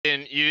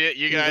You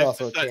He's guys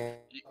also a decide-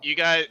 you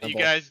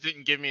guys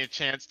didn't give me a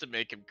chance to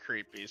make him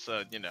creepy,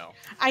 so you know.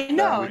 I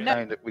know.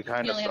 We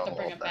kind You of only have to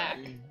bring stonewalled him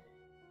that. back.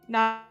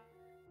 Now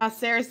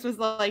Saris was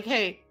like,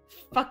 "Hey,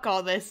 fuck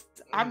all this.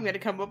 I'm gonna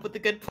come up with a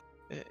good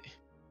plan."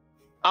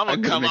 I'm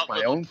gonna come make up my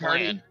with own a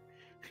plan.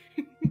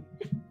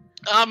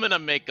 I'm gonna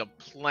make a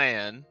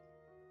plan.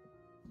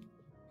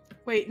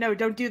 Wait, no,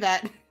 don't do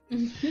that.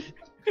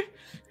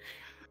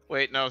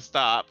 Wait, no,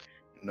 stop.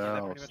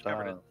 No, pretty much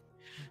covered it. stop.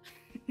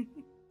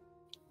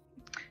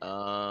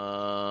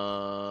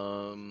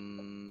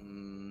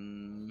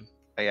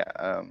 Yeah,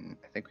 I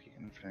think we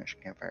can finish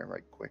campfire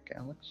right quick,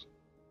 Alex.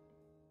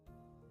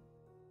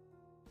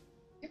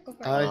 Go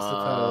for it. I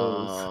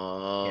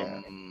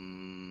suppose.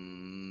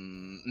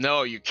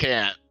 No, you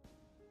can't.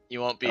 You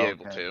won't be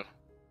able Okay. to.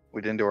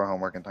 We didn't do our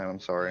homework in time, I'm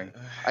sorry.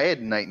 I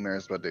had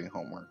nightmares about doing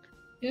homework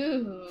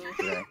Ooh.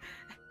 today.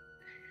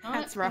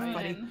 That's rough, Not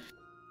buddy. fun.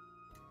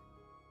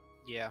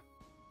 Yeah,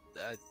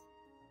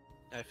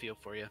 I feel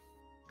for you.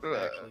 I Uh,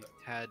 actually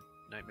had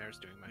nightmares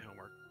doing my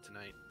homework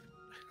tonight.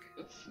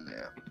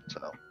 yeah,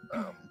 so,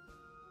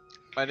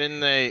 Why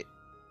didn't they?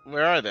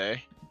 Where are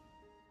they?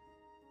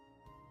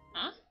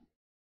 Huh?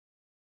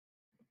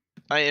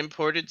 I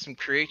imported some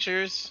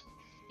creatures,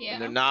 Yeah.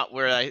 and they're not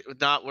where I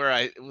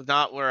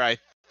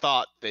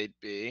thought they'd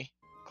be.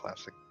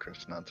 classic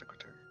Chris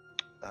non-secretary.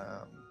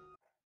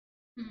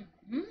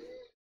 Mhm.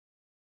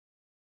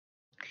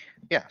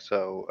 Yeah,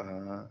 so,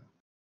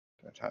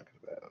 we're talking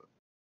about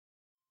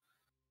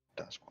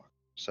Duskwalk.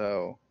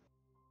 So,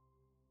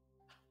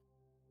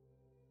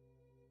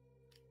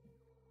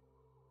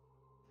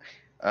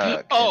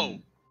 Oh!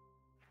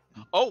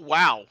 Oh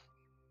wow!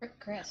 Frick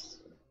Chris.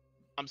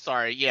 I'm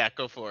sorry. Yeah,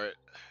 go for it.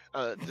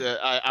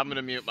 I'm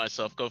gonna mute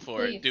myself. Go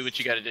for it. Do what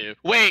you Please. gotta do.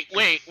 Wait.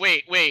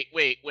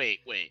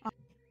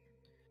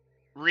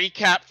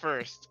 Recap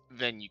first,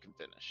 then you can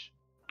finish.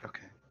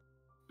 okay.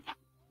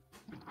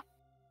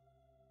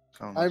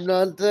 So, I'm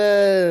not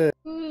dead.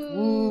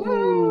 Woo.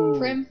 Woo.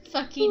 Prim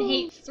fucking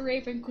hates the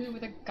Raven Queen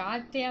with a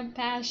goddamn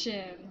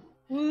passion.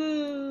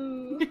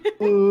 Woo.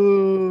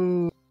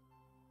 Ooh.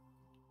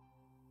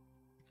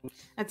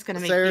 That's gonna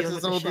make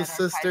Saris' you oldest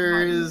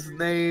sister is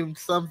named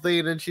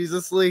something and she's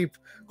asleep.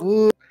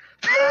 Woo.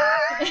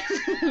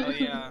 Oh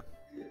yeah,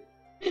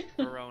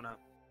 Verona.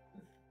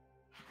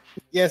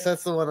 Yes,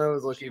 that's the one I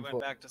was She looking went for.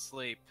 back to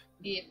sleep.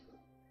 Yep.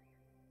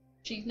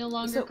 She's no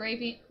longer So-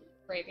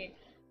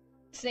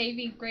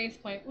 saving Graves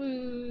Point.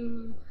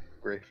 Woo.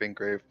 Grave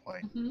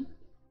Point. Mhm.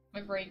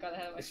 My brain got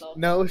ahead of myself.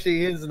 No,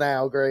 she is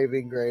now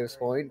graving Graves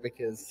Point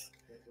because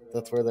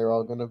that's where they're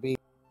all gonna be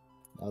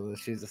now that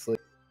she's asleep.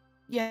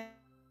 Yeah,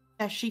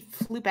 she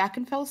flew back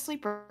and fell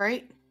asleep,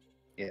 right?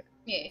 Yeah.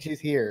 She's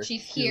here.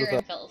 She's with here us.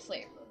 and fell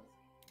asleep.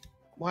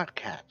 What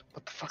cat?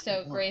 What the fuck? So do you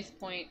want? Graves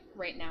Point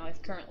right now is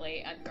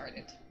currently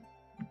unguarded.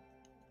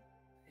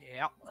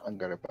 Yeah. I'm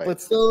gonna bite.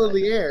 But still in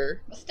the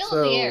air. But still in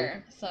So, the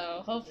air,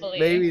 so hopefully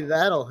Maybe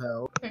that'll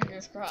help.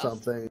 fingers crossed.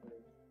 Something.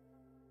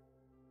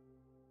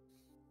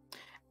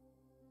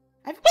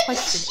 I have a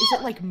question. Is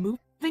it like moving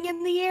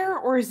in the air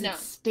or is No. it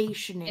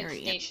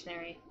stationary? It's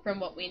stationary. From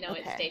what we know,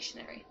 it's Okay.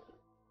 stationary.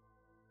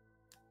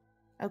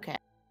 Okay.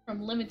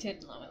 From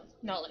limited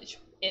knowledge,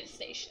 it's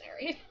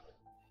stationary.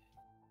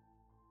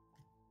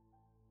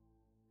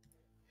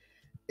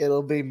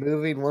 It'll be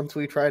moving once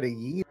we try to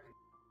yeet.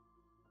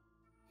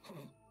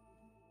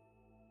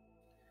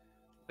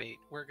 Wait,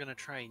 we're gonna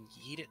try and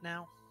yeet it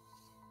now?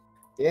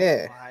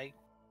 Yeah. Why?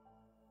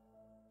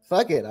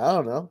 Fuck it. I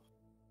don't know.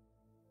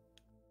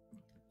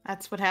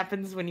 That's what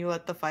happens when you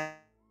let the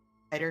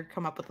fighter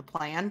come up with a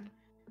plan.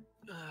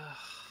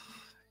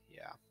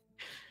 Yeah.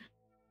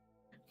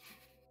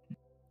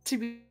 To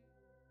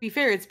be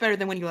fair, it's better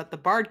than when you let the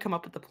bard come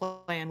up with the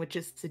plan, which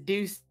is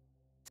seduce.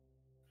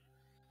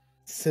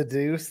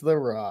 Seduce the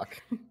rock.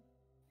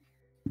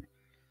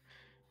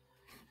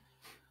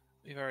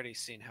 We've already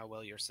seen how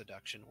well your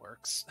seduction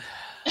works.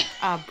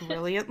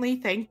 Brilliantly,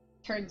 thank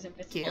Turns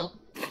invisible.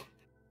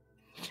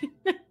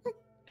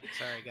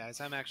 Sorry guys,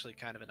 I'm actually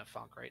kind of in a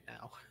funk right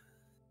now.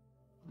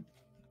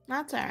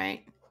 That's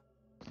alright.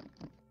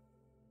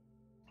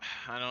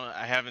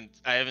 I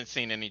haven't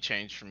seen any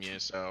change from you,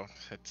 so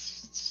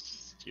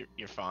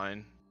you're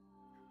fine.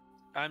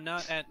 I'm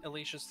not at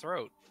Alicia's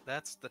throat.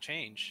 That's the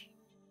change.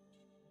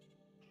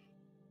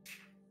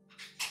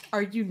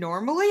 Are you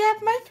normally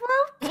at my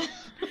throat?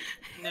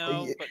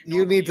 No, Y- but you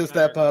normally need to and I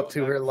step are up to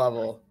going her back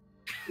level.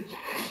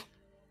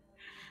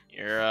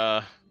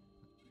 You're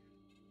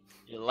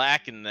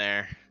lacking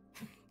there.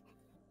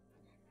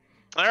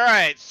 All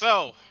right,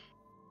 so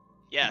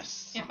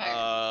yes,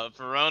 Yeah,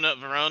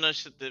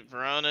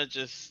 Verona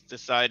just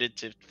decided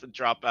to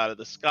drop out of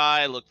the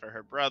sky, look for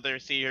her brother,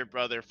 see her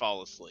brother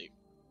fall asleep.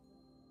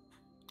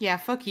 Yeah,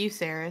 fuck you,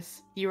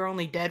 Saris. You were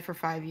only dead for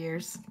 5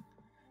 years.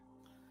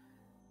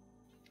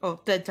 Oh,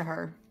 dead to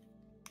her.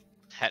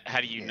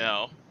 How do you Yeah.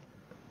 know?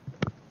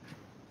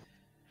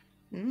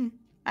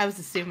 I was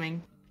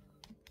assuming.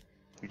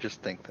 You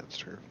just think that's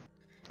true.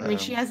 I mean,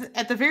 she has,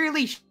 at the very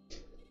least,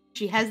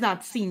 she has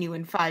not seen you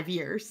in 5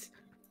 years.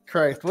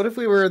 Christ, what if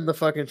we were in the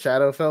fucking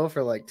Shadowfell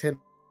for like 10?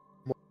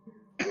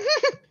 I don't know,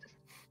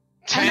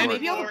 10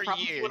 maybe all the more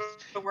problems years. would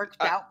have worked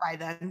out by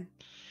then.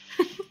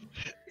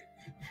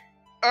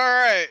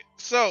 Alright,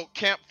 so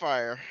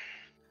campfire.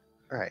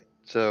 Alright,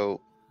 so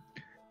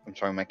I'm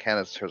sorry, my cat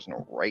has chosen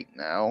right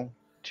now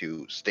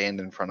to stand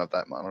in front of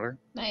that monitor.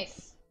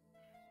 Nice.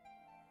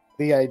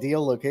 The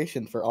ideal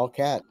location for all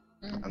cat.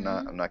 I'm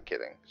not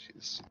kidding.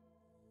 She's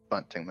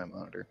bunting my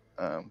monitor.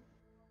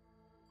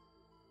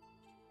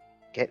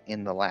 Get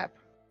in the lap.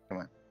 Come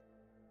on.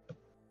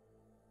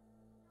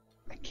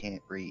 I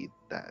can't read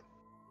that.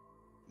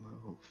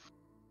 Move.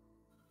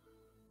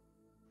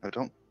 Oh,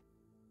 don't.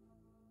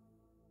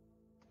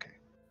 Okay.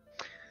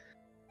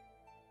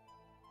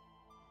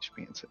 Just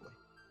being silly.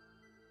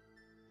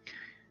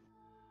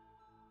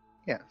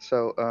 Yeah,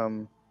 so,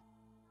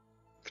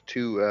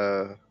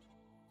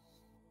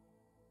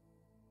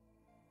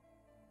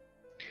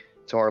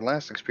 so our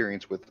last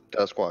experience with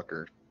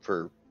Duskwalker,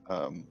 for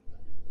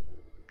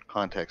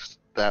context,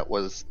 that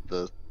was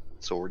the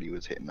sword he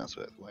was hitting us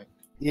with, like.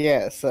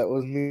 Yes, that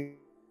was me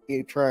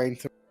trying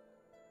to.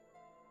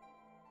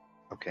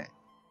 Okay.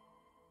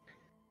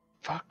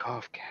 Fuck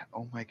off, cat.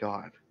 Oh my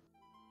god.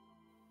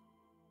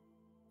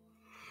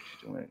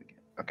 She's doing it again.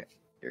 Okay,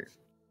 you're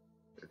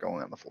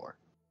going on the floor.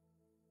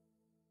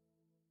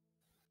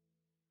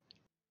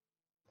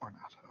 Or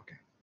not. Okay.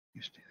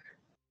 You stay there.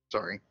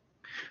 Sorry.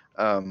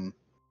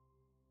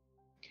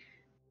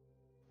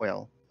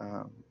 Well,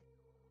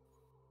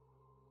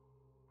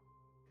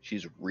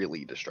 she's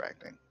really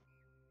distracting.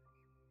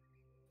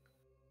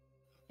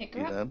 Pick See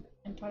her up that?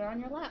 and put her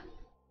on your lap.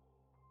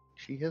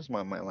 She is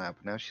on my lap.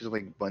 Now she's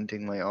like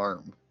bunting my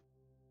arm.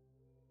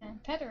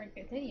 And pet her and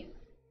continue.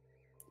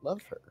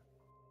 Love her.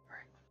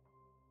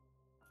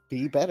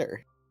 Be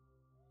better.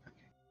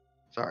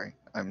 Sorry,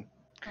 I'm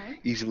Alright.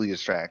 easily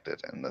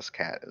distracted, and this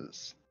cat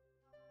is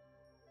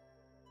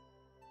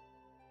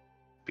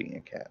being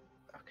a cat.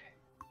 Okay.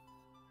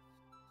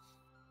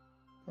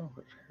 Oh,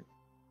 what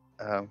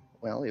hurt?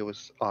 Well, it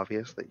was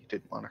obvious that you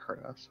didn't want to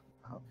hurt us.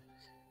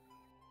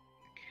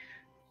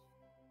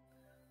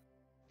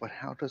 But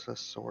how does a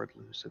sword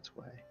lose its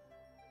way?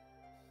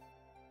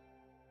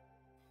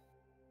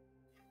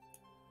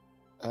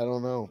 I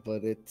don't know,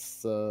 but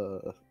it's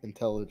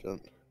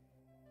intelligent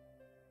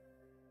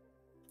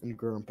and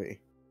grumpy.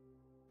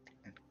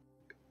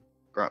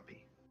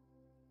 Grumpy.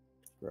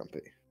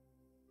 Grumpy.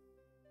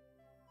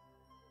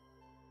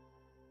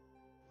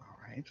 All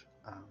right.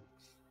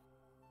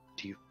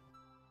 Do you?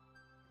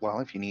 Well,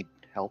 if you need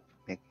help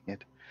making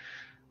it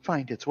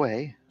find its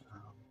way,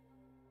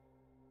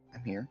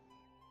 I'm here.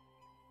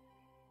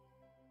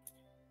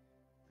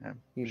 I'm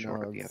He sure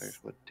the nods. others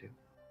would too.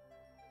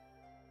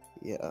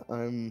 Yeah,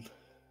 I'm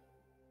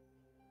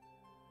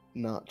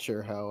not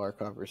sure how our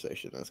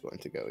conversation is going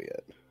to go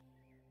yet.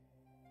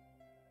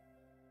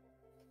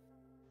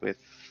 With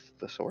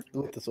the sword?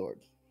 With the sword.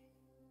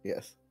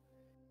 Yes.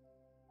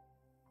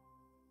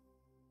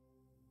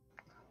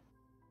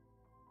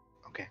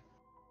 Okay.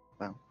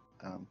 Well,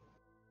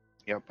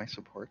 you have my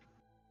support.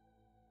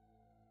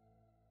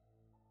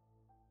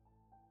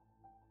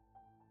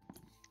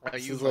 Are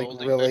This you is, like,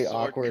 holding really the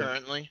sword awkward.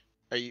 currently?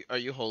 Are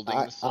you holding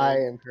I the sword? I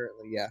am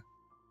currently, yeah.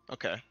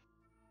 Okay.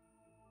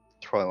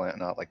 It's probably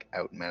not like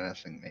out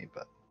menacing me,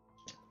 but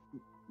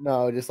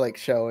No, just like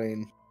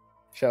showing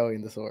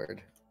the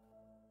sword.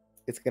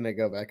 It's gonna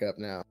go back up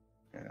now.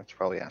 yeah, it's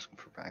probably asking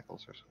for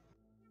bagels or something.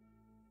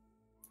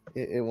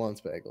 It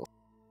wants bagel.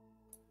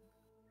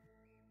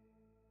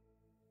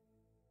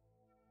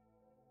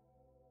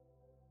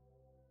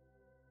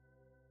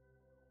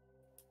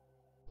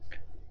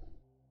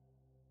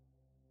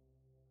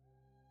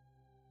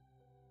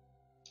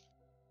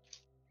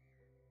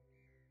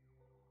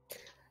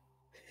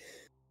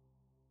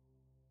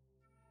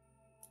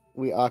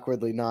 We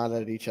awkwardly nod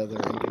at each other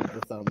and give the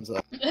thumbs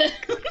up.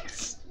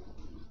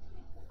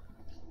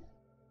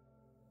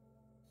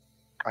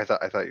 I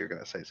thought you were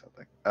gonna say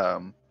something.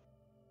 Yeah,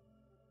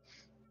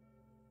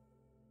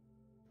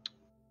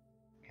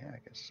 I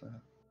guess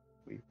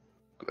we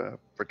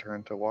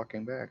return to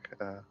walking back.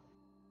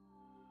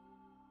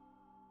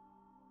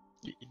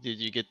 Did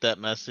you get that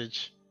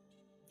message?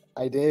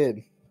 I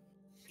did.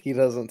 He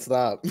doesn't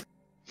stop.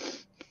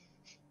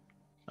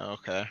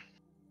 Okay.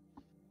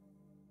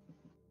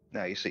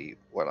 Now you see,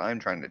 what I'm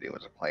trying to do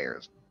as a player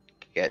is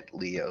get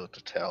Leo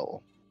to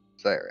tell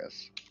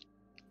Cyrus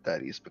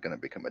that he's going to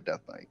become a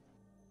Death Knight.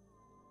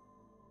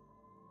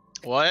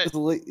 What?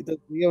 Does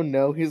Leo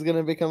know he's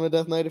gonna become a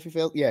Death Knight if he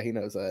fails? Yeah, he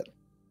knows that.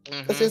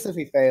 Mhm. That's just if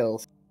he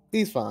fails.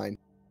 He's fine.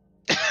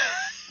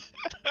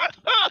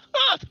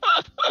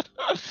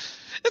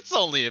 It's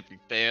only if he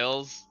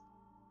fails.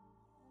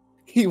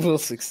 He will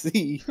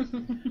succeed.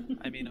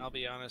 I mean, I'll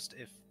be honest.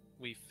 If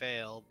we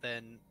fail,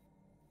 then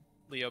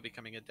Leo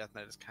becoming a Death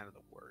Knight is kind of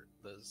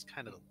is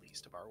kind of the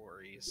least of our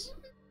worries.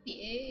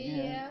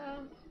 Yeah.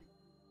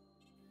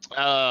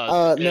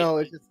 No,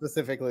 it's just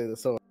specifically the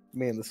sword.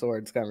 Me and the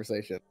swords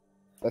conversation.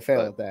 If I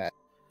fail at that,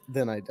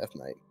 then I Death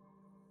Knight.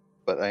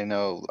 But I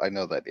know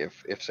that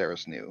if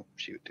Cyrus knew,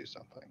 she would do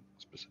something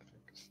specific.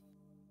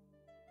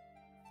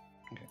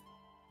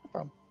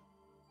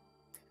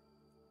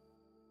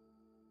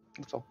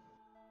 That's all.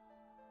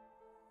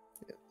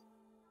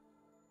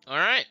 All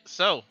right,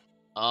 so,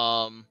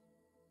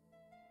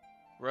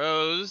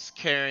 Rose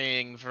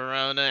carrying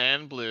Verona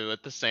and Blue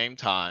at the same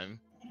time.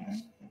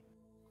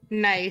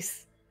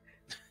 Nice.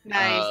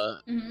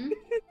 Nice. Hmm.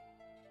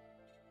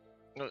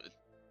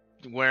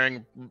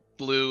 Wearing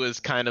Blue is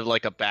kind of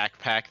like a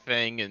backpack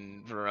thing,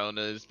 and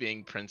Verona is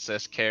being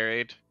princess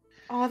carried.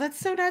 Oh, that's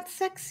so not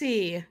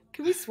sexy.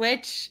 Can we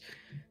switch?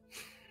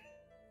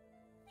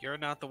 You're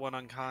not the one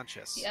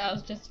unconscious. Yeah, I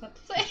was just about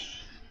to say.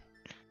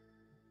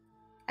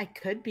 I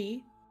could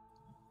be.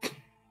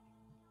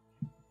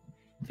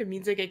 If it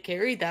means I get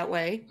carried that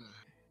way.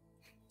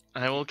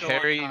 I will Go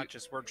carry you.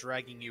 unconscious. We're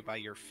dragging you by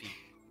your feet.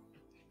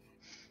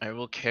 I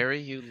will carry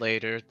you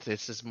later.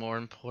 This is more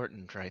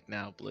important right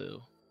now,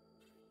 Blue.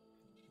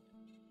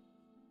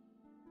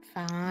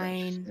 Fine.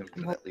 I'm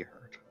Infinitely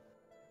hurt.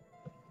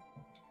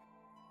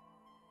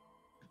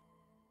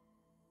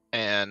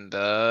 And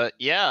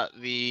yeah,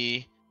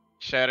 the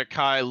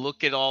Shatterkai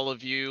look at all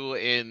of you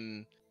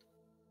in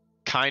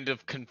kind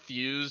of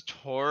confused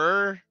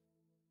horror.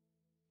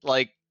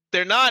 Like,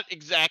 they're not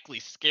exactly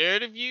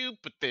scared of you,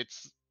 but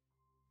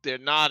they're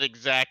not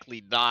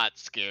exactly not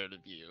scared of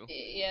you.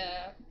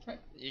 Yeah.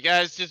 You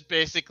guys just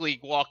basically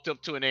walked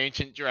up to an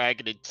ancient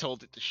dragon and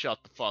told it to shut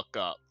the fuck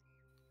up.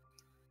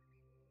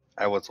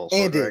 I was also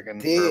And a it dragon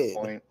for a did.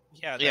 point.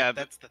 Yeah, Yeah,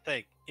 that's the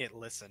thing. It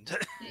listened.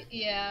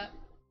 Yeah.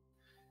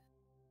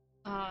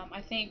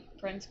 I think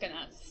Bryn's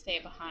gonna stay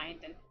behind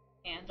and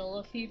handle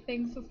a few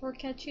things before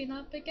catching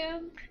up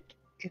again.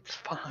 It's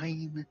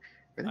fine.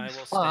 I Everything's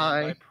will stand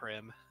by fine.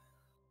 Prim.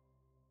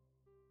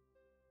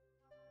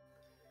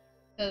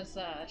 Because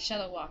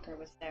Shadow Walker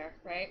was there,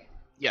 right?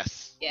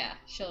 Yes. Yeah,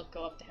 she'll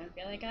go up to him and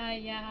be like,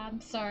 yeah,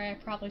 I'm sorry, I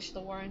probably should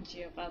have warned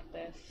you about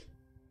this.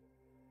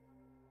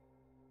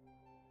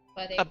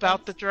 But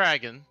About the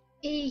dragon.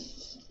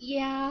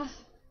 Yeah.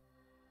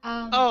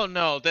 Oh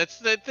no,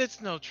 that's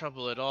no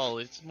trouble at all.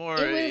 It's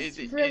more. It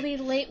was really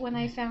late when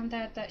I found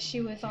out that she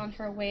was on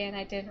her way, and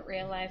I didn't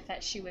realize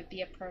that she would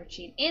be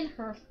approaching in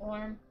her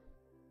form.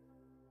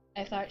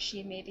 I thought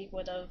she maybe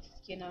would have,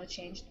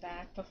 changed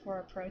back before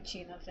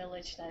approaching a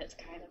village that is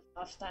kind of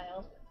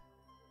hostile.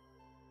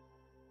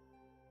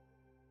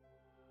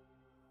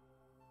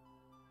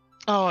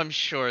 Oh, I'm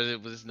sure there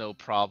was no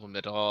problem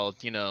at all.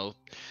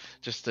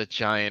 Just a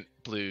giant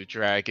blue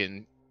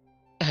dragon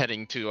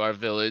heading to our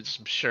village.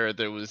 I'm sure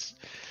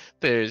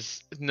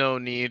there's no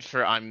need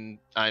for. I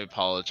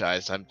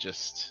apologize. I'm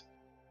just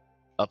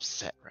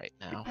upset right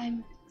now.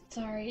 I'm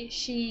sorry,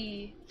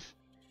 she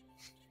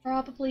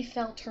probably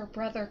felt her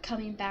brother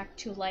coming back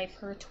to life,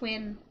 her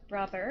twin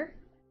brother,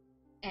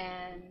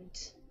 and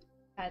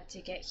had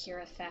to get here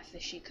as fast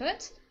as she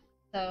could.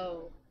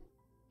 So,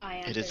 I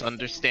understand. It is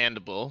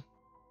understandable.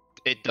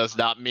 It does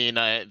not mean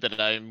that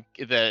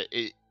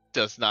it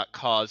does not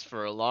cause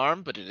for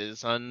alarm, but it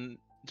is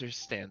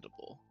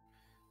understandable.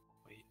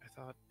 Wait, I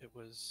thought it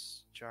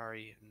was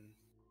Jari and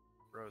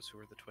Rose who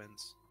were the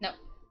twins. No.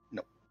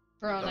 No.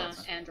 Verona No,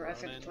 and Rose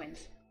are Verona the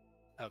twins.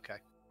 Okay.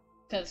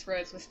 Because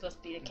Rose was supposed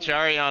to be the king.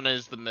 Jariana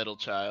is the middle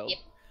child. Yep.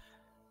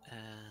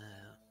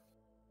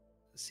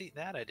 See,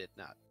 that I did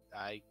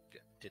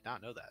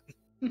not know that.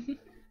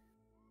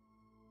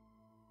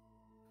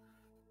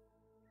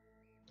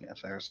 Yeah,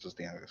 Cyrus is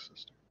the youngest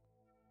sister.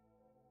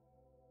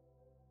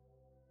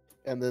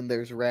 And then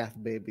there's Wrath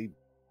Baby.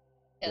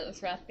 Yeah,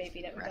 this Wrath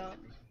Baby that we Wrath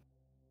don't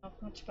know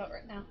much about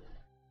right now.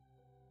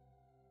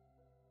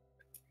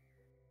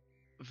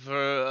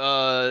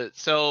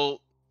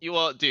 So you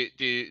all do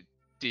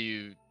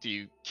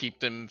you keep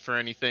them for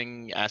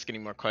anything? Ask any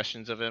more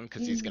questions of him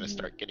because he's gonna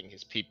start getting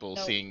his people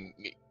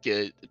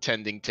Nope.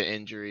 tending to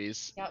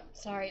injuries. Yep,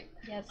 sorry.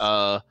 Yes.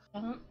 Uh,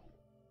 Uh-huh.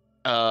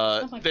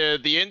 Oh my-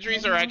 the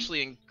injuries are Mhm.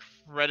 actually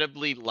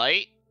incredibly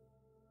light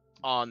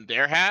on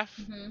their half.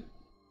 Mhm.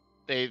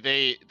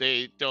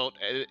 They don't.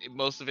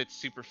 Most of it's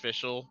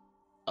superficial.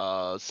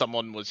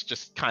 Someone was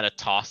just kind of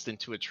tossed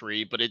into a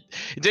tree, but it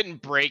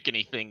didn't break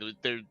anything.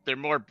 They're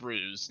more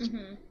bruised.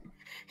 Mhm.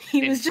 He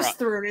In was just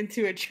pro- thrown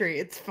into a tree.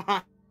 It's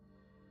fine.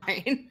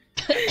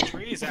 The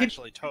tree is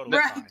actually totally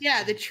Right, fine.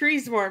 yeah, the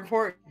tree's more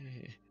important.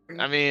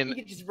 I mean, you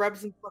could just rub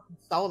some fucking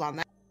salt on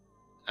that.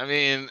 I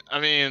mean,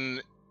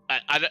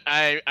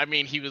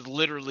 he was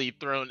literally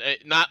thrown.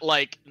 Not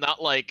like.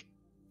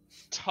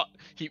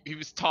 He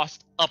was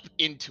tossed up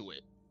into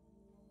it.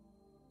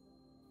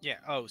 Yeah.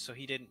 Oh, so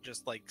he didn't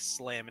just like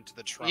slam into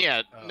the trunk.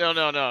 Yeah.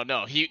 of-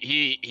 No.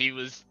 He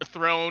was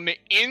thrown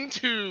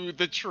into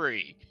the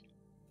tree.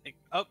 Like,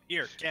 oh,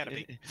 here,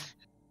 canopy.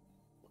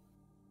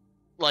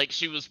 Like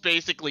she was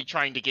basically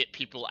trying to get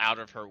people out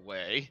of her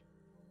way.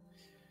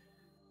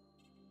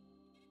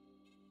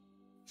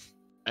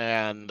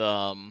 And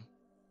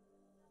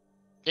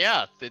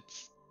yeah,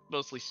 it's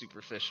mostly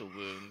superficial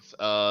wounds.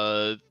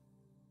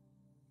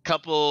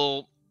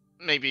 Couple,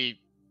 maybe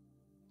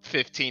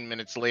 15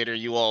 minutes later,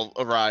 you all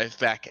arrive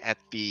back at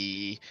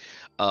the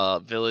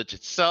village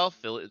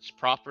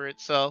proper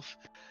itself,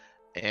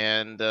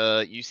 and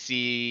you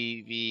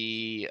see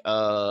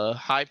the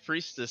high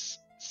priestess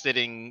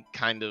sitting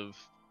kind of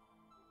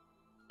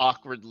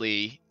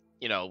awkwardly,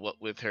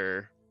 what with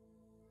her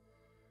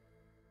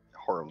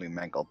Horribly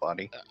mangled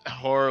body.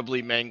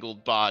 horribly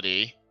mangled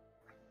body,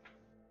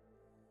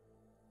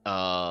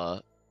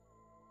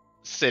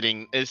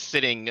 sitting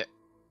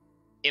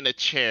in a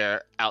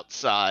chair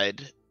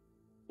outside,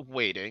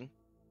 waiting.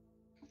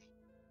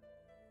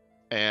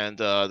 And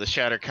the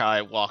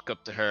Shatterkai walk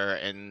up to her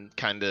and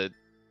kind of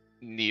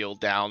kneel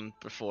down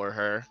before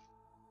her.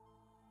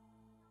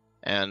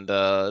 And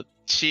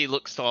she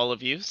looks to all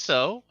of you.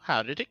 So,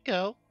 how did it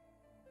go?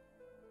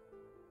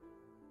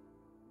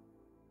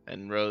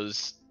 And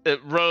Rose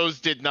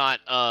did not.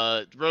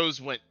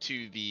 Rose went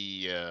to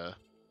the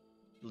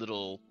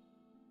little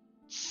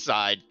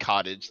side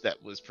cottage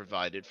that was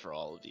provided for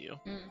all of you.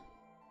 Mm.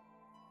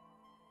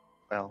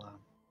 Well,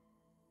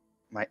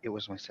 it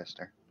was my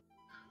sister.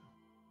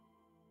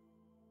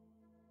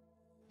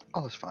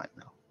 All is fine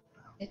now.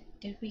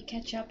 Did we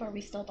catch up? Or are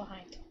we still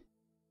behind?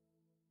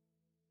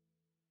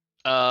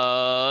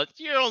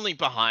 You're only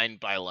behind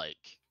by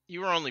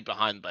you were only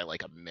behind by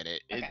like a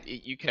minute. Okay.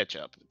 You catch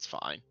up. It's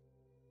fine.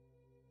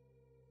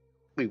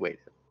 We waited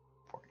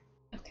for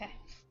you. Okay.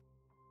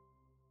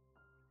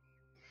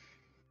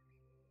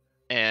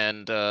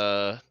 And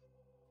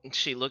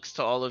she looks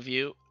to all of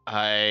you.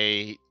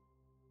 I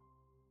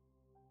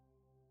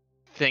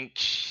think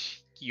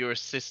your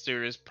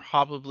sister is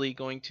probably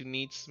going to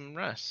need some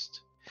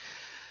rest.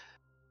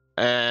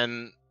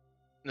 And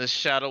the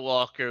Shadow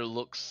Walker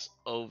looks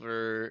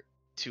over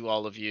to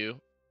all of you.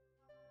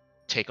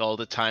 Take all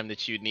the time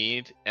that you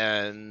need,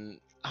 and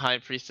High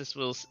Priestess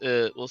will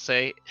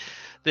say,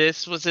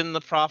 "This was in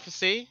the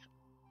prophecy.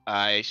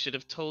 I should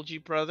have told you,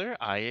 brother.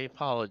 I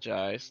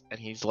apologize." And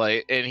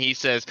he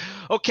says,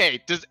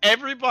 "Okay, does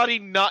anybody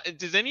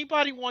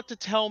want to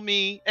tell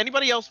me?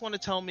 Anybody else want to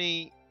tell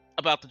me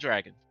about the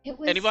dragon? It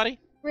was Anybody?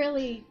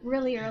 really,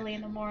 really early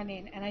in the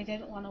morning, and I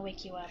didn't want to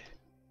wake you up.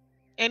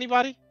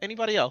 Anybody?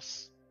 Anybody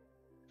else?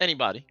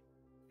 Anybody?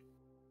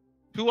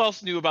 Who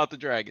else knew about the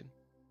dragon?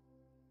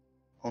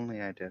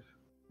 Only I did.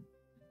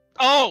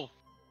 Oh,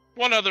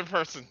 one other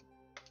person.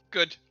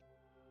 Good.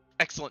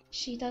 Excellent.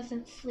 She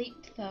doesn't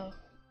sleep, though.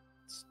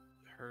 It's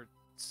her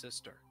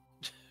sister.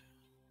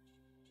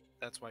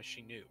 That's why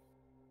she knew.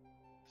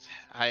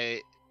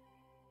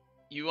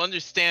 You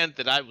understand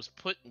that I was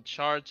put in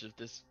charge of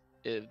this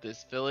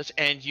village,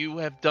 and you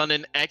have done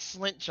an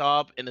excellent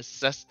job and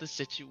assessed the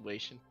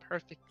situation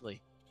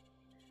perfectly.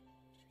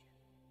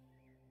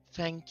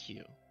 Thank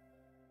you.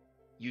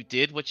 You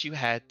did what you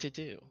had to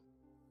do.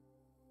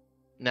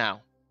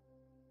 Now,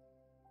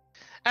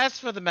 as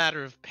for the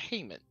matter of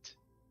payment,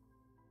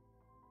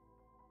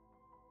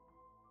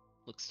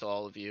 looks to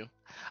all of you,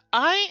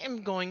 I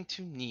am going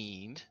to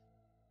need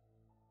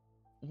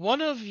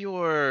one of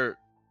your,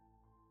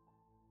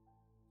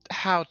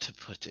 how to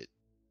put it,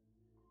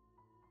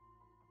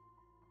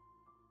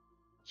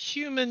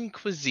 human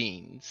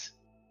cuisines.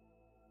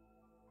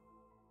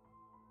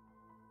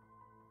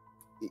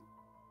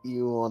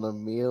 You want a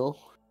meal?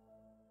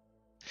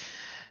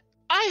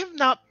 I have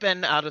not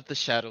been out of the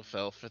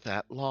Shadowfell for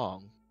that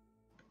long,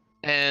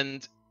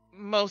 and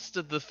most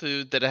of the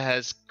food that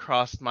has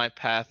crossed my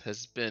path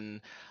has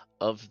been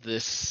of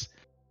this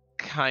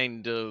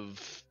kind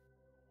of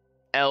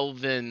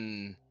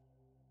elven.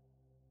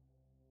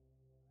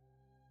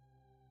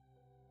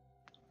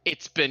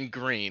 It's been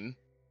green.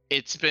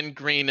 It's been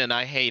green and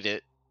I hate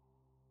it.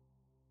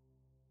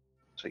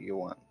 So you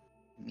want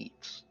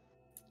meats?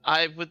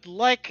 I would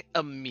like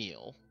a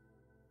meal.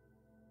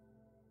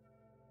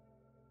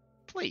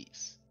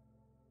 Please.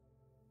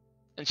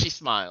 And she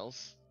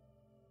smiles.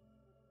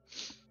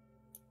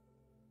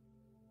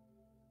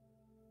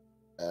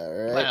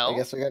 Alright, Well- I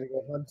guess we gotta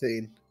go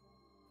hunting.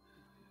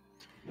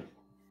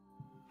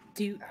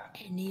 Do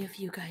any of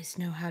you guys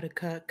know how to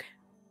cook?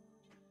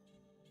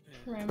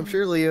 I'm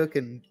sure Leo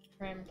can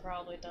Prim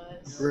probably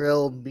does.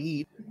 grill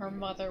meat. Her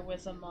mother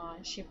was a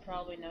mon. She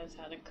probably knows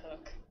how to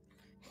cook.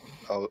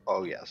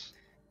 Oh yes.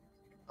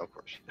 Of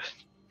course she does.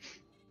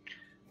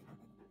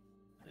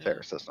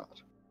 Ferris does not.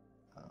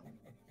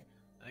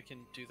 I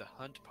can do the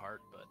hunt part,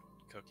 but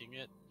cooking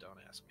it, don't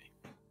ask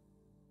me.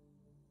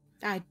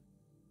 I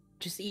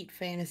just eat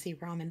fantasy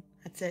ramen.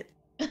 That's it.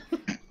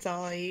 That's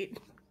all I eat.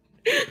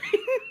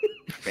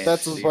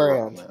 That's his Fantasy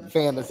brand. ramen.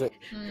 Fantasy.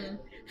 Mm.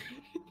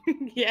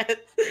 Yes.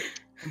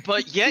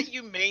 But yet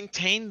you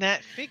maintain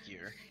that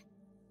figure.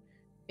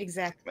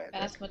 Exactly. Magic.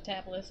 Fast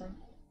metabolism.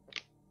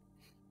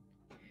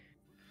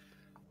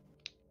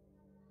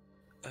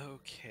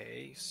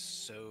 Okay,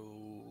 so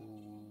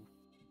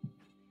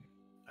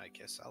I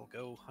guess I'll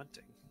go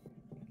hunting.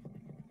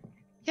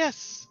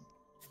 Yes.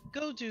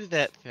 Go do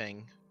that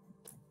thing.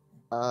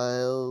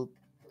 I'll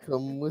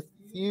come with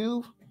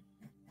you.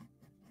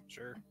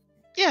 Sure.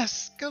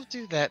 Yes, go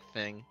do that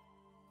thing.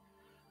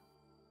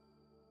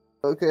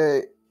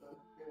 Okay.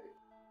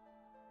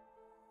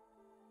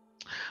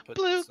 But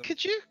Blue, some-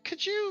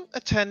 could you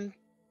attend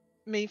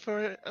me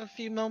for a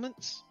few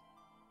moments?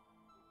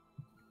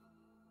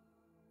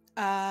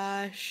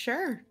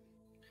 Sure.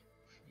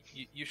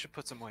 you should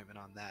put some ointment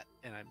on that,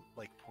 and I'm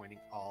like pointing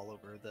all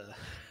over the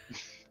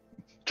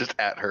Just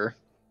at her.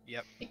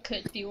 Yep. It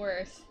could be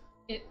worse.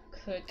 It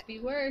could be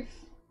worse.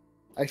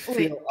 I feel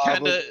Kinda-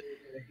 obligated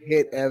to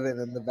hit Evan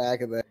in the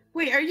back of the.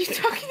 Wait, are you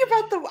talking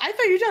about the? I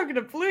thought you were talking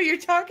to Blue. You're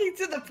talking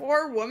to the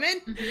poor woman.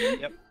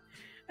 Mhm. Yep.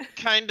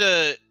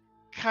 Kinda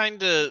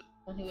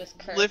One who was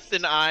cursed. lift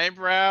an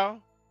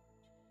eyebrow.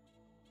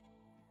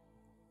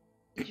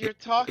 You're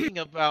talking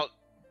about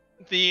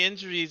the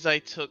injuries I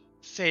took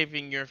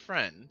saving your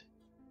friend.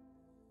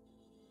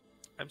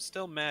 I'm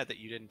still mad that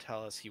you didn't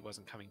tell us he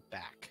wasn't coming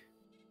back.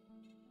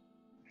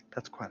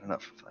 That's quite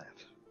enough of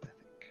that, I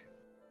think.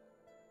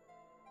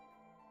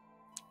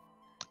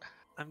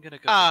 I'm gonna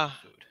go Ah.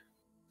 get food.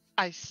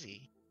 I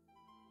see.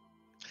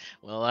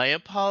 Well, I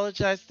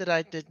apologize that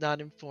I did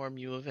not inform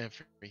you of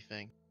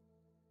everything.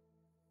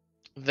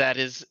 That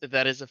is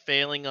a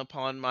failing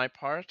upon my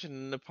part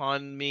and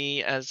upon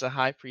me as a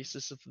high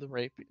priestess of the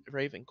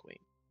Raven Queen.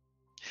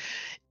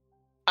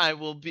 I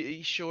will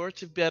be sure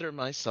to better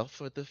myself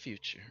for the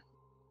future.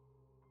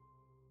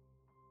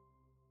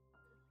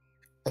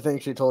 I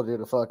think she told you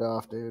to fuck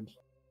off, dude.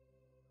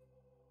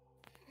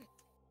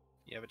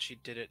 Yeah, but she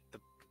did it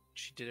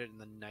in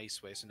the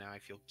nice way, so now I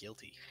feel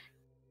guilty.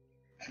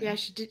 Yeah,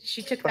 she did.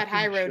 She took that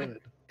high Fucking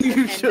road. You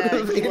And, should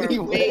have you were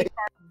anyway. way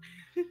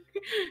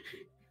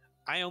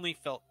I only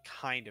felt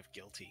kind of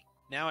guilty.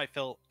 Now I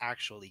feel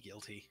actually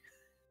guilty.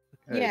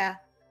 Hey, Yeah.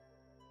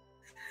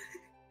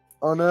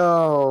 Oh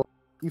no,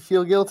 you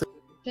feel guilty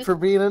Just, for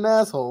being an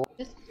asshole.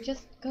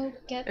 just go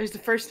get. It was the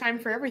first time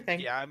for everything.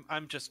 Yeah,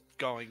 I'm just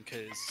going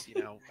because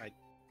I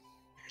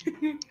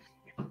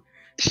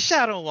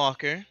Shadow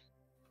Walker,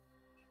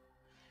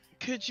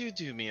 could you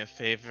do me a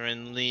favor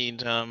and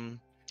lead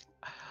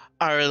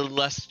our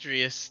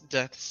illustrious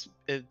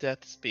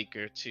death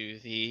speaker to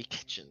the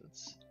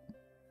kitchens?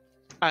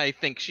 I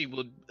think she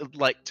would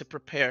like to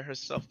prepare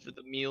herself for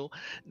the meal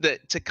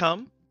to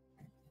come.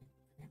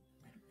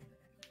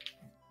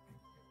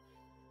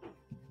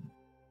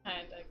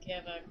 Kind of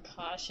give a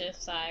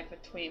cautious eye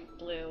between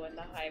Blue and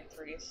the High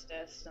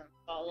Priestess and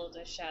follow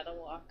the Shadow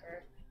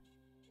Walker.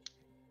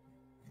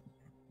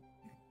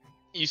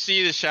 You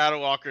see the Shadow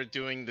Walker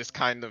doing this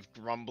kind of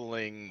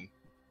grumbling.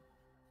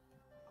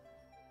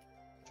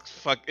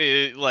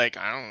 Like,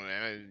 I don't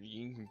know.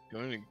 You can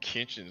go to the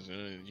kitchens.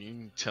 You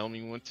can tell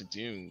me what to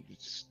do,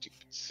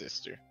 stupid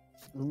sister.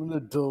 I'm an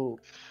adult.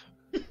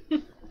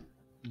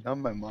 not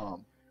my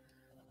mom.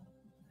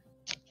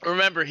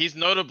 Remember, he's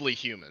notably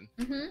human.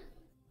 Mm-hmm.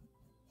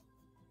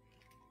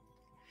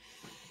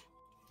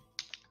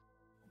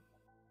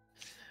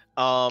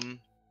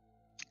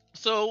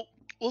 So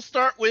we'll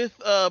start with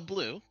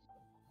Blue.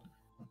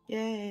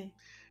 Yay.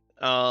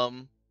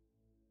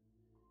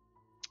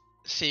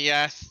 She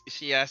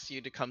asked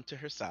you to come to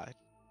her side.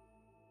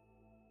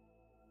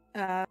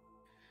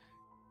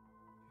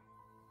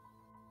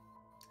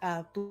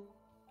 Blue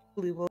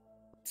will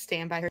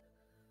stand by her.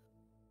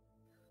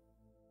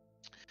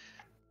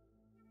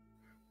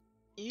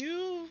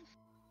 You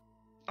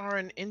are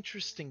an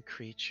interesting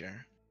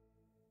creature.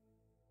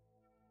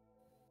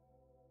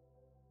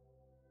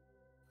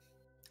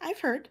 I've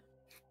heard.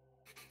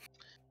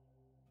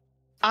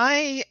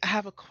 I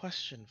have a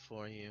question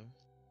for you.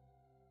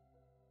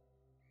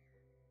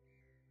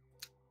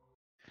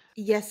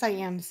 Yes, I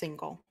am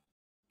single.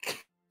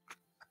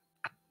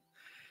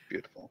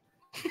 Beautiful.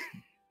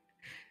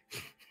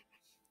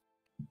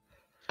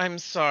 I'm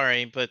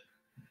sorry, but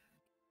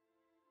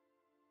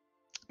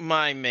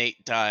my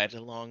mate died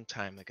a long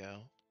time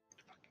ago.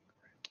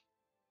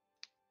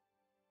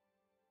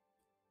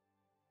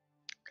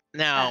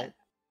 Now,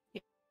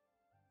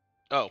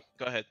 oh,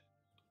 go ahead.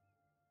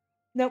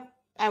 Nope.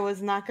 I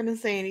was not going to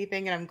say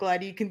anything, and I'm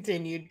glad you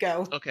continued.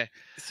 Go. Okay.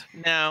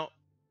 Now,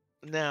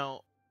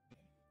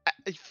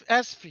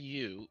 as for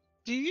you,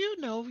 do you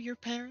know your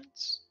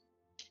parents?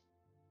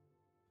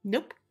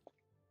 Nope.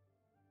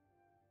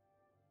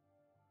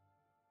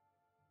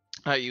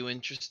 Are you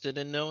interested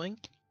in knowing?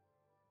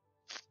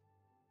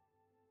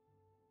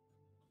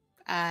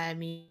 I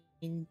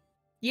mean,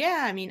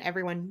 yeah, I mean,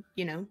 everyone,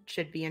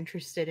 should be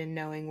interested in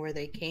knowing where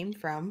they came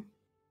from.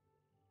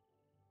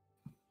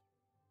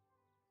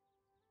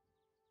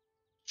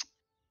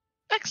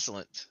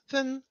 Excellent.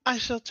 Then I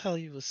shall tell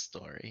you a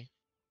story.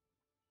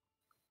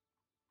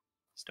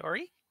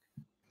 story.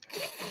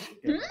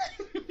 I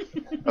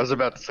was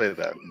about to say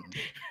that.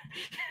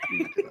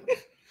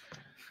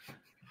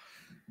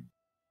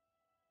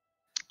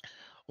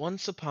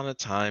 Once upon a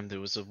time, there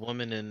was a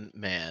woman and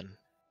man,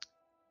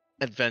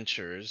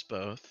 adventurers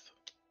both.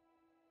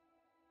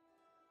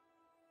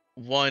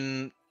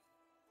 One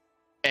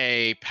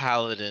a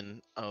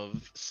paladin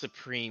of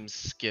supreme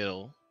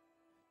skill,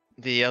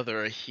 the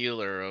other a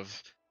healer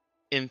of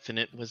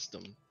infinite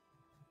wisdom.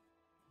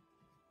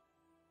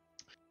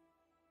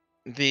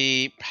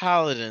 The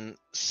paladin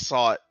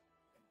sought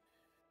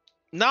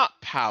not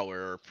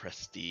power or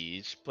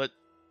prestige, but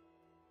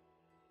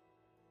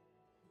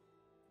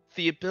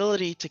the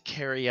ability to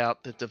carry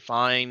out the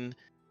divine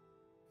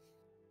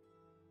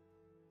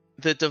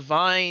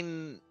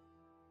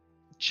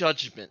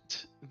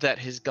judgment that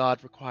his god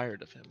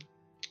required of him.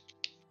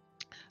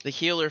 The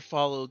healer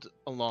followed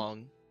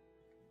along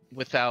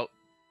without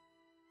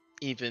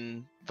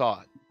even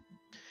thought.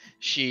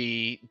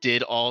 She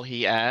did all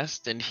he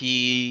asked, and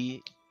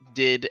he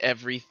did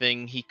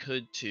everything he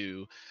could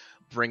to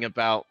bring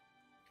about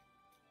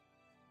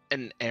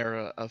an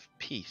era of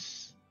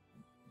peace.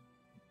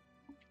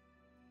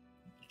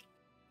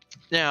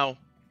 Now,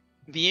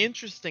 the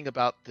interesting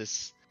about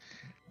this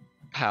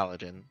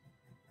paladin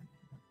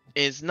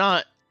is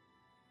not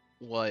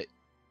what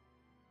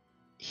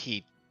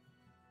he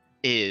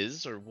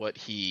is or what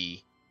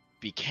he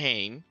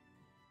became.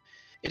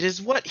 It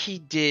is what he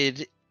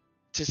did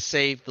to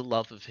save the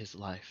love of his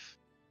life.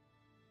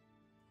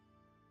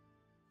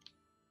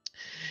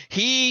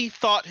 He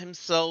thought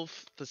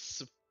himself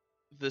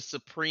the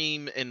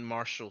supreme in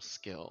martial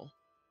skill.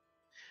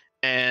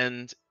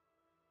 And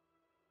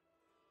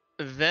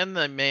then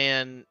a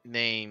man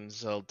named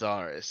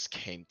Zeldaris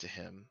came to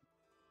him.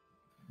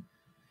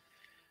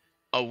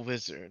 A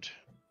wizard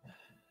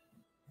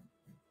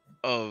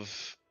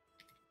of,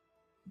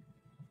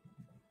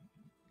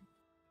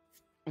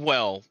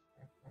 well,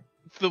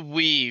 the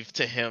weave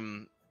to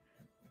him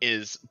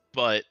is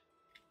but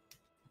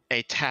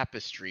a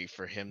tapestry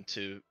for him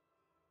to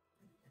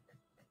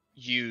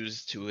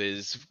use to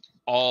his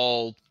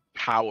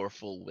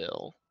all-powerful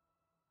will.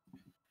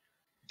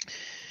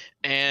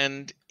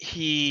 And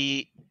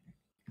he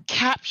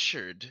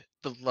captured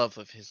the love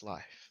of his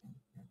life,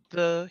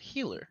 the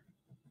healer.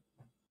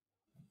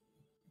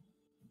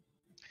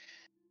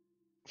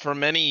 For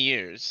many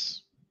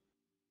years,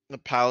 the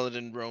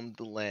paladin roamed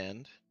the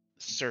land,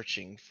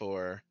 searching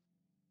for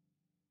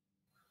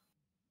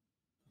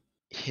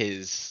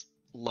his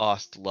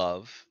lost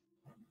love.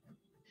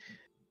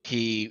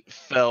 He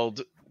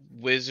felled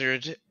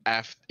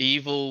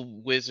evil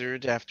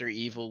wizard after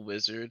evil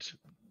wizard,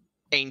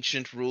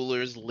 ancient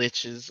rulers,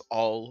 liches,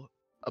 all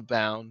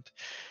abound,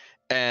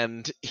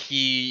 and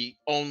he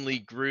only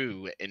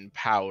grew in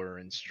power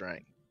and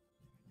strength.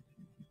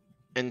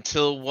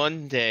 Until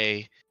one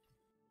day,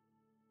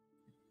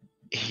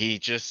 he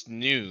just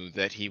knew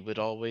that he would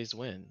always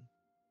win.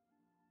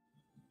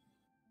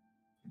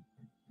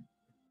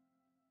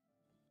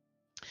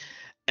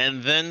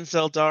 And then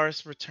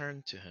Zeldaris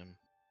returned to him.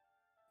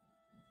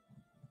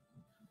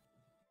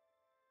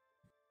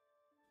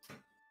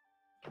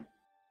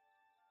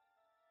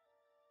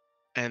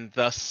 And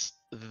thus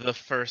the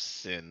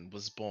first sin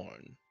was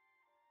born.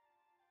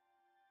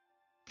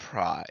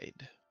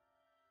 Pride.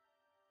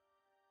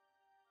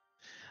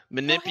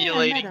 Manipulating. Oh,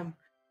 hey, I met him.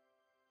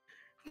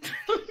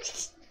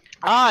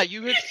 Ah,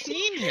 you have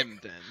seen him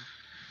then.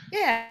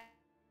 Yeah.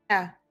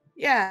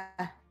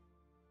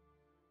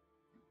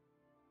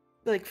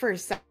 Like for a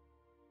sec.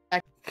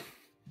 I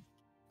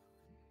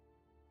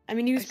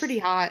mean, he was pretty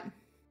hot.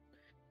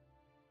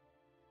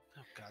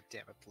 Oh god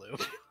damn it, Blue.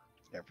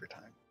 Every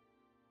time.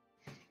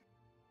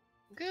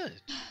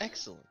 Good.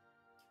 Excellent.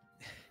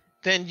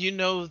 Then you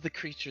know the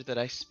creature that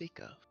I speak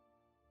of.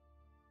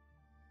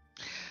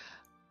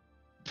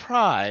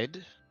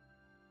 Pride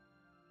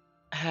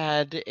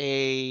had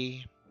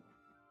a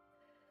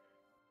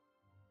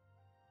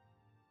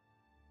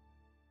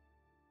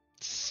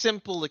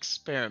simple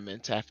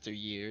experiment after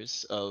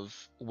years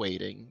of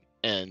waiting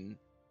and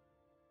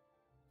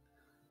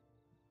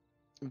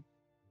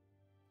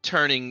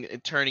turning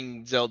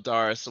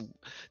Zeldaris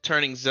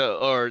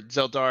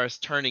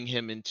turning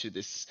him into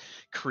this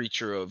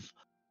creature of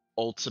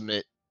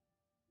ultimate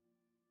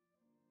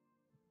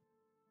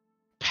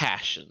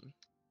passion.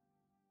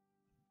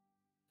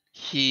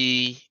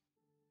 He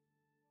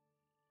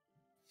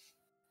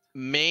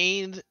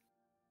made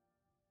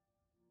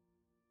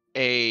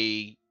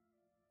a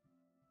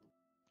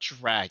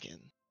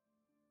dragon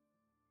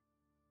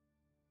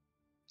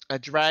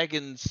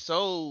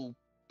so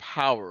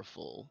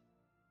powerful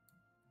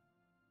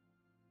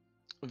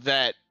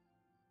that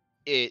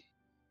it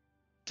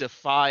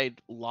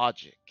defied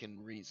logic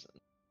and reason.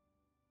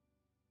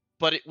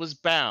 But it was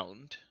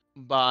bound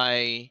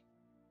by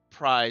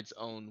Pride's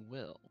own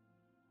will.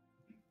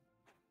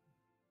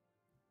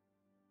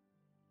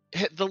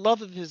 The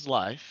love of his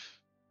life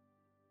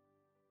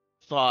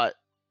thought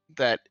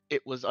that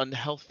it was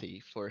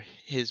unhealthy for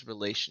his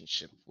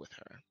relationship with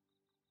her,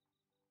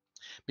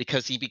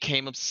 because he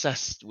became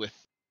obsessed with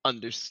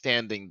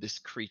understanding this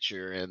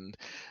creature and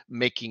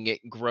making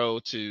it grow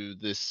to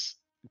this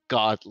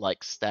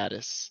godlike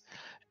status,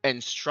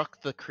 and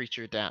struck the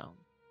creature down.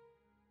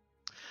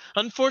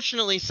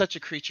 Unfortunately, such a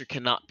creature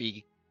cannot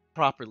be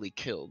properly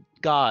killed.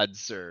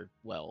 Gods are,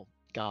 well,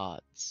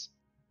 gods.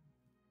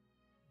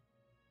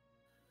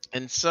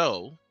 And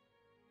so,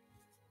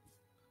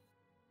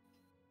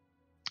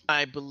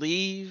 I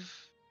believe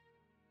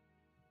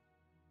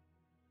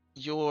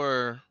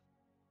your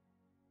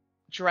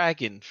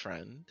dragon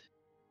friend,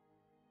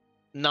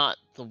 not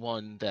the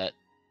one that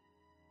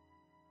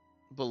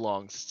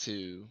belongs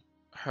to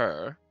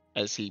her,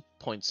 as he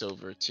points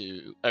over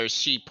to, or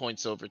she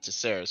points over to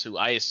Saris, who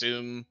I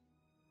assume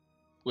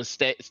was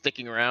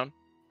sticking around.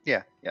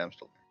 Yeah, I'm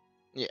still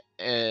there.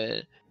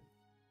 Yeah,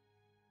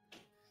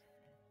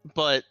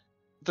 but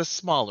the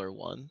smaller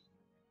one,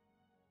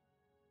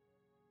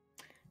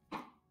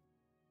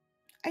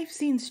 I've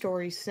seen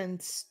Story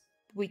since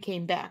we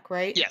came back,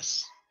 right?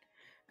 Yes.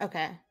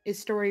 Okay. Is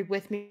Story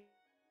with me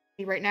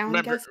right now?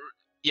 Remember, I'm guessing?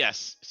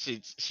 yes,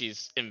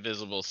 she's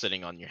invisible,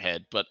 sitting on your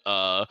head. But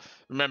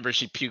remember,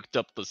 she puked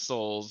up the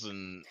souls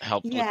and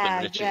helped with the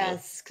Yeah, ritual.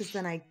 yes, because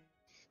then I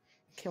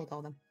killed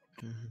all them.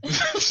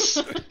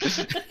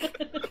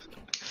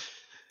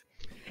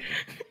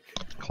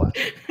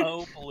 Classic.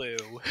 Oh, Blue.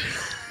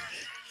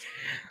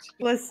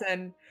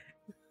 Listen,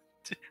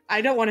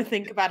 I don't want to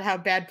think about how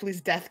bad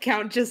Blue's death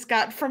count just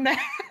got from that.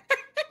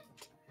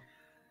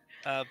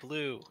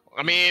 Blue.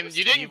 I mean, most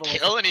you didn't evil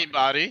kill party.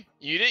 anybody.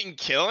 You didn't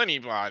kill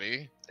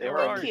anybody. They They were were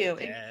Thank already you.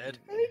 dead.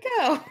 There we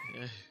go.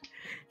 Yeah.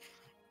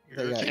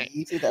 They got Okay.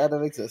 yeeted out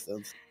of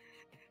existence.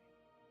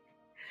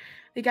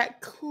 They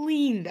got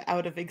cleaned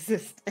out of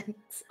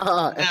existence.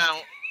 Ah,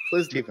 Now,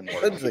 please Even worse.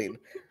 cleansing.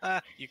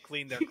 You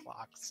cleaned their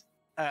clocks.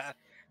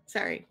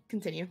 Sorry,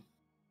 continue.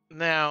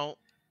 now,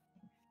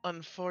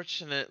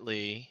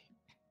 unfortunately,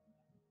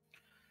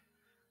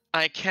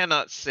 I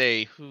cannot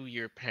say who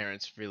your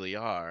parents really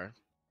are,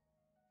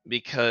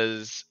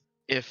 because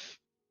if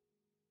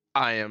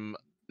I am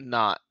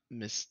not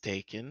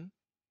mistaken,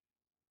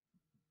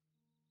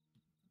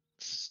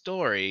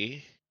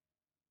 Story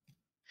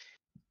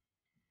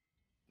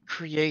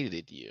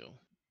created you.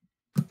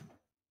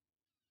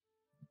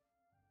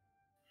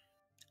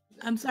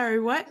 I'm sorry,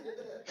 what?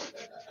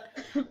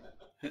 The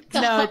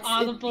No, it's the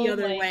audible,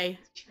 other like, way.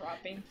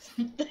 dropping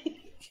something.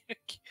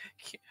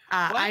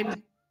 What? I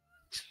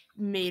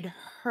made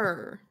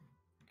her.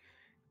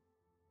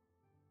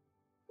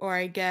 Or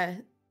I guess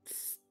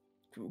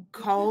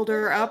called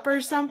her up or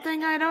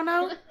something, I don't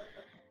know.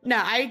 No,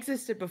 I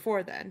existed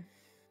before then.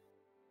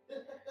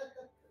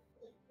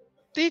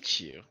 Did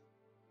you?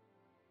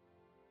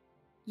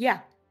 Yeah.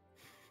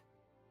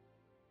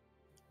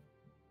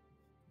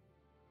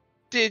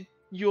 Did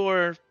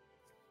your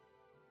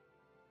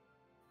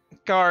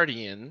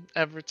guardian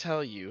ever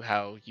tell you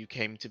how you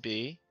came to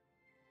be?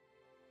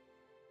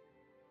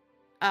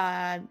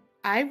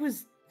 I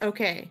was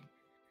okay.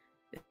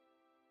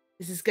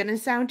 This is gonna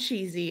sound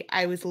cheesy.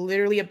 I was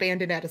literally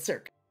abandoned at a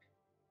circus.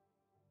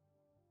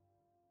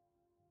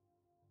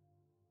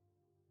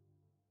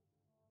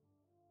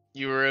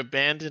 You were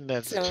abandoned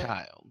as a So-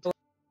 child.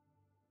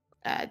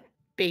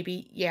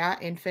 Baby, yeah,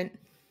 infant.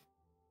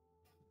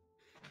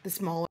 The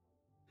small.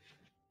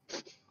 Oh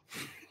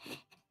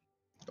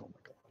my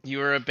god. You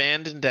were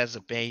abandoned as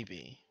a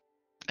baby.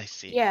 I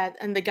see. Yeah,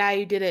 and the guy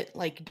who did it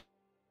like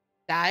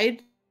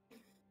died.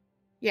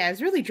 Yeah, it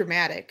was really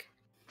dramatic.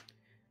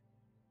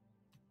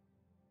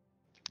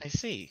 I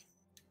see.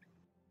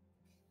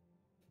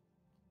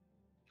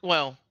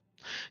 Well,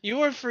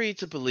 you are free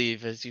to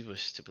believe as you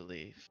wish to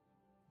believe.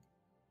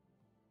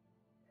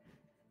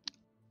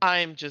 I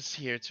am just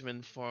here to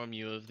inform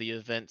you of the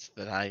events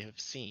that I have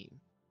seen.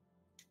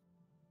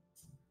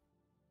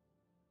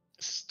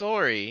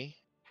 Story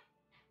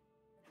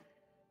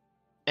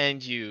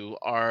and you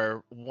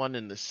are one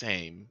and the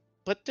same,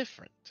 but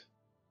different.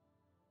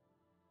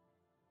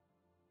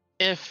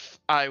 If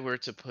I were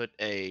to put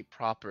a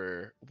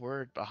proper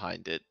word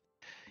behind it,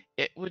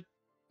 it would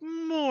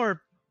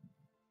more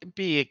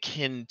be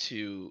akin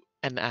to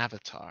an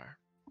avatar.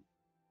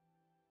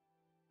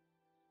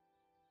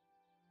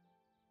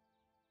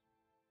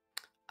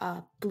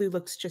 Blue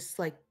looks just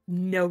like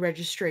no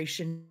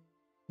registration.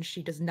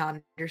 She does not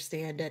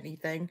understand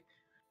anything.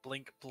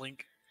 Blink,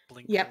 blink,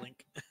 blink, Yep.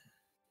 blink.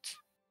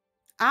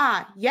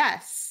 Ah,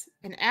 yes,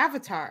 an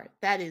avatar.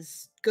 That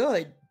is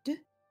good.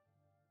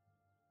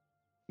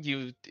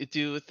 You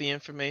do with the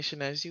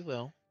information as you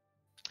will.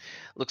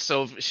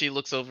 She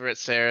looks over at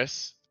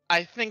Saris.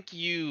 I think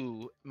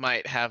you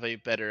might have a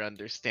better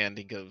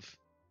understanding of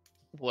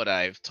what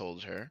I've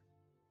told her.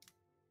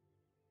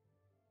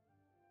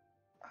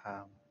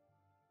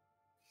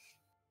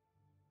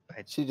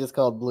 She just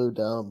called Blue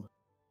dumb.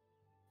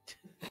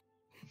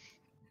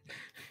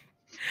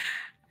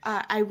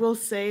 I will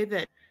say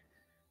that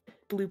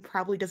Blue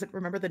probably doesn't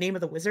remember the name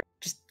of the wizard.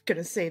 Just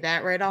gonna say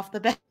that right off the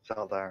bat.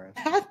 Zeldaris.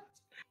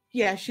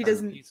 Yeah, she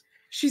doesn't. He's-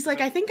 She's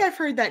like, I think I've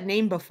heard that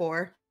name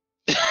before.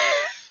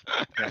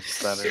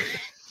 Yes, that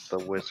is the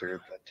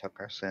wizard that took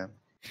our sin.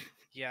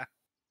 yeah.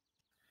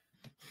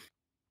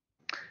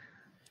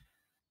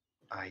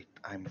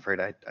 I'm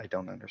afraid I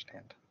don't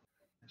understand.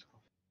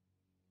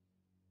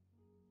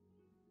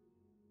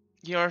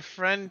 Your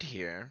friend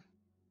here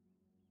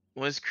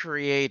was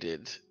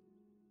created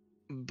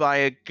by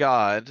a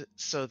god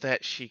so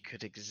that she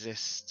could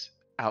exist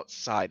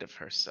outside of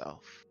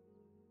herself.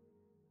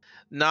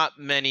 Not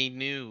many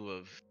knew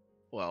of,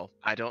 well,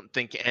 I don't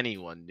think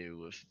anyone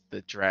knew of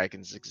the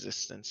dragon's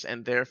existence,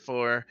 and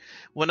therefore,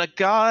 when a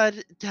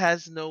god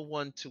has no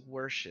one to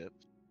worship,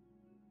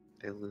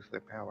 They lose their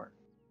power.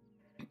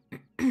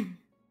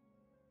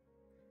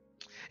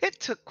 it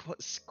took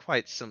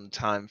quite some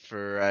time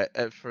for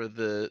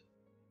the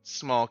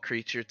small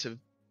creature to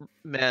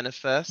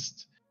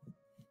manifest.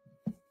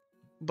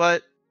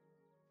 But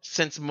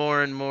since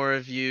more and more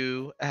of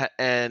you,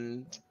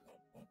 and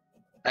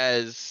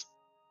as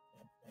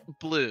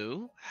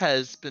Blue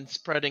has been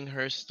spreading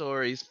her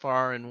stories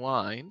far and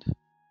wide,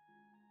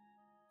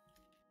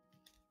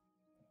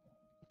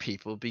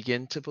 people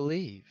begin to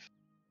believe.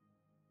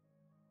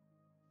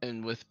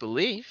 And with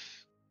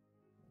belief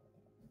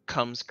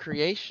comes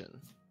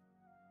creation.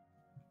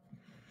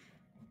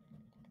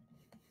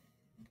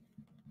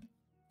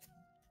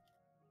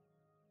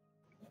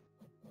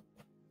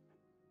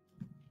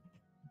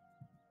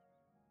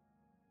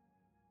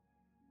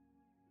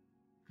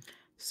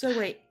 So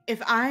wait,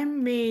 if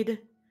I'm made,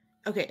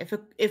 okay,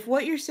 if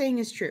what you're saying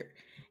is true,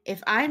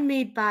 if I'm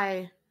made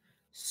by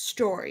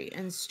Story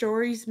and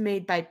Story's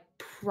made by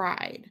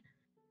Pride,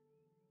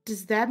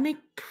 does that make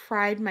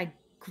Pride my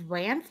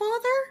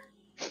grandfather?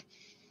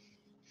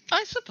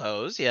 I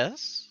suppose,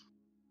 yes.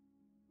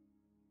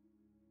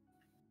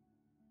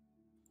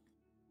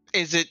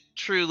 Is it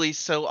truly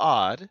so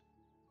odd?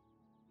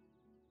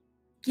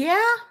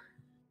 Yeah,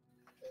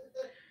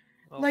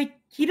 Well, like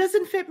he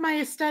doesn't fit my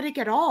aesthetic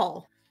at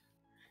all.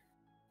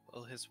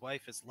 well, his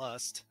wife is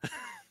Lust.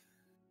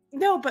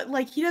 No, but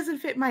like he doesn't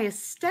fit my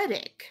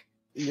aesthetic.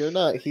 You're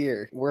not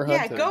here. We're Yeah,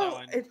 hunting.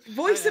 go. No,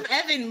 Voice I- of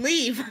Evan,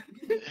 leave.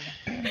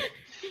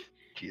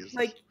 Jesus.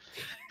 Like,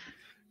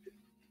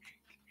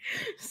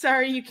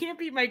 sorry, you can't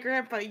be my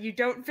grandpa. You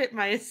don't fit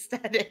my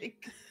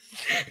aesthetic.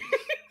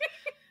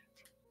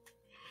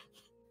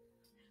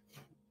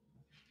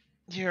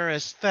 Your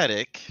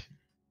aesthetic?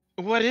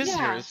 What is your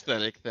Yeah.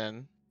 aesthetic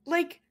then?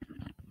 Like,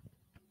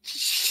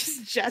 she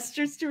just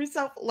gestures to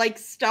herself, like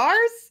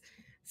stars,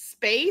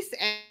 space,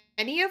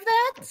 any of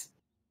that.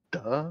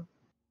 Duh.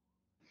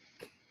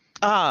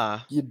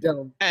 Ah, You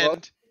dumb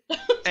fuck.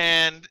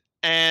 and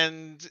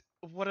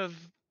what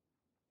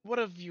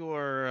of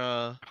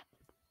your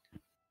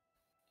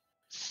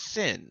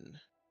sin?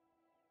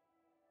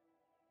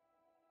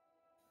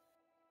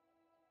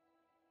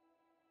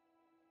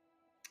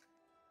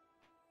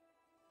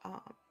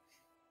 Um,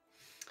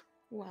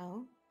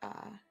 well,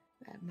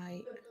 that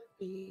might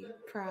be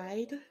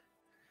pride,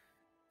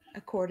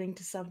 according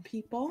to some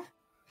people.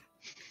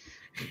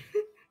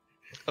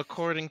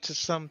 According to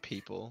some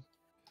people.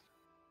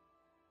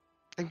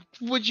 And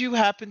would you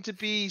happen to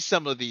be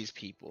some of these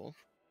people?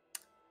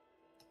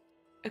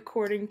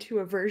 According to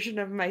a version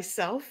of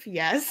myself,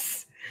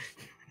 yes.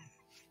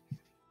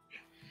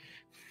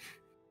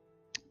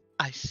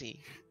 I see.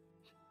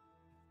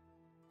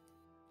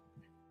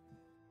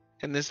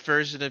 And this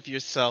version of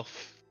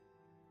yourself,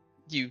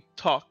 you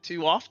talk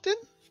to often?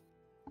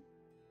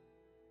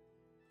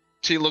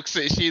 She looks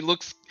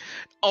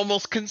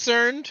almost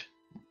concerned.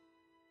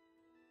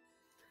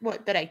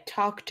 What, that I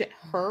talk to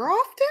her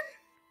often?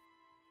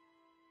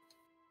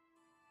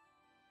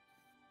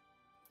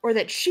 Or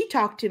that she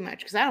talked too much?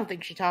 Because I don't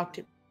think she talked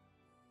too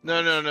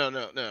No.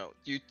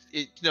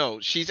 No.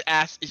 She's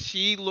asked.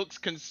 She looks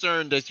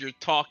concerned as you're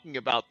talking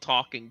about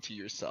talking to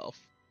yourself.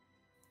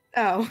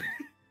 Oh.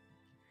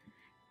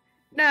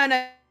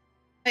 No.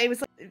 It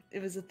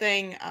was a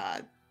thing.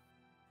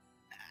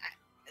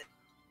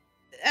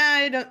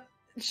 I don't.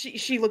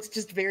 She looks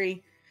just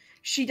very.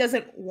 She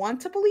doesn't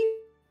want to believe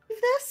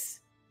this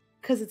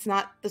because it's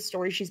not the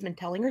story she's been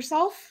telling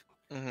herself.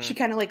 Mhm. She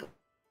kind of like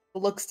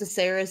looks to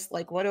Saris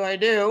like, "What do I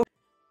do?"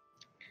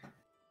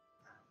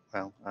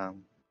 Well,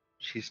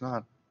 she's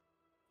not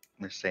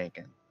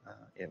mistaken.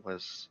 It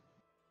was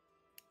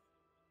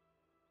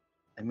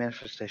a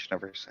manifestation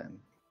of her sin.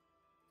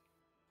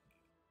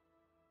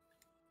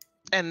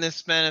 And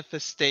this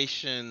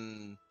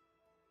manifestation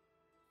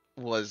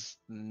was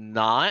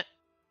not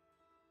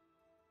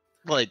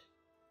like.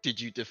 Did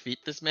you defeat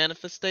this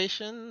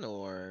manifestation,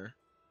 or?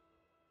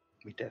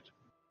 We did.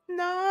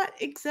 Not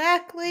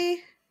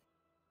exactly.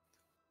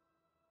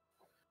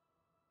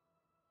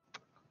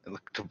 I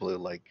looked to Blue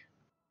like,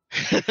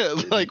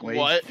 Like we?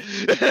 what?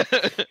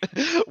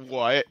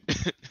 What?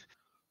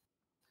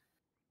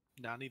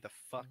 Nani the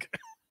fuck.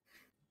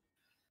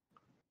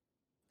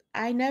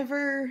 I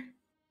never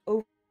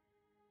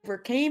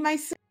overcame my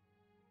sin.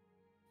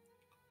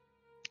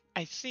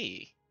 I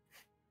see.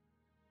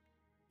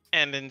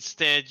 And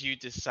instead, you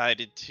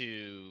decided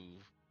to.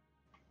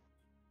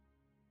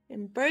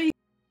 Embrace.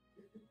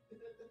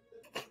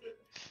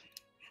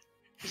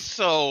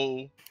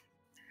 So,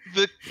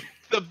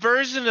 the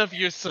version of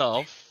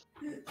yourself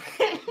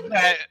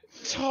that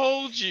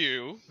told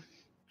you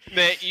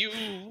that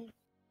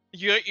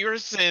your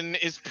sin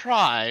is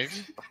pride.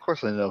 of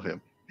course I know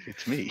him.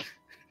 It's me.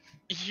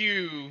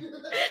 You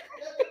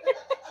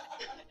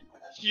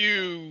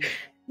You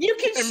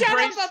can shut up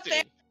embraced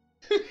there.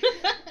 it.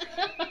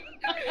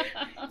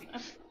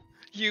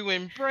 You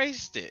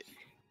embraced it.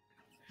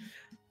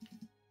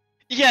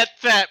 Yet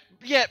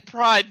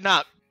pride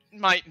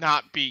might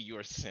not be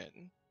your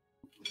sin.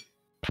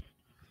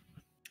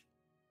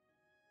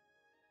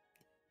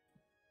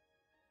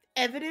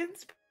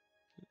 Evidence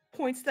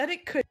points that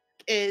it could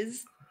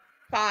is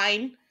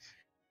fine.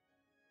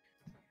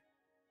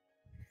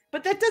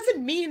 But that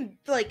doesn't mean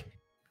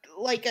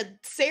like a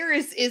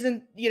Saris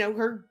isn't,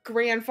 her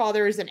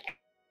grandfather is an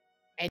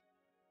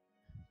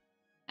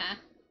Ah,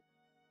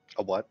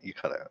 A what? You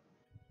cut out.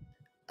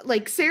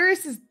 like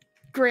Saris is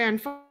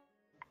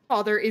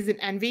grandfather isn't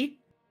envy.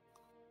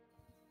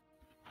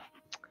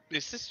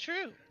 This is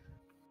true.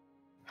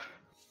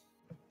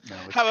 No,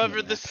 it's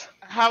However,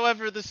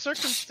 Tiamat. the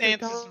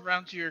circumstances dog.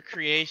 around your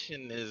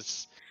creation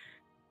is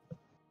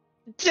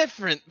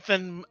different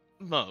than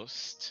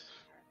most.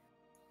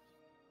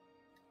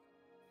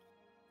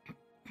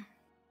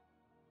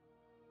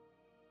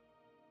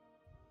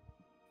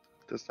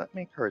 Does that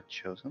make her a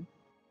chosen?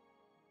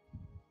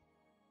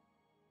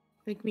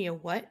 Make me a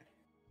what?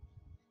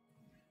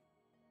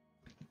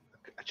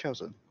 A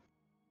chosen.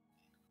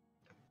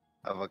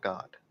 Of a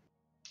god.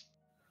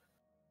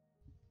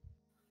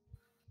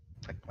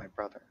 Like my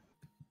brother.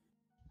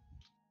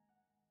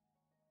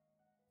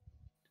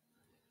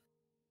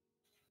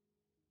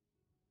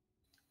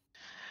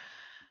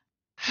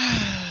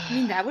 I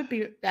mean, that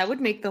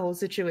would make the whole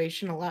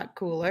situation a lot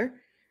cooler.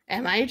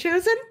 Am I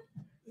chosen?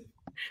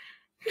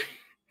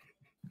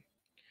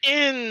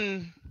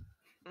 In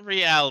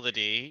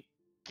reality,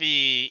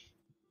 the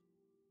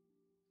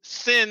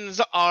sins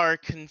are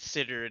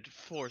considered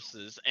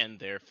forces and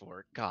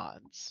therefore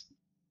gods.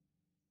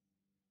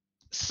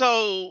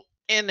 So,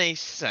 in a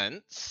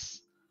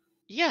sense,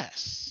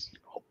 yes.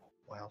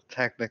 Well,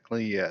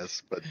 technically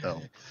yes, but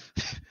no.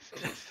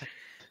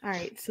 All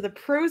right. So the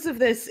pros of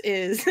this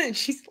is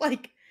she's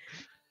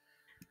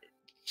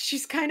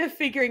kind of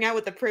figuring out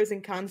what the pros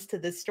and cons to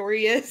this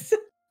story is.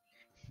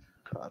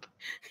 God.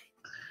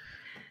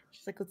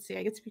 She's like, let's see,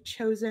 I get to be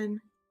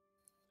chosen.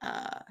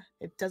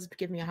 It does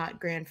give me a hot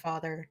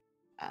grandfather.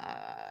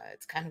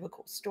 It's kind of a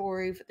cool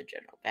story for the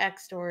general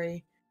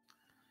backstory.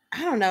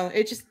 I don't know.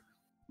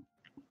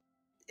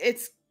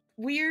 It's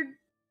weird.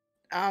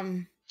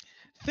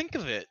 Think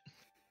of it.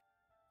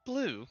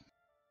 Blue,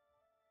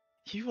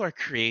 you are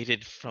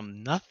created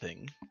from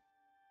nothing.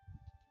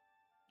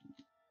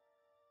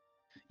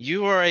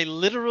 You are a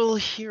literal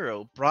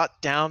hero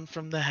brought down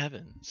from the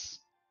heavens.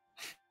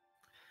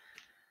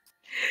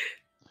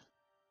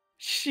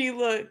 She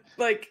looked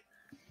like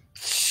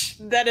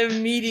that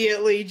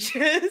immediately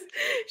just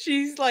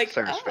she's like,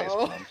 Sarah's face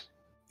oh. palms.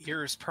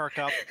 Ears perk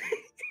up.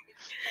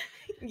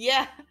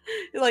 Yeah.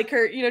 Like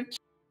her, she's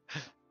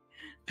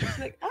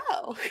like,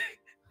 oh.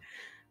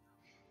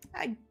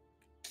 I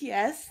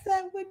guess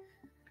that would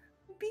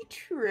be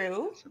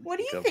true. What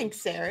do you think,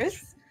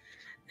 Saris?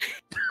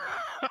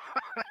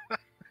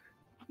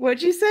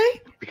 What'd you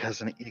say?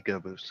 Because an ego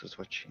boost is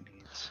what she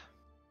needs.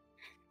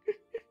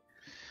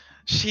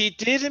 She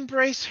did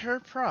embrace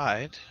her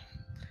pride.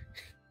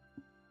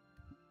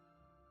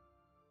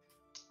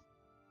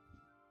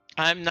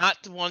 I'm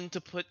not the one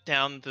to put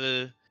down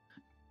the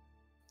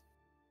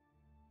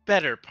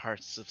better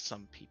parts of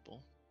some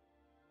people.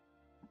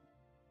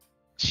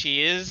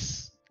 She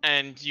is,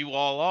 and you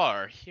all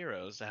are,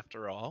 heroes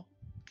after all.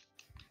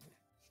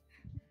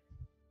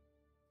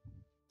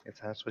 If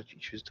that's what you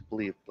choose to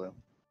believe, Blue,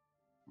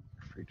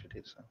 you're free to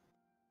do so.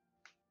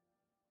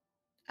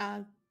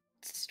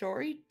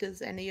 Story,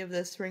 does any of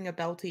this ring a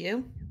bell to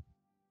you?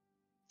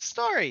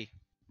 Story.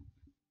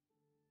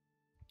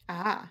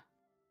 Insightful.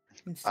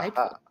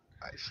 Aha,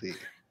 I see.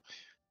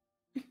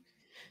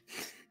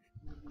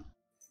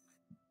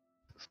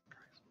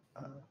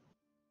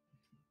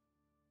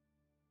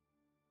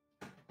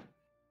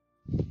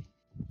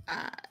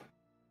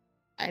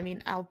 I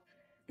mean, I'll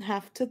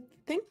have to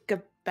think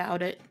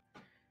about it.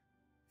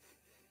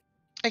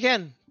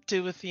 Again,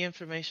 do with the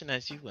information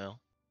as you will.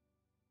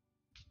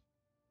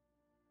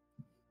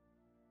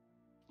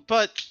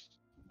 But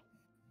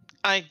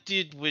I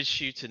did wish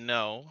you to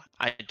know.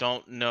 I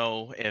don't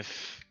know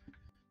if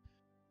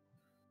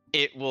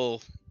it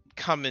will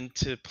come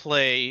into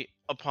play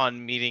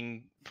upon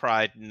meeting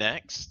Pride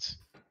next.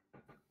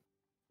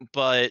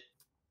 But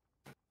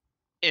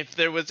if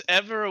there was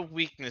ever a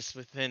weakness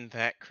within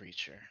that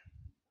creature,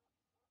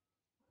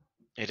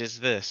 it is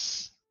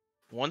this.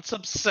 Once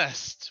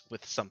obsessed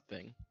with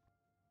something,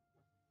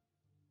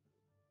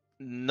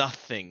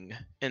 nothing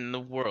in the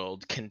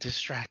world can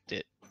distract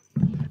it.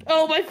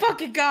 Oh my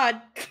fucking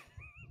god!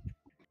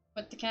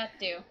 What'd the cat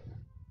do?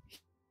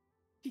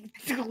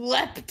 He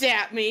leapt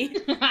at me.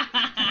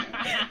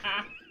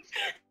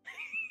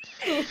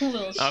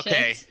 Little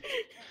Okay. shit.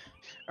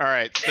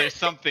 Alright, so there's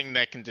something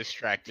that can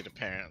distract it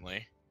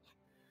apparently.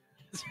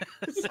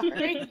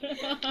 Sorry.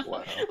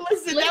 Wow.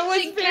 Listen, that was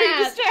Listen, very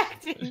cat.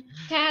 distracting.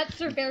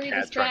 Cats are very Cat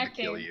trying to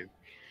distracting. kill you.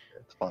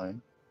 It's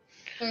fine.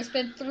 There's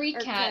been three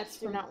Our cats cats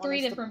do from not want 3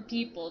 us to- different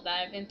people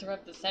that have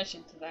interrupted the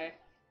session today.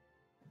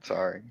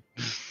 Sorry.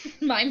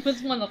 Mine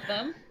was one of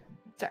them.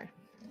 Sorry.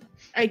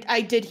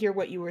 I did hear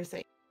what you were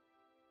saying.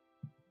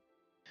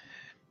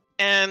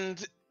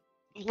 And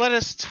let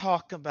us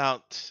talk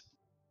about,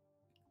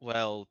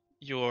 well,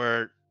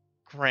 your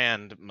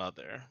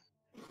grandmother.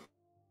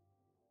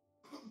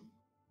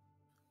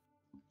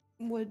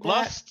 Would that...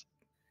 Lust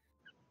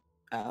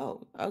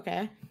Oh,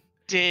 okay.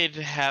 did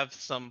have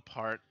some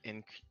part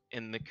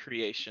in the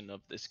creation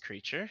of this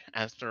creature.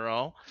 After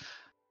all,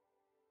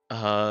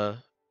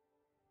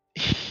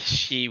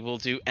 she will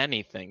do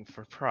anything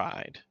for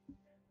pride.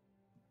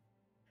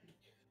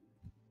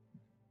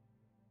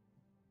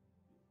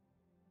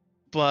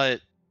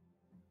 But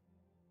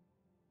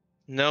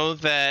know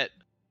that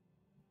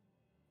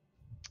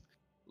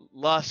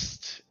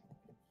lust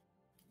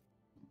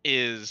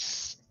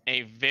is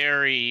a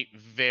very,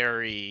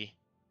 very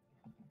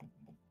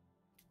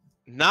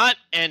not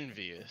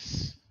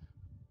envious.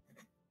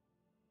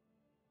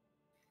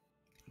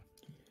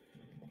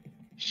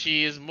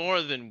 She is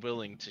more than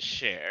willing to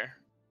share,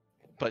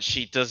 but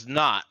she does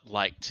not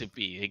like to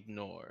be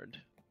ignored.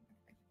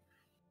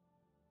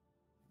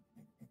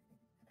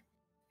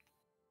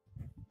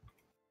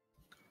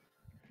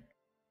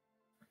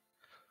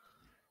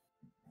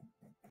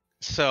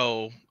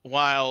 So,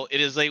 while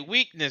it is a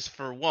weakness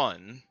for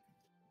one,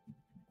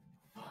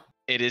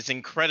 it is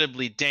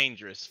incredibly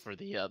dangerous for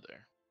the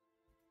other.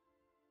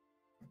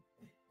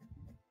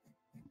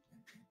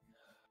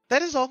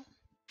 That is all.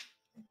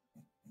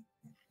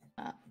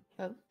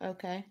 Oh,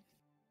 okay.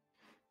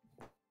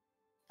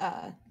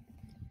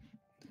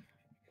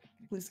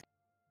 Was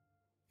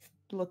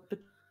look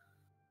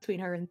between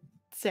her and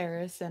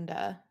Saris, and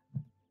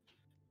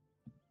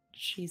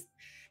she's.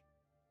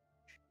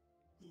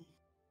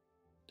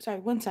 Sorry,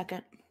 1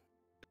 second.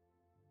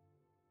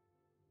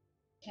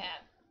 Cat.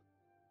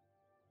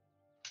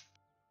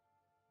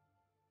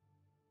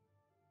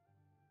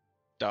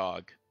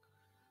 Dog.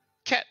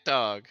 Cat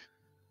dog.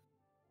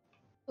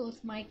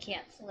 Both my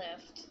cats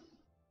left.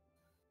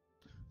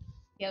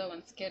 The other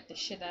one scared the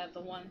shit out of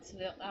the one, so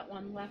that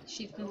one left.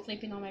 She's been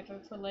sleeping on my bed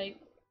for like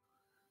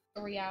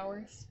 3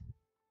 hours.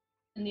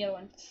 And the other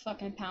one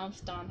fucking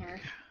pounced on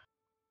her.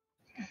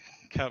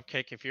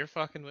 Cupcake, if you're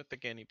fucking with the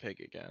guinea pig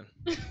again.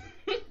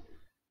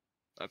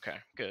 Okay,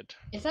 good.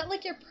 Is that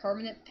like your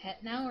permanent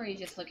pet now, or are you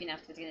just looking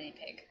after the guinea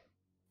pig?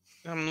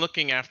 I'm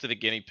looking after the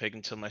guinea pig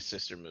until my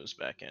sister moves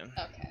back in.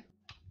 Okay.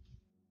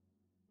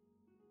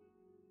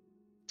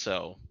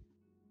 So,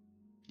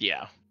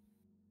 yeah.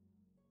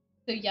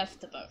 So yes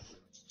to both.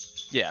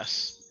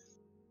 Yes.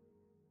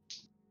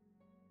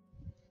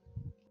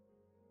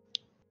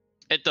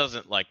 It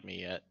doesn't like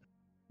me yet.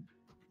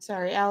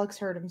 Sorry, Alex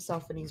hurt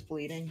himself and he's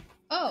bleeding.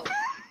 Oh!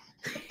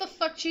 What the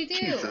fuck you do?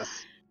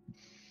 Jesus.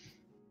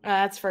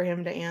 That's for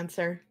him to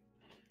answer.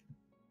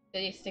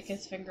 Did he stick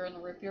his finger in the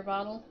root beer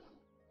bottle?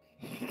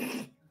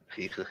 I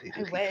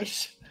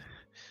wish.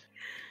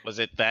 Was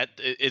it that?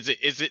 Is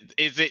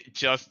it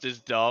just as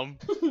dumb?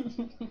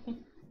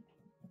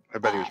 I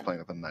bet he was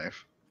playing with a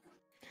knife.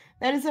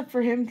 That is up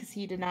for him because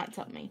he did not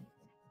tell me.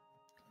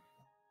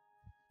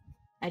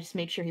 I just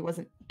made sure he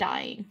wasn't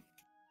dying.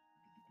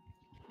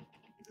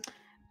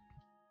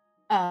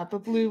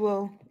 But Blue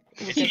will.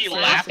 Is he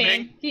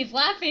laughing? He's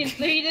laughing,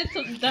 so he did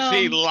something dumb.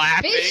 Is he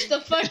laughing? Bitch, the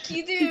fuck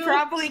you do? He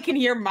probably can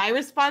hear my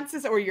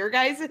responses or your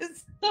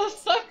guys's. The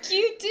fuck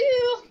you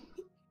do?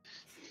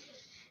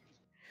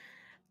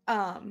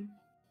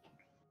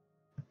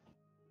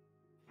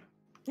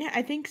 Yeah,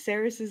 I think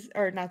Saris is,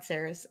 or not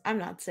Saris. I'm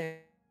not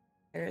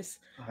Saris.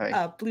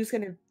 Hi. Blue's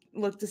gonna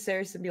look to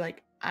Saris and be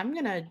like, I'm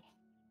gonna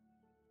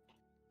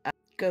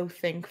go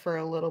think for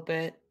a little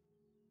bit.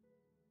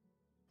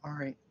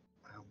 Alright.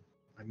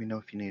 Let me know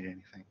if you need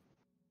anything.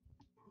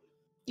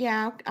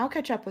 Yeah, I'll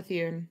catch up with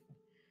you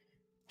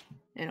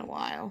in a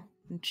while.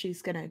 And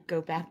she's gonna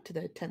go back to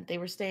the tent they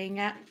were staying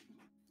at.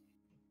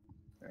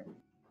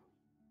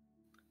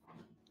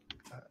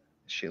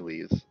 She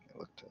leaves. I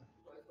look to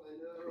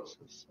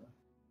Priestess.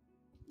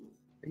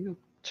 Are you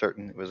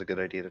certain it was a good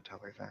idea to tell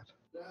her that?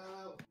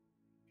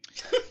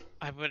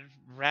 I would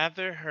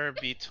rather her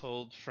be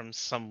told from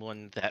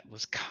someone that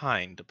was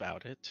kind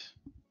about it.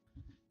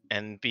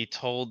 And be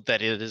told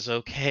that it is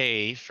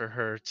okay for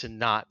her to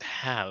not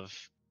have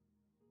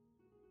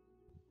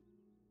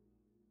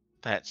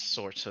that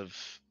sort of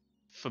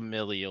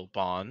familial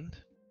bond,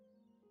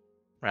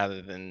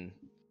 rather than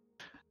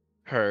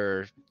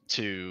her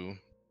to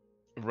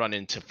run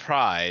into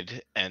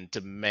Pride and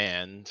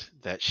demand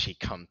that she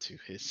come to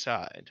his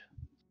side.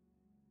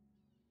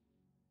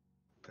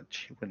 But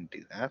she wouldn't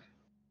do that.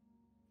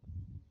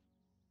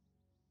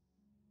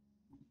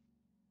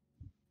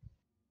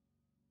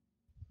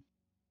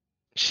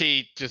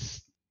 She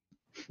just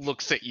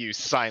looks at you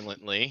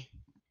silently.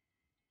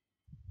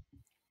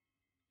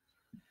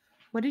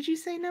 What did you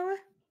say, Noah?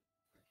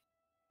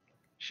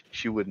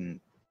 She wouldn't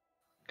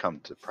come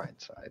to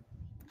Pride's side.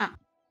 Ah.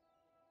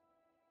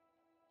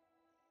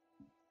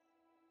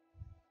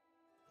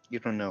 You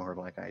don't know her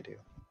like I do.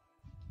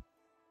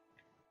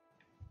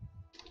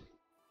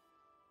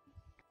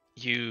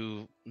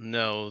 You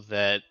know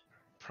that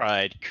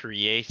Pride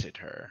created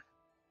her.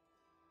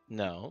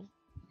 No.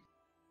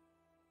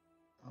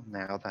 Well,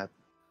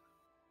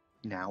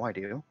 now I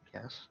do,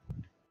 yes.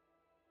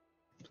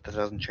 But that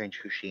doesn't change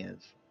who she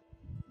is.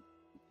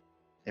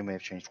 It may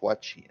have changed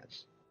what she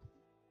is.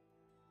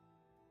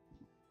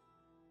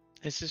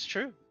 This is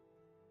true.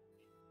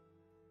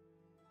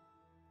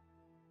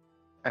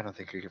 I don't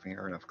think you're giving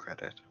her enough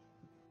credit.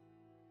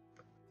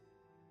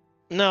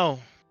 No.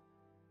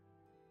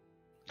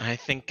 I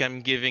think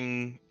I'm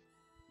giving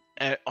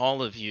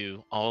all of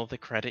you all the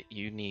credit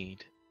you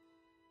need.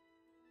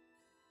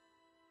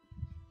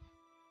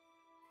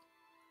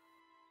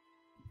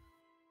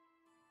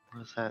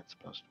 What is that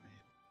supposed to mean?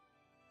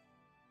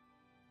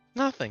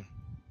 Nothing.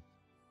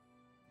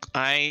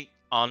 I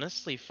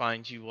honestly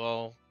find you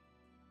all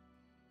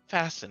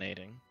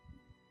fascinating.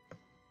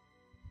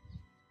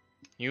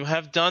 You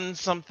have done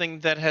something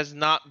that has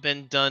not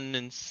been done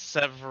in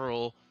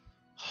several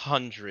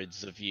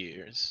hundreds of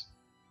years.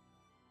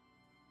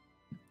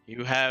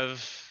 You have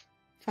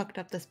Fucked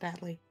up this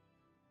badly.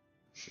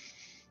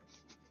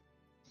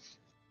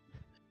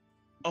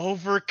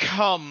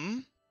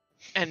 overcome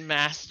and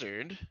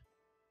mastered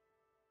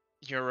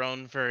your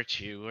own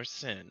virtue or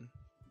sin.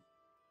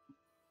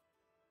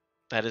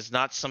 That is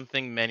not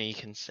something many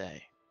can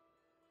say.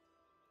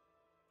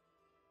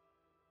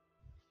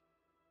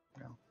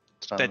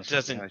 It's not That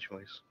necessarily doesn't- my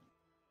choice.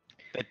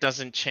 That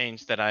doesn't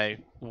change that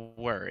I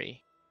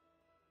worry.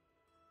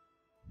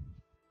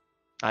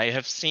 I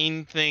have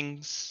seen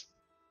things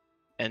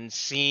and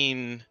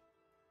seen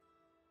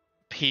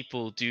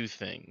people do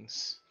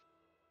things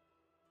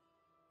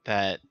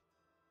that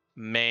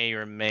may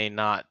or may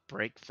not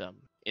break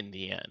them in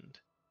the end.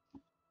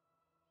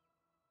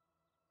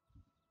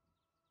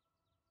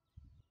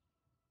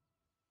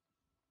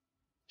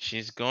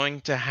 She's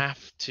going to have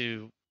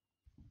to...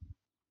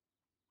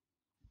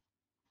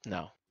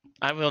 No,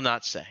 I will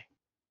not say.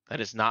 That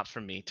is not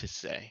for me to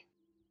say.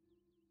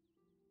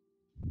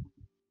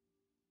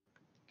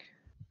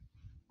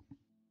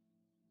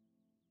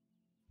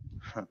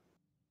 Huh.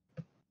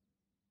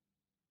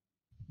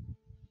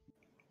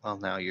 Well,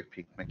 now you've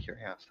piqued my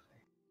curiosity.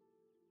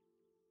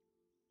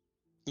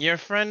 Your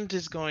friend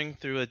is going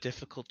through a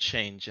difficult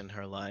change in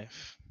her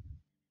life.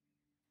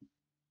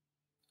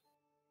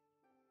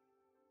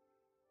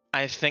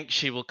 I think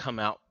she will come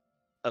out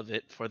of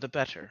it for the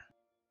better.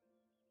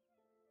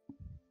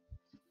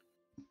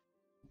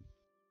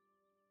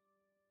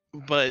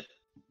 But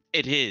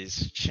it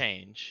is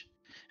change,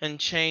 and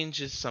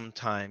change is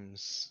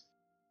sometimes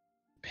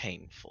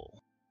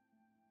painful.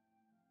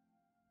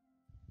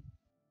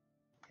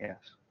 Yes.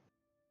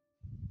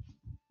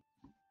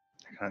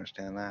 I can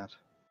understand that.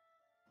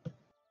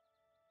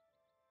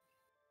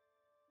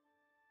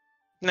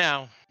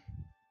 Now,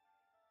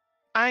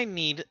 I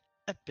need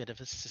a bit of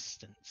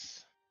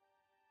assistance.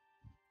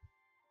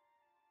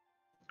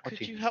 What do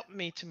Could you you need? help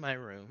me to my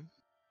room?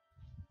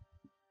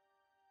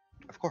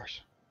 Of course.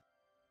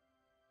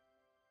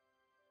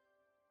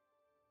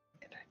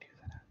 And I do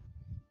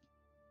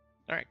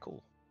that. Alright,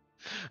 cool.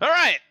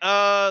 Alright,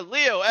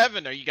 Leo,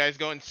 Evan, are you guys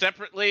going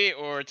separately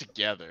or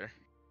together?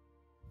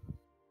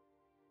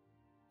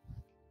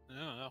 I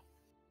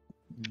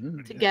don't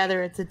know.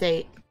 Together, it's a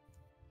date.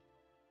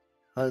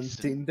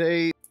 Hunting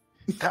date.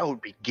 That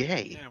would be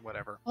gay. Yeah,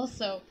 whatever.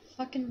 Also,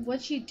 fucking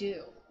what'd you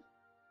do?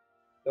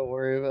 Don't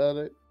worry about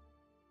it.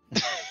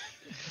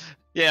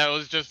 Yeah, it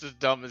was just as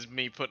dumb as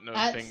me putting a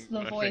That's thing.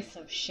 the voice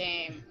of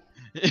shame.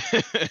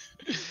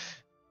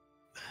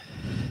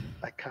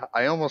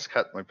 I almost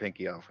cut my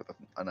pinky off with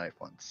a knife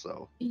once,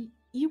 so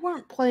You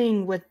weren't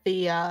playing with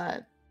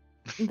the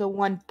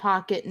one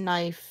pocket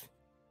knife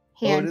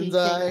handy Odin's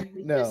thing Eye? that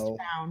we No.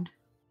 just found.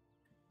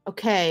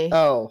 Okay.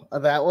 Oh,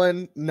 that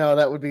one? No,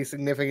 that would be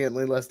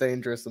significantly less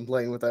dangerous than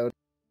playing without.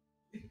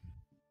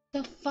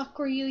 The fuck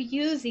were you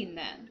using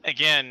then?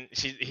 Again,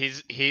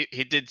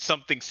 he did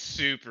something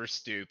super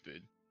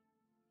stupid.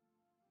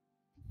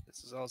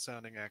 This is all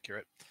sounding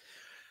accurate.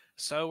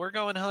 So we're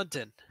going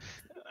hunting.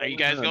 Are you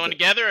guys going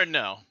together or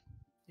no?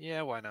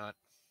 Yeah, why not?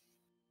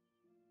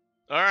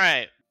 All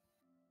right.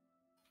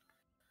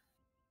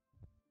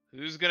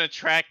 Who's gonna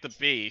track the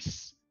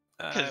beast?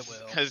 I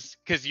will.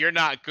 Because you're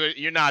not good.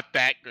 You're not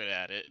that good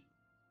at it.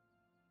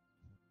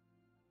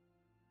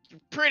 You're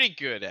pretty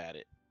good at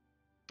it,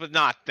 but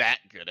not that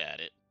good at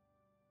it.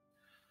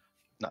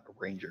 not a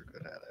ranger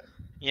good at it.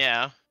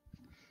 Yeah.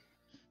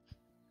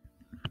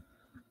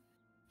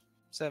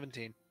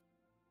 17.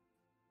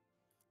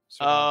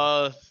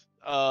 Survival.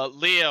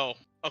 Leo.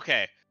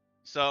 Okay.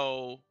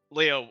 So,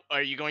 Leo,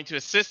 are you going to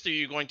assist or are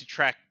you going to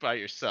track by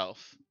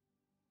yourself?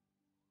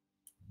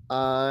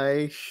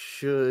 I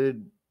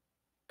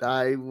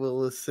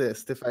will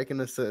assist if I can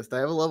assist. I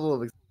have a level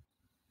of.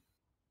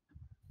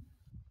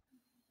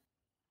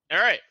 All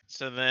right.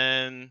 So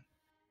then,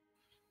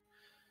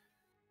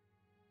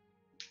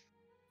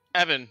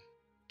 Evan,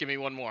 give me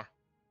one more.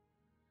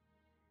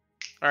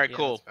 All right, Yeah,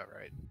 cool. That's about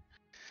right.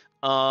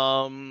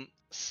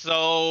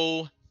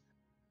 So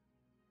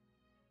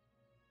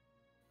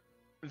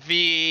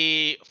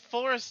the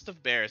Forest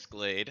of Bear's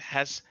Glade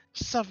has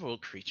several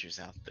creatures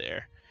out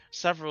there.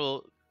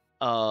 Several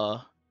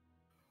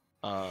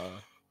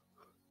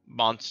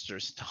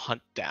monsters to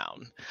hunt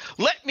down.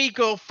 Let me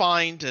go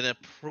find an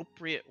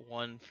appropriate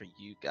one for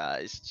you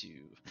guys to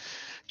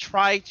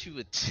try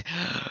to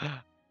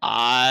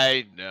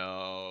I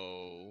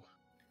know.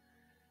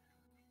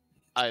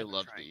 I It's gonna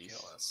love try and these.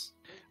 Kill us.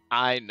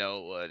 I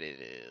know what it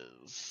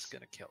It's is.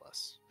 gonna kill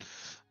us.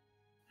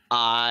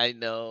 I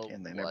know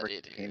And they what never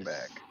it came is.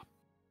 back.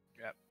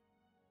 Yep.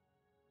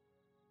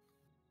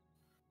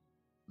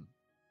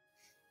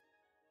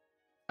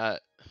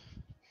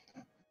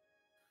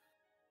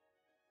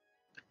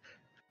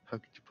 How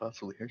could you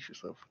possibly hurt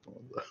yourself with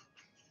one of those?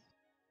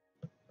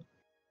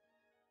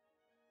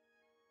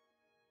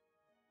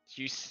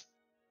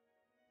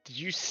 Did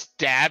you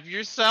stab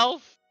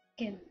yourself?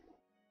 Fucking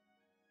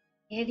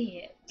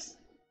idiot.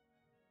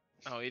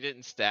 Oh, he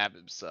didn't stab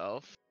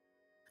himself.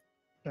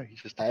 No, he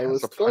just I has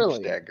was a punch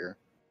twirling. dagger.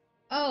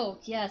 Oh,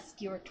 yes,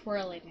 you were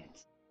twirling it.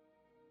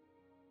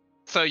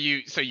 So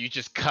you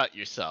just cut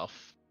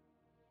yourself.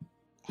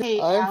 Hey,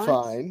 I'm Alex,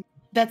 fine.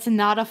 that's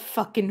not a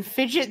fucking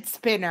fidget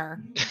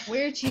spinner.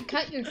 Where'd you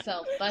cut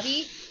yourself,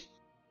 buddy?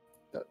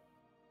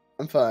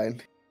 I'm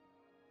fine.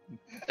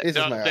 This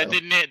No, is my that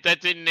arm.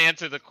 didn't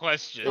answer the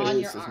question. On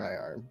This your is my arm.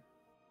 arm.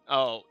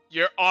 Oh,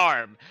 your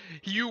arm.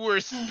 You were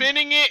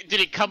spinning it. Did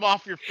it come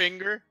off your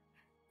finger?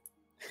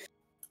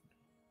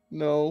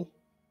 No.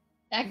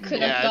 That could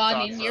Yeah, have I gone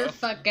thought in so. your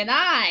fucking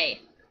eye.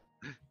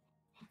 I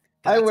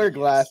That's a wear yes.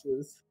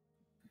 glasses.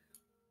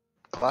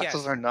 Glasses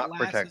Yes, are not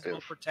glasses protective.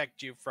 will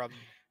protect you from.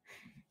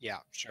 Yeah,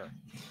 sure.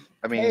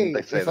 I mean, Hey,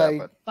 they say if that, I-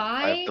 but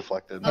Buy I've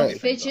deflected. a Hey, many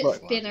things fidget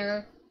about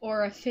spinner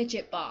or a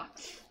fidget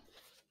box.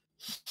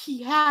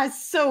 He has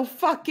so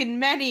fucking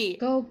many.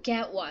 Go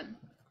get one.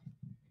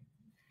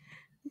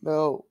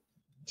 No.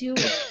 Do it.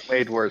 glasses.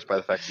 Made worse by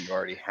the fact that you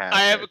already have.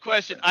 I have it. a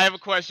question. I have a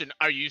question.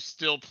 Are you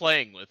still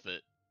playing with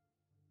it?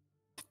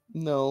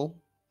 No.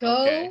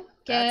 Go Okay. get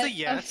That's a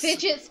yes.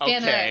 fidget spinner.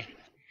 Okay.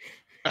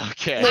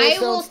 Okay. Well, I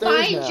it's will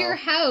downstairs find now. your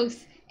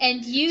house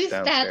and use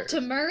that downstairs.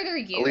 to murder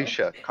you.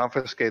 Alicia,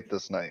 confiscate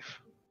this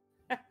knife.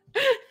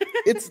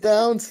 It's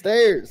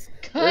downstairs.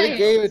 I already Good.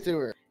 gave it to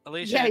her.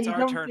 Alicia, Yeah, it's you our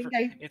don't turn think for.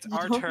 I- It's you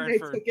our don't turn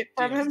think I for took it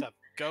from DM him? stuff.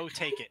 Go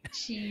take it.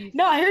 Jeez.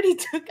 No, I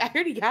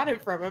already got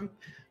it from him.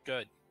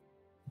 Good.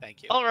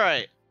 Thank you. All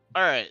right.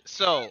 All right.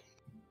 So,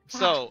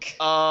 Fuck.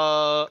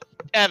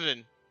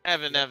 Evan.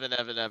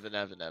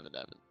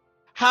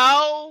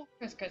 How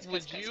Chris,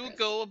 would Chris, you Chris.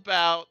 go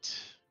about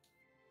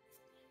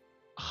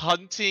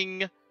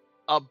hunting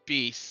a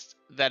beast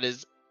that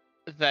is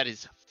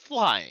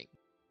flying?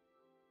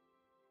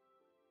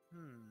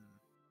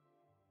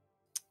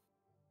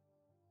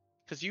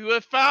 Because you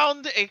have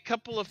found a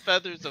couple of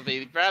feathers of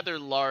a rather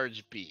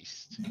large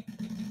beast.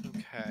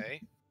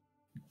 Okay.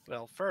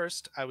 Well,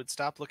 first, I would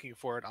stop looking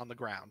for it on the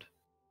ground.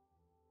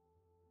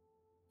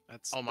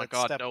 That's Oh my that's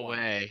god, step no one.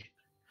 way.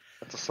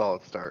 That's a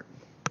solid start.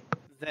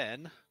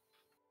 Then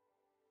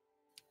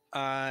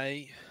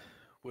I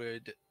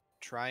would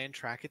try and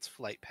track its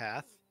flight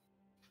path.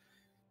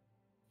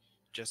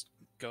 Just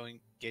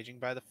gauging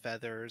by the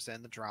feathers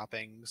and the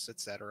droppings,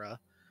 etc.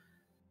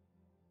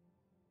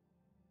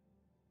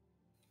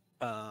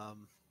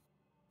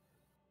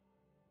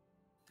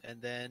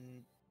 And then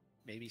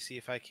maybe see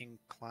if I can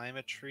climb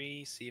a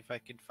tree, see if I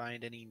can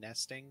find any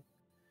nesting,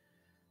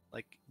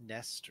 like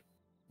nest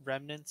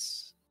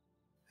remnants.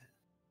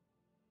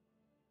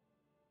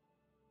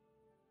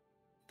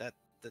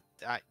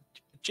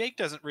 Jake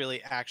doesn't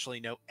really actually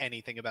know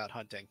anything about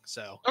hunting,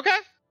 so Okay.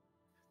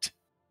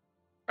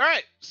 All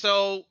right.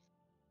 So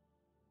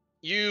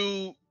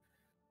you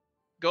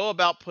go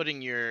about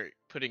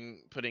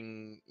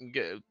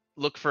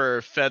look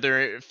for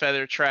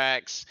feather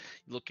tracks,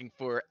 looking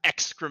for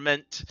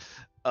excrement,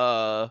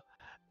 and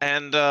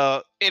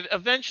it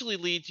eventually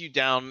leads you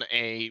down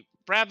a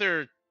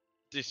rather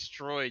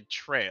destroyed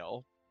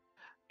trail,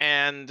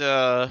 and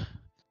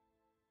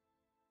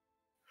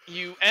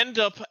you end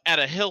up at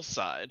a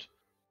hillside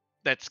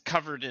that's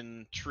covered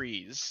in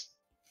trees,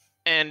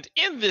 and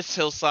in this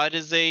hillside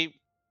is a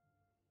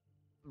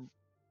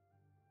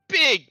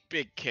big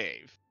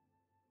cave.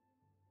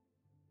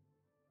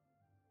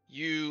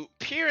 You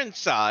peer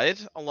inside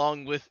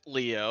along with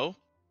Leo,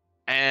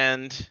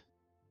 and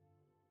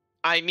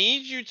I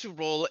need you to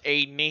roll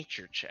a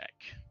nature check.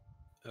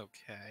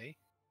 okay.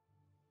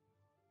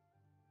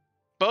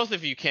 Both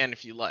of you can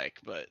if you like,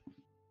 but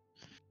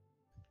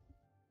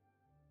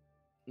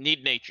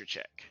need nature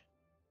check.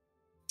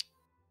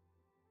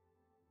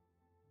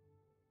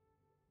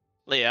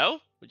 Leo,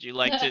 would you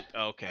like to?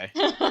 Okay.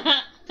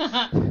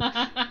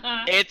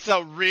 It's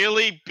a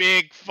really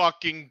big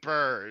fucking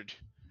bird,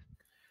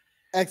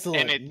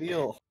 Excellent. it-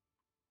 Neil.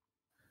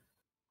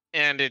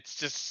 and it's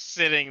just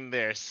sitting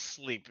there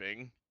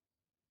sleeping.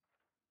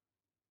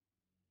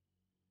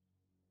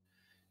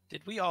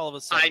 Did we all of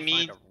a sudden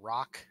need- find a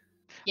rock?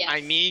 Yes.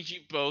 I need you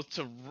both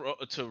to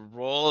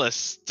roll a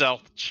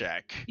stealth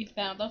check. You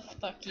found a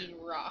fucking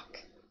rock,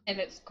 and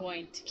it's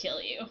going to kill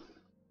you.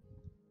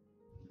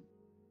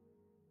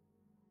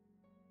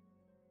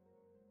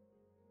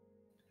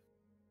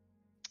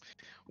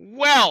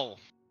 Well,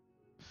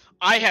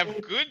 I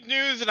have good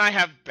news and I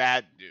have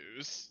bad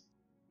news.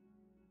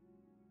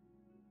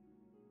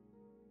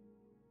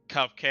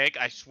 Cupcake,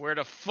 I swear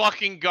to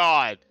fucking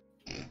God,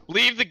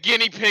 leave the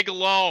guinea pig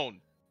alone.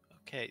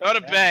 Okay. Go to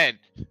the bed.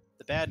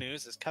 The bad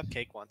news is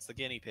Cupcake wants the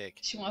guinea pig.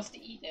 She wants to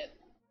eat it.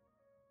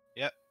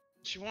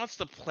 She wants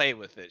to play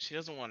with it. She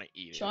doesn't want to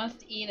eat She it. wants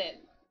to eat it.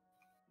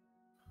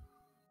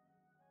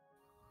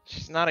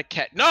 She's not a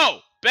cat.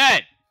 No!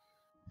 Bed!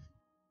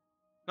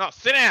 No,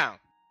 sit down.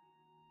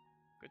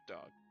 Good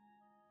dog.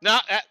 No,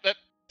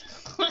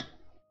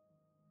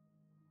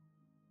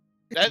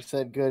 You That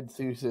said good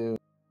too soon.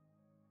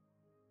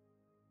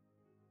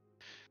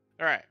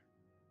 all right.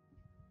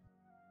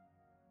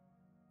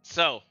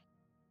 So,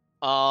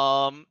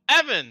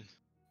 Evan,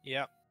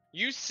 Yep.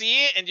 you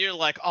see it and you're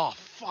like, "Oh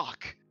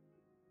fuck,"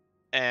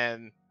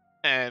 and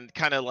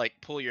kind of like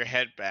pull your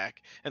head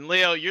back. And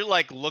Leo, you're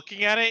like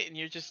looking at it and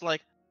you're just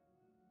like,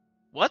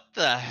 "What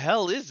the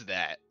hell is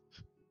that?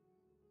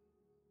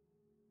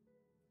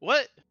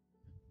 What?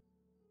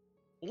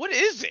 What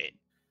is it?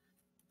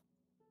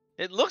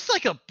 It looks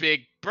like a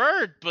big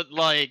bird, but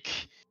like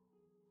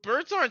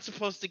birds aren't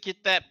supposed to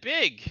get that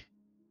big."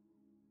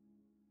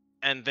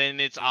 And then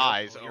its Leo,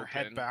 eyes pull open. your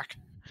head back.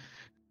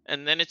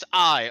 And then its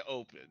eye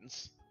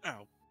opens.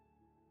 Oh.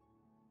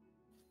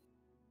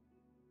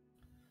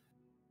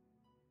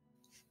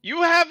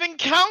 You have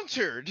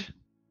encountered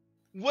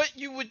what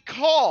you would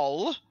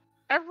call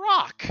a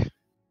rock.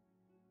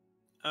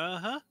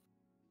 Uh-huh.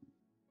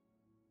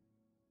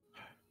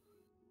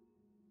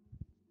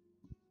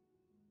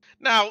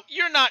 Now,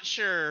 you're not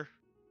sure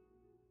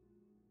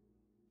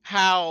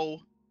how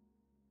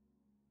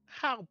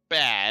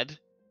bad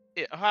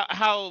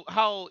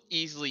how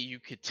easily you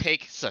could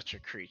take such a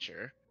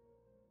creature.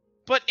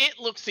 But it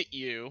looks at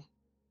you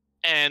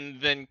and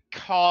then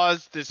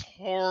caws this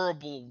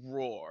horrible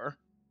roar.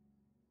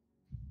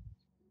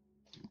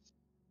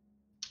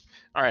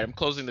 All right, I'm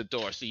closing the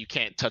door so you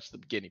can't touch the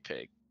guinea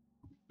pig.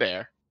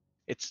 There.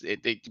 It's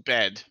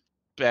bed.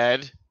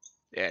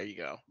 There you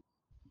go.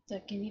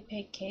 The guinea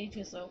pig cage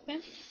is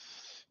open?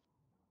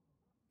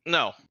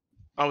 No.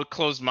 I would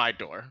close my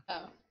door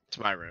Oh.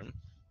 to my room.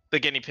 The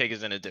guinea pig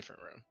is in a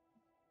different room.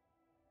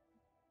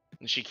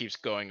 And she keeps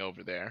going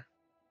over there.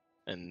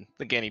 And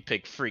the guinea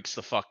pig freaks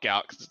the fuck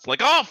out because it's like,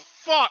 "Oh,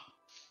 fuck!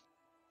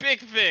 Big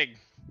pig!"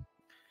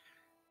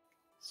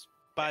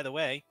 By the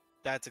way,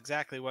 that's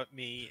exactly what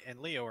me and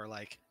Leo are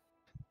like.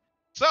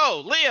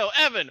 So, Leo,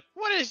 Evan,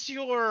 what is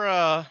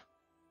your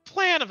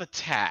plan of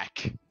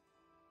attack?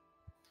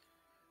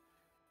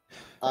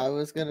 I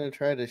was gonna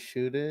try to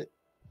shoot it.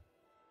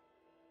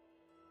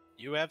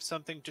 You have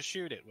something to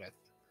shoot it with.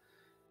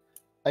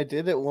 I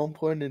did at one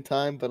point in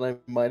time, but I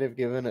might have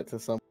given it to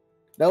someone.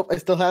 Nope, I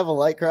still have a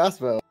light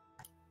crossbow.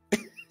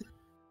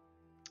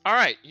 All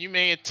right, you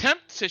may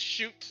attempt to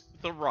shoot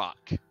the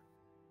rock.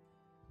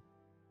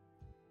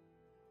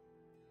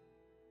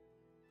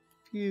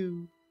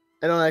 Phew.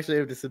 I don't actually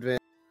have disadvantage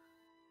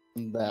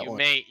on that one.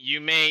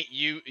 You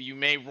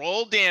may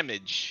roll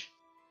damage.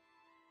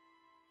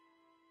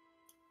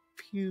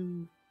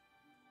 Phew.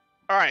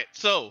 All right,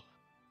 so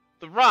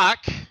the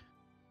rock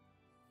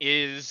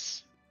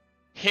is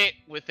hit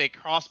with a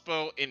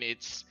crossbow in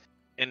its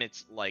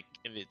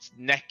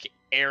neck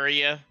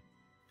area,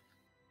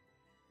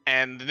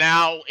 and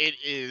now it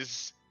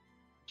is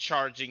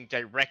charging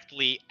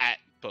directly at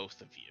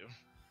both of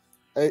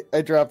you.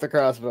 I dropped the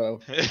crossbow.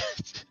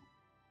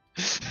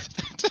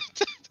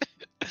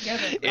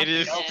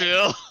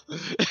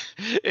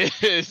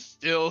 It is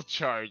still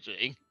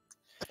charging.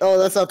 Oh,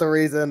 that's not the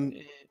reason.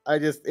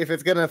 If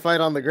it's gonna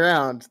fight on the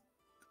ground,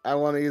 I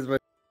want to use my.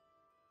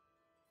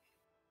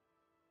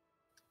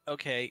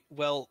 Okay,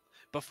 well,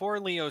 before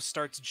Leo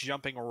starts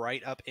jumping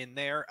right up in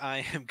there,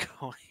 I am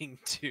going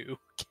to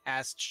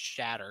cast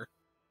Shatter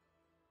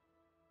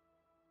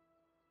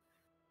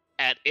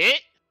At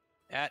it?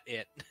 at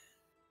it.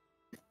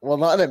 Well,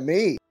 not at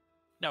me.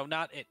 No,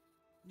 not it.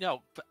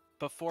 No,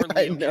 before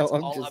I Leo know, gets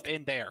I'm all just- up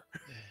in there.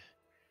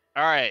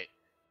 Alright.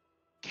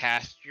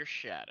 Cast your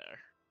shatter.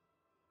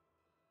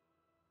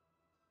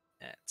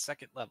 At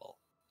second level.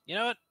 You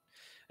know what?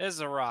 This is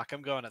a rock.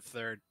 I'm going at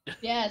third.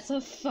 Yeah, it's a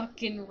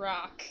fucking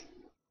rock.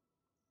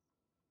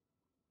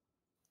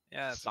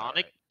 Yeah, that's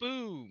Sonic alright.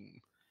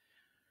 boom.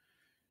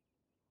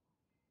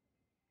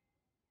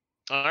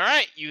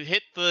 Alright, you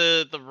hit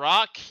the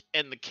rock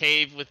and the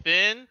cave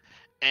within,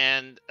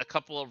 and a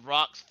couple of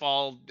rocks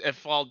fall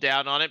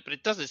down on it, but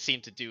it doesn't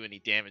seem to do any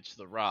damage to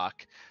the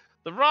rock.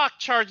 The rock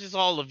charges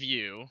all of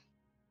you,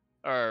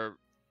 or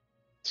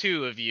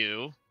two of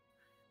you,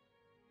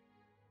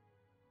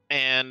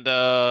 and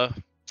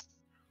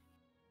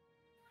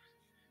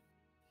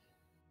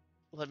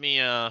let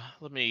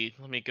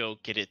me go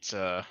get its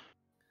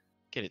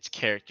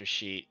character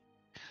sheet.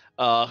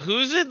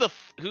 Who's the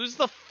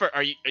first?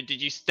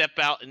 Did you step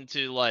out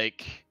into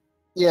like?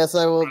 Yes,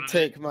 I will Front of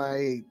take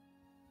my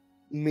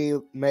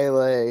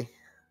melee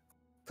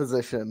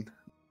position.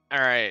 All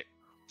right,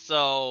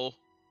 so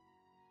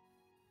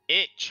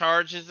it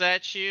charges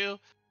at you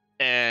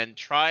and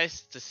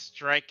tries to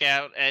strike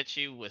out at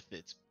you with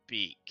its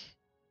beak.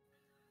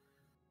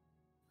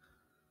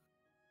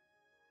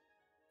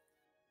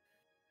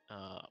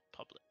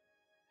 Public.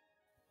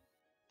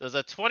 Does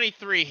a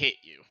 23 hit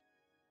you?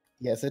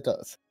 Yes, it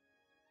does.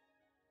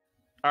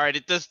 All right,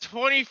 it does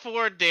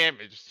 24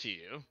 damage to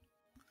you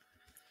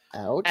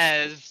Ouch.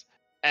 as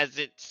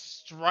it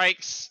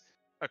strikes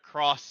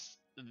across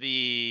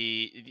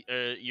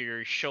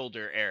your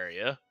shoulder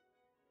area.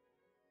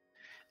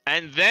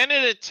 And then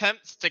it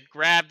attempts to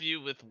grab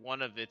you with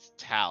one of its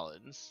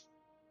talons.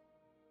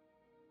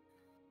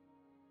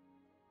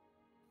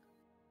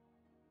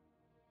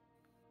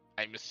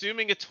 I'm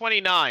assuming a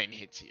 29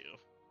 hits you.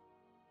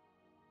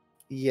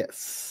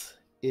 Yes,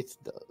 it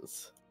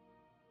does.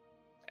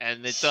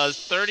 And it does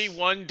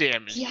 31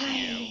 damage to you.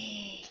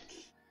 Yikes! What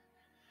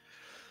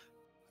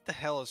the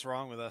hell is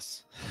wrong with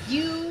us?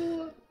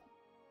 You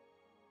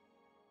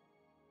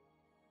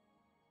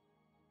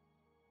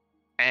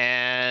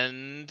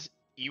And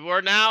you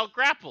are now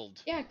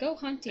grappled. Yeah, go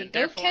hunting. And Go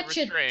therefore catch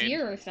a restrained.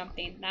 deer or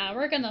something. Nah,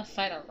 we're gonna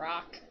fight a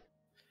rock.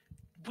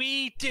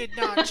 We did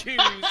not choose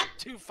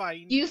to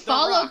fight. You the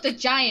followed rock. the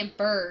giant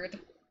bird.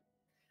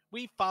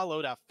 We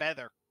followed a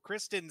feather.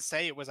 Chris didn't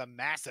say it was a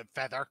massive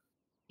feather.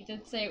 He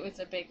did say it was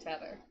a big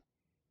feather.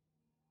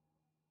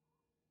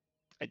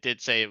 I did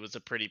say it was a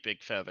pretty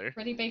big feather.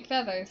 Pretty big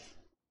feathers.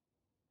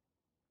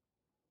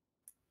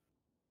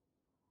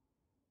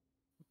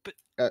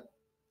 All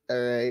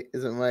right,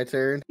 is it my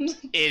turn?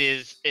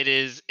 It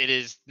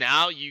is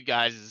now you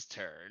guys'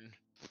 turn.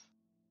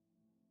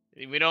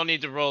 We don't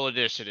need to roll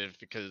initiative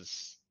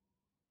because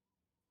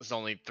there's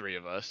only 3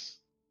 of us.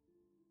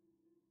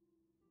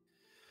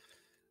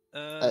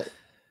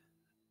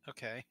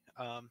 Okay.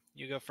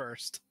 You go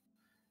first.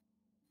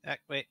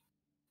 Wait.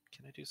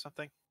 Can I do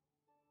something?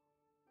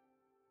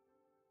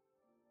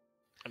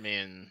 I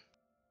mean,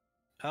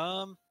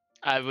 Um.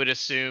 I would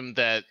assume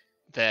that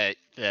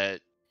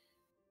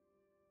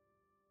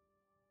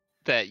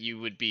you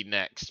would be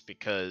next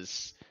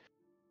because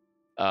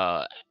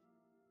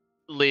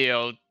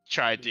Leo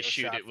tried to Leo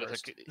shoot shot it with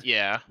first. a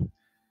yeah.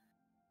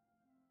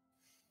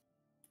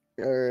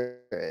 All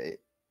right.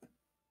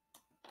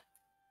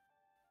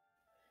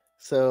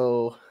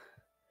 So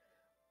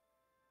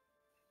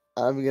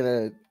I'm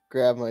gonna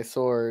grab my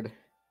sword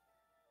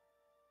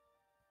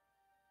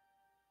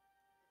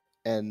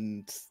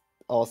and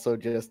also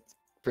just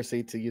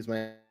proceed to use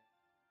my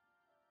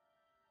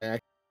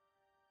action.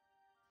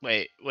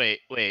 Wait.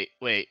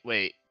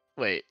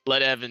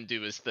 Let Evan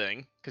do his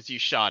thing because you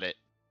shot it.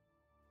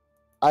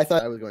 I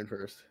thought I was going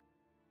first,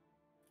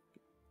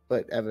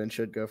 but Evan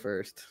should go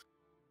first.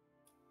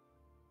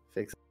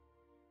 Fix it.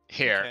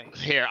 Here,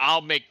 Okay.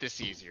 I'll make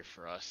this easier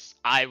for us.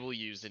 I will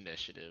use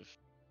initiative.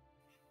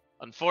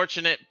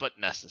 Unfortunate, but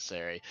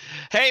necessary.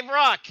 Hey,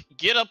 Brock,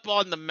 get up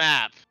on the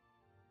map.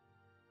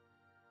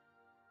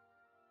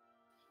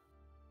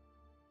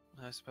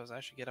 I suppose I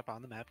should get up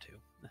on the map too.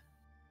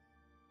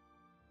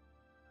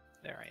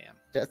 There I am.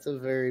 That's a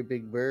very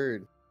big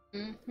bird.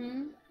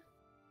 Mm-hmm.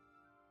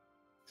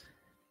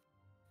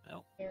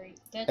 Well, Very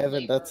deadly.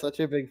 Evan, that's bird. such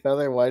a big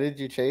feather. Why did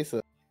you chase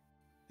it?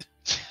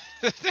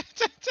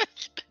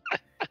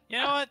 you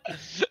know what?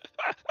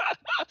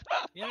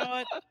 You know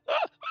what?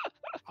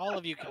 All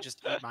of you can just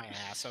eat my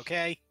ass,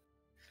 okay?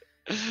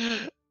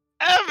 Evan,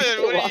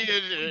 what are you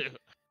gonna do?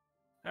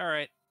 All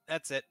right,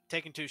 that's it.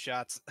 Taking 2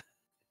 shots.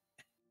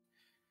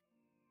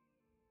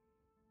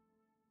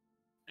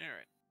 All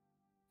right.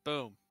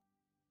 Boom.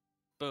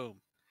 Boom.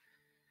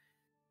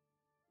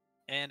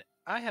 And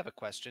I have a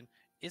question.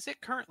 Is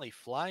it currently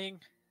flying?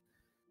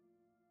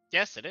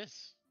 Yes, it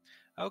is.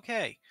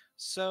 Okay.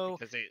 So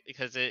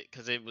Because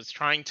it was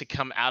trying to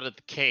come out of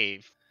the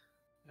cave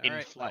all in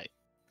right, flight.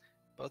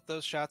 both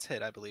those shots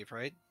hit, I believe,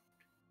 right?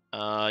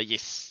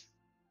 Yes.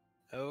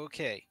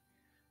 Okay.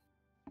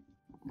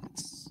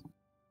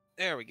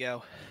 There we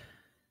go.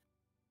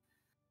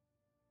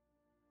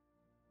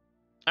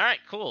 All right,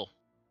 cool.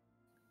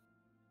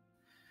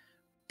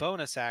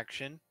 Bonus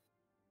action,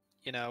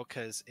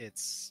 because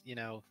it's,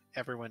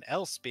 everyone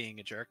else being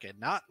a jerk and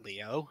not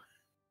Leo,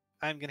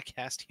 I'm going to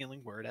cast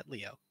Healing Word at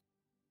Leo.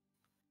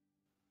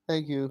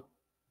 Thank you.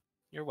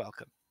 You're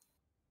welcome.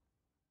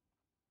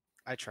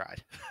 I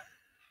tried.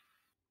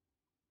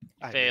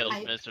 Failed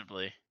I-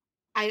 miserably.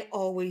 I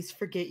always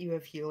forget you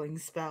have healing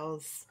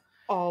spells.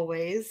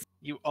 Always.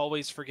 You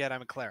always forget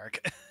I'm a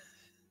cleric.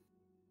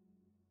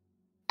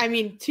 I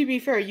mean, to be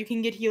fair, you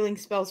can get healing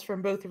spells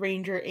from both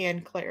ranger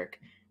and cleric.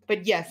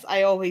 But yes,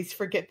 I always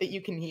forget that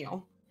you can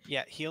heal.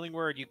 Yeah, Healing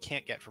Word you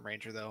can't get from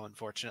Ranger, though,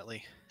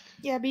 unfortunately.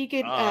 Yeah, but you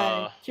can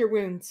Uh. cure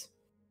wounds.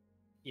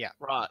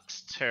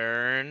 Rock's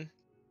turn.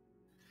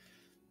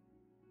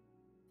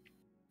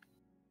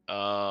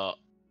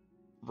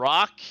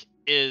 Rock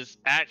is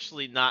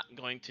actually not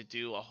going to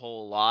do a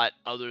whole lot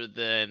other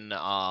than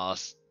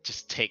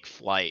just take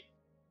flight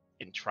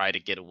and try to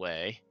get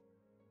away.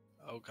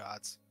 Oh,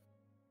 gods.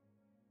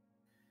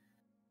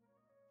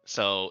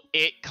 So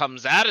it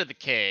comes out of the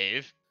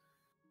cave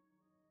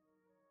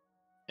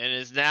and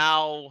is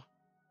now,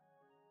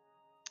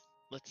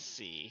 let's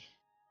see,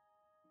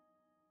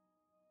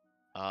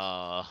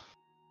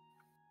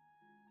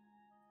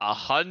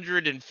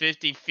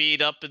 150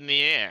 feet up in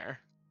the air.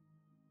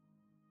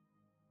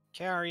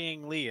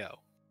 Carrying Leo.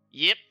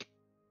 Yep.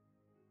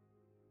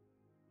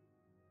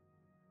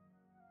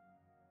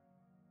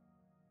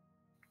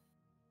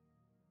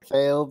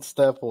 Failed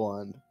step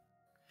 1.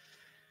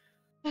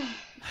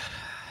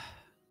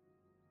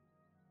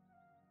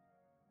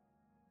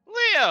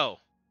 Leo!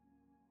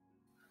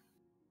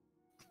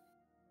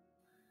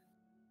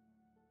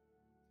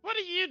 What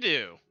do you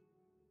do?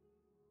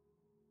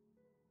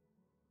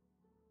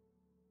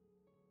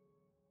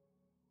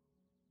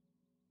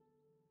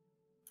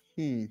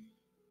 Hmm.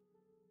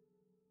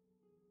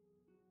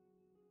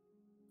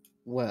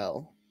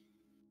 Well,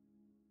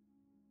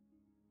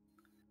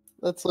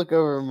 let's look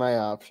over my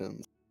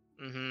options.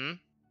 Mm-hmm.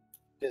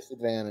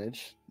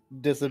 Disadvantage.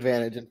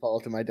 Disadvantage and fall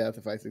to my death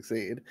if I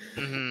succeed.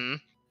 Mm-hmm.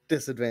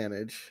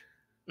 Disadvantage.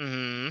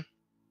 Mm-hmm.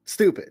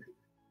 Stupid.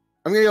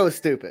 I'm gonna go with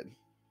stupid.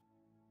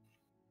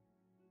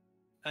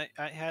 I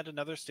had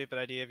another stupid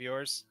idea of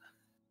yours.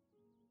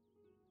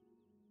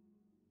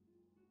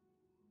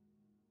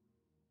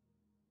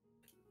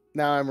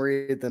 Now I'm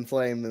wreathed in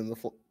flame and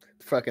the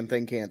fucking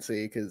thing can't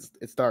see because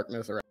it's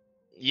darkness around.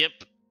 Yep.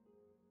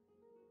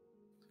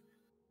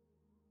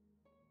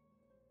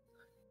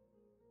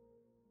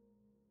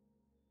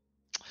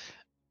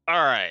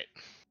 All right.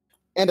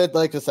 And I'd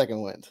like the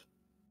second wind.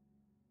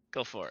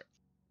 Go for it.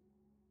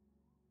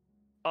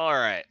 All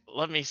right.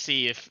 Let me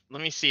see if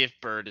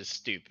Bird is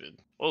stupid.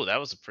 Oh, that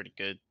was a pretty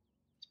good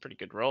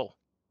roll.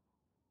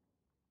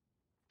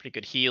 Pretty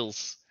good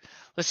heals.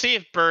 Let's see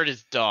if Bird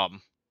is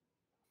dumb.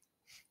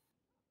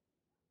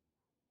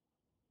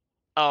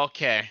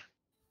 Okay.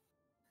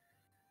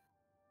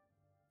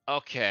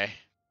 Okay.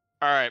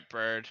 All right,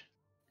 Bird.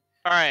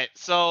 All right.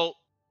 So,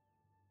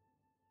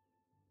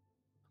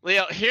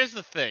 Leo, here's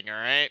the thing. All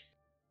right.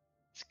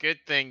 It's a good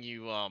thing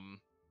you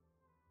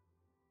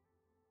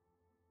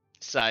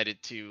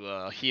decided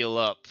to heal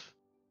up,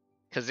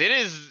 because it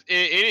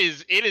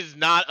is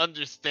not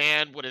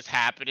understand what is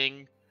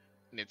happening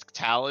in its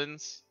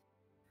talons,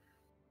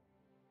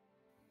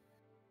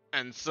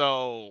 and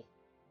so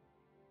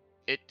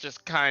it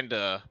just kind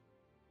of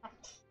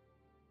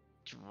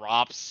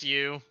drops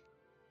you.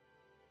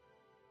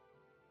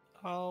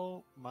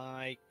 Oh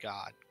my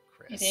god,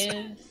 Chris. It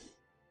is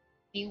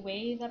the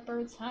way that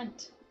birds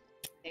hunt.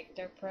 Take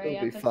their prey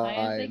It'll up be as high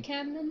as they fine.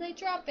 can, then they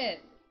drop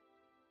it.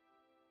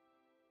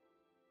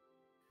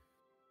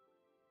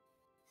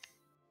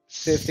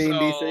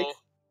 15d6?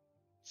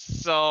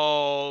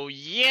 So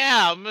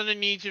yeah, I'm gonna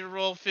need you to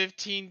roll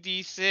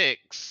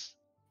 15d6.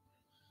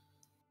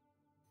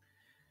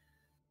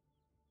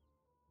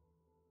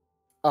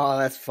 Oh,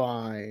 that's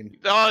fine.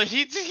 Oh,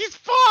 he's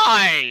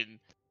fine.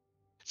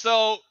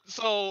 So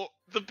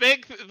the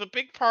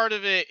big part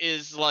of it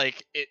is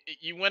like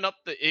you went up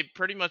it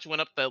pretty much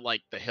went up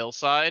the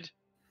hillside,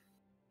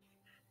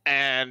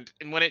 and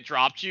when it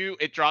dropped you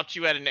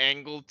at an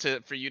angle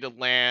for you to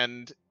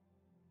land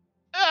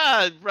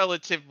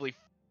relatively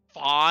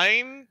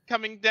fine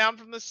coming down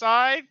from the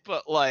side,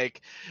 but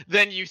like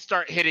then you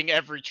start hitting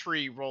every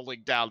tree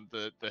rolling down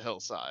the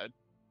hillside.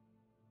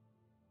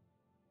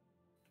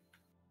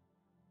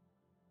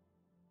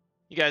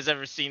 You guys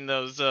ever seen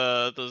those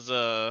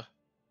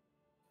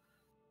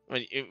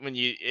when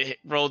you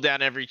roll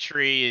down every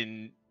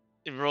tree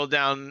and roll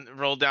down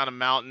a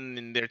mountain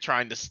and they're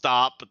trying to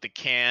stop but they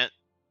can't,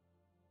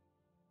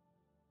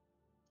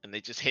 and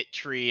they just hit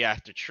tree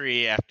after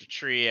tree after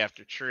tree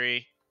after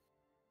tree?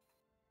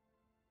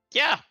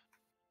 Yeah.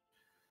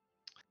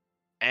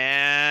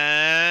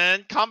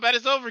 And combat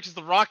is over because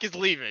the rock is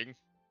leaving.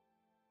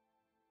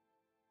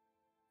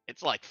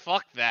 It's like,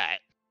 fuck that.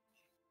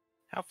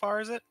 How far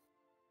is it?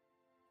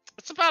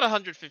 It's about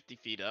 150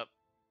 feet up.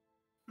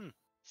 Hmm.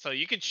 So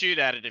you can shoot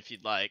at it if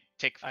you'd like.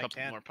 Take a I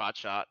couple can. more pot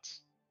shots.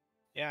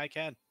 Yeah, I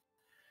can.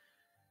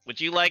 Would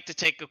you like to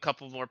take a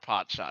couple more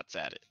pot shots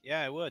at it?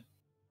 Yeah, I would.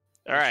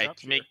 All With right,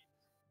 sharpshooter.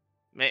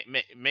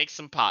 make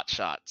some pot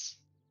shots.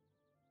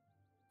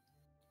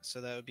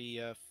 So that would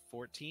be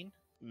 14.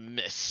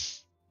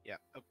 Miss. Yeah,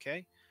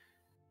 okay.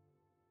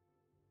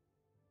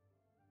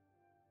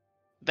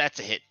 That's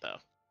a hit though.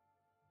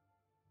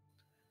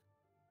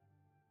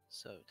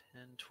 So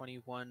 10,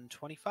 21,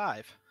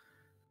 25.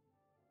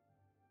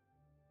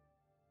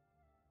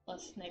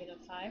 Plus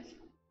 -5.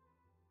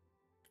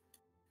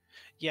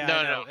 Yeah, No,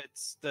 I know. no.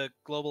 It's the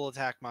global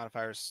attack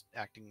modifier's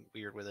acting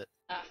weird with it.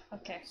 Ah,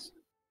 okay.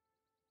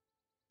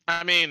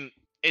 I mean,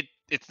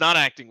 it's not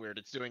acting weird.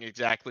 It's doing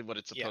exactly what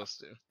it's Yeah. supposed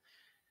to.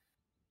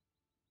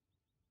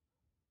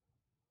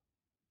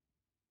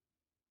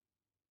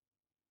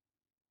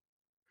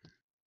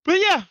 But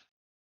yeah,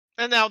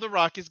 and now the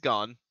rock is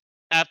gone.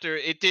 After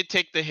it did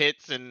take the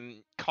hits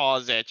and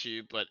cause at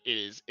you, but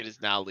it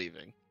is now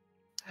leaving.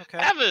 Okay.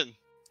 Evan.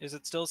 Is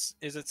it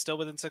still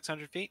within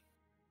 600 feet?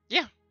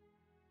 Yeah.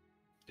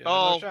 Do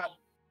another Oh. shot.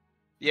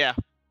 Yeah.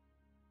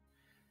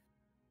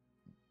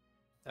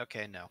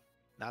 Okay, no.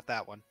 Not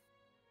that one.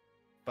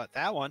 But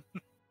that one.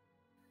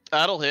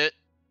 That'll hit.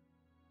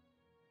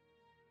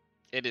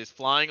 It is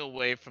flying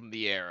away from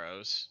the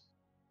arrows.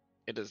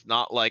 It does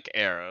not like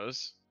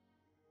arrows.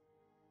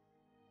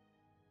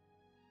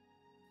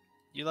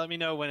 You let me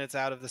know when it's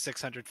out of the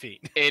 600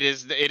 feet. It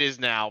is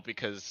now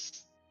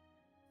because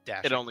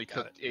Dash. it only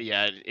got took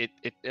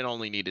it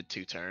only needed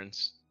 2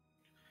 turns.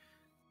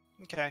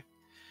 Okay.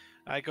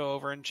 I go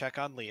over and check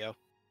on Leo.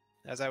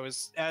 As I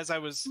was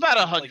About like,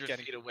 100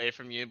 getting... feet away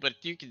from you, but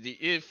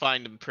you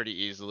find him pretty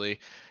easily.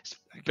 He's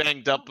I can-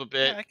 banged up a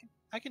bit. Yeah,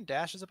 I can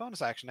dash as a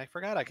bonus action. I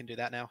forgot I can do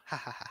that now. Ha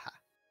ha ha ha.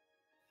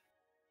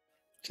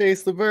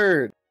 Chase the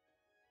bird.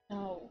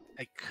 No.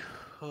 I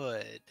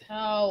could.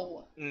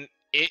 No.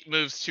 It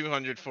moves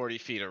 240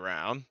 feet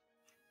around.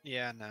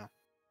 Yeah, no.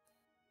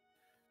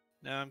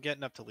 No, I'm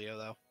getting up to Leo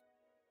though.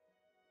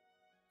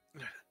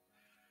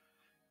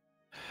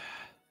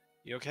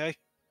 You okay?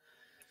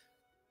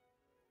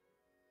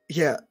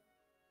 Yeah.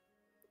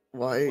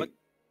 Why?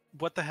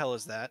 What the hell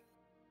is that?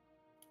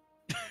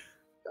 I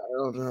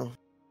don't know.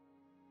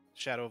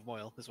 Shadow of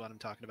Moyle is what I'm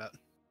talking about.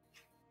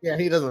 Yeah,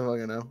 he doesn't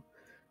fucking know.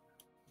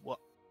 What?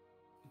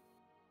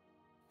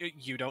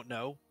 You don't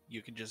know?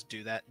 You can just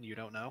do that and you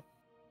don't know?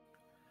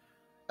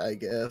 I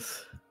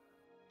guess.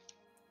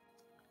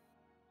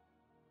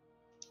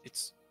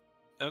 It's...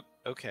 Oh,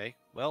 okay.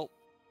 Well...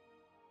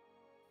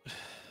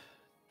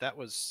 That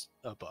was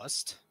a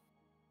bust.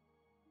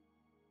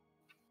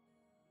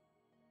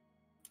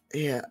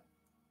 Yeah.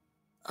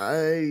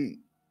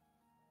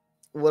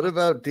 What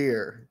about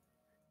deer?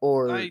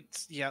 Or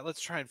Yeah,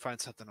 let's try and find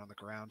something on the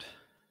ground.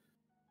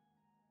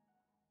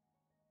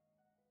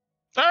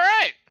 All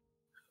right.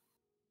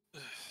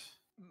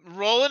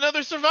 Roll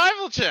another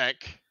survival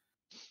check.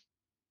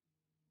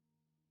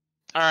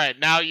 All right,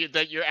 now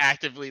you're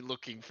actively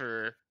looking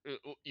for,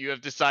 you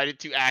have decided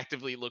to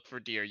actively look for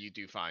deer. You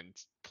do find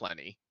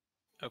plenty.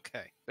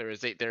 Okay. There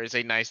is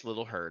a nice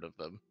little herd of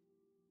them.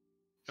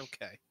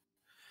 Okay.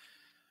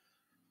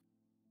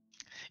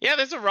 Yeah,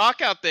 there's a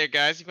rock out there,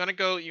 guys. You wanna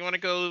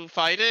go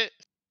fight it?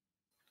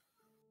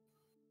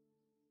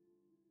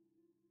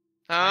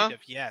 Huh? Kind of,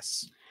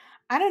 yes.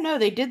 I don't know.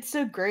 They did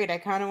so great. I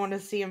kind of want to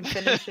see them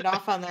finish it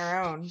off on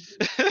their own.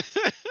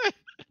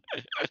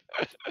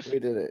 we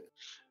did it.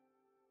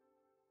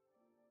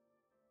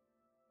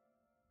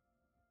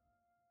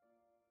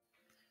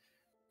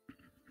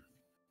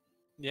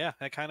 Yeah,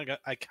 I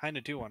kind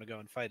of do want to go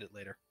and fight it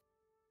later.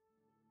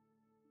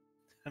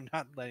 I'm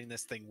not letting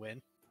this thing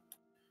win.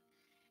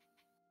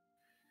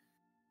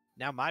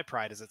 Now my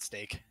pride is at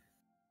stake.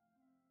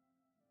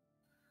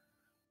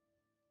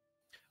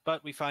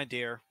 But we find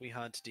deer, we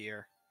hunt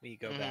deer, we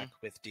go back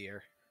with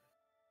deer.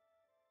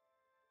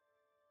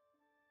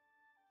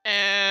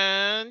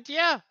 And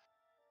yeah.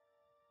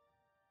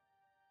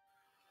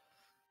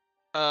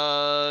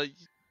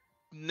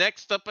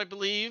 Next up, I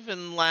believe,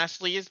 and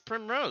lastly, is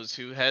Primrose,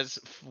 who has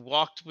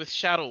walked with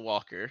Shadow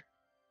Walker.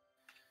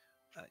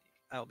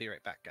 I'll be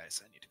right back,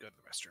 guys. I need to go to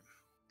the restroom.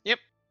 Yep.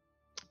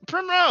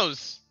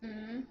 Primrose,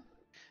 Mm-hmm.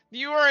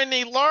 you are in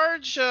a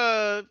large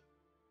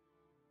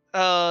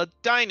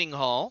dining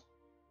hall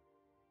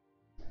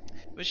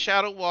with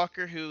Shadow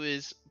Walker, who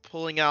is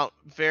pulling out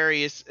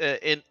various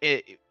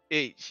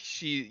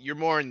you're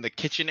more in the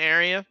kitchen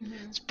area.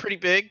 Mm-hmm. It's pretty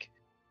big.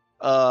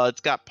 It's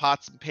got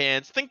pots and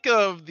pans. Think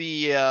of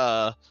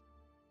the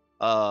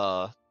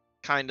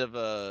kind of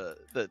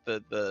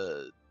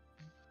the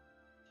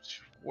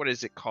what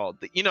is it called?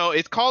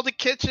 It's called a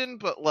kitchen,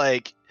 but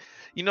like,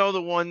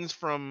 the ones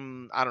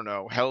from, I don't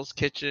know, Hell's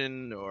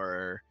Kitchen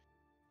or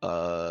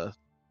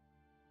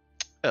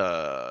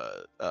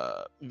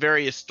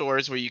various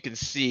stores where you can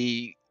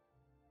see,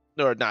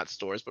 or not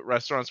stores, but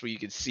restaurants where you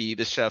can see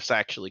the chefs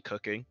actually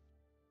cooking.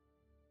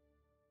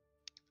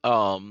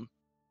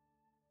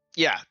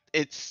 Yeah,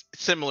 it's a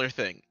similar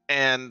thing.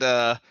 And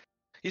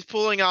he's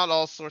pulling out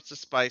all sorts of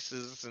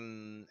spices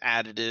and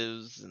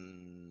additives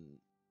and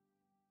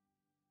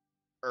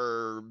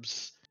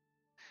herbs.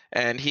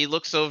 And he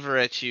looks over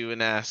at you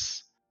and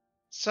asks,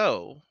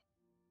 "So,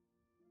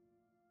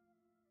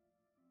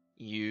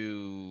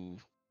 you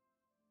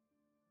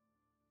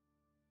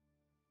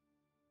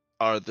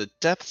are the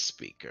Death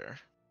Speaker?"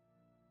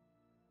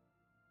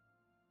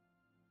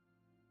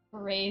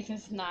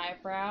 Raises an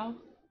eyebrow.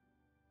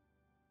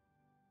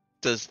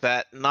 Does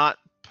that not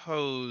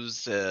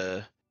pose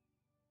does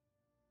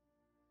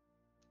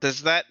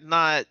that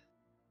not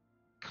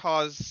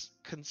cause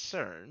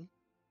concern?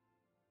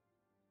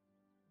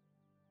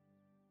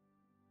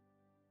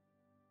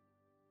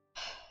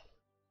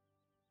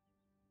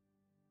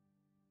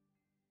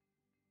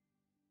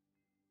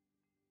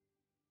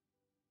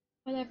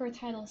 Whatever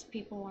titles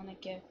people want to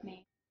give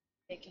me,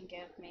 they can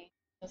give me.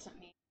 Doesn't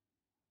mean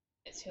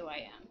it's who I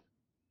am.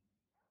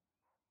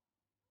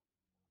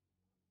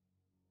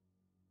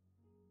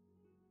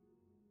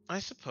 I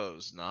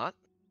suppose not.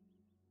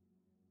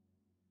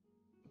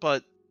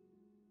 But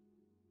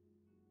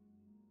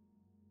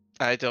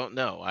I don't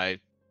know. I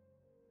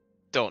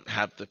don't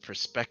have the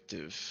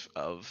perspective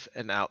of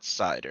an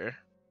outsider.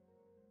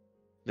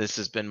 This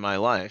has been my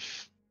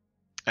life,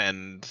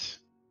 and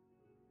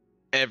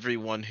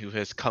everyone who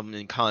has come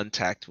in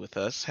contact with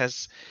us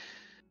has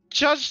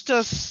judged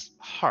us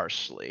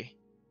harshly.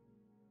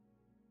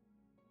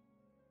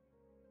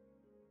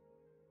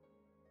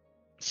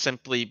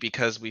 Simply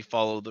because we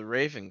follow the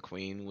Raven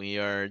Queen, we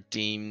are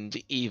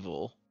deemed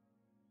evil.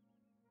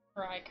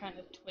 Her eye kind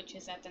of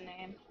twitches at the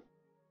name.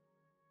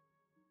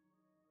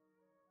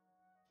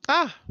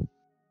 Ah!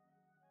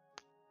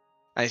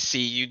 I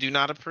see you do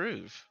not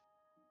approve.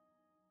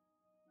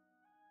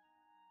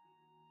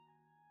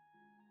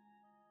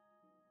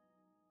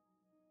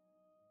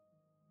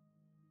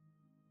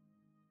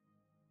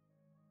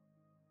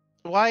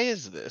 Why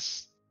is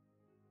this?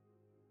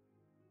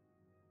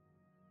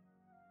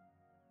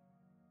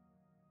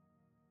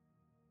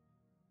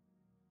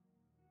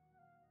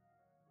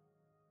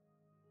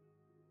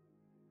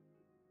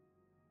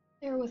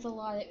 There was a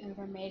lot of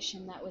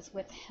information that was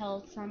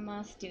withheld from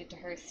us due to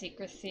her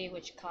secrecy,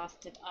 which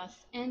costed us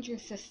and your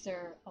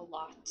sister a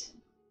lot.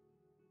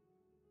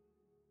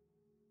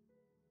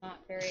 Not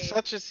very.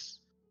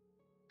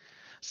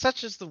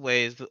 Such is the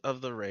ways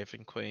of the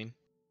Raven Queen.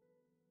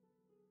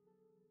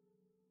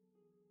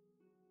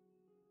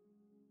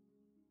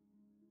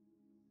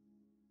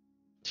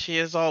 She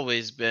has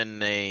always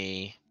been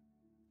a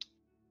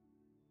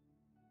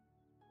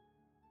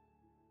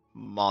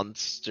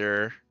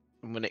monster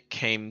when it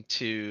came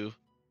to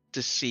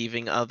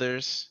deceiving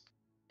others.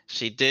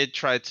 She did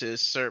try to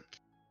usurp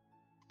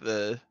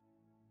the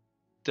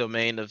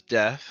domain of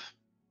death.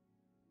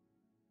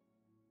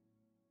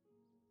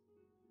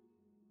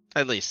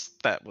 At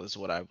least that was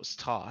what I was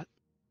taught.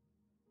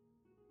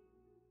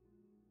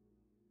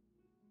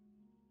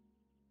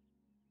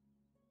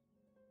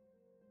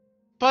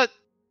 But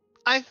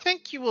I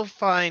think you will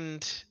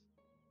find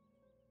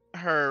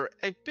her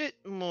a bit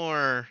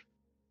more,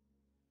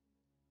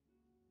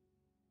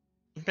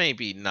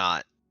 maybe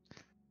not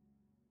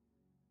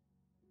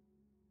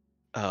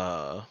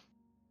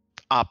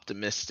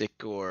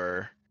optimistic,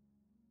 or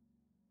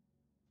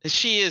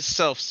she is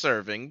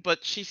self-serving,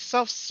 but she's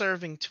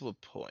self-serving to a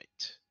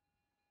point.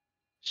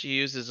 She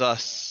uses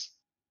us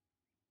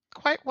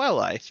quite well,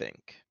 I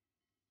think.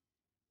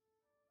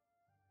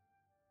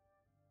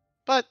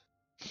 But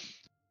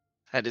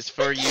that is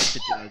for you to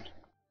judge.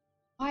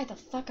 Why the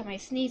fuck am I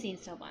sneezing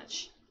so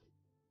much?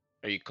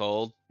 Are you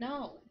cold?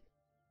 No.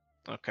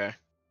 Okay.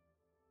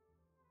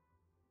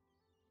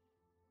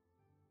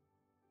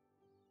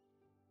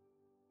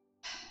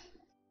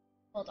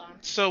 Hold on.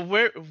 So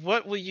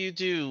what will you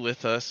do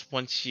with us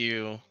once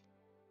you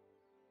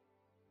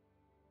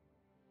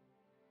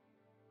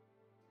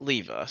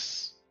leave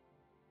us?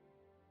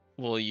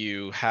 Will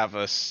you have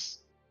us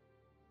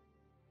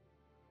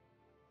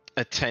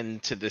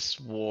attend to this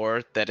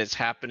war that is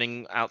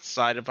happening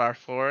outside of our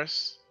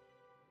forest?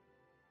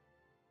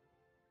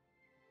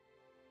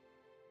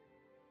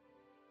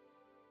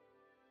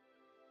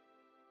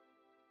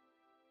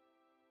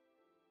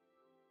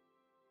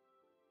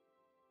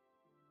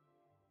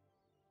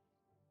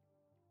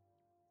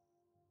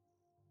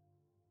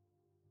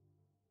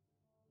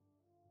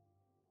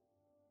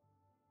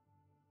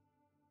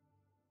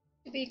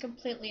 To be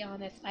completely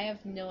honest, I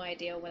have no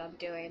idea what I'm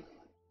doing.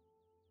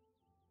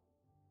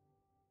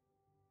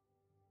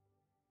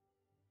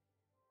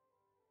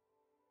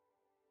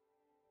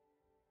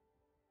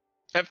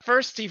 At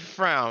first he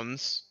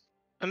frowns,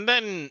 and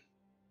then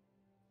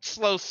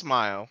slow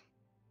smile.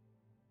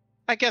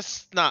 I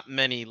guess not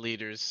many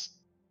leaders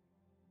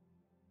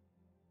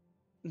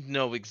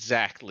know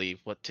exactly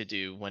what to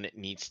do when it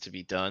needs to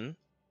be done.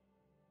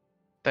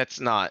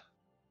 That's not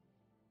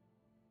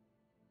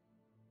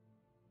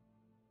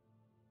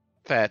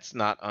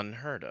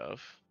unheard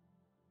of.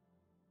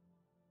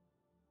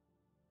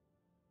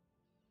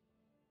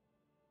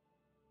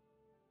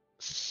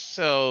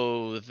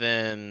 So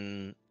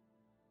then,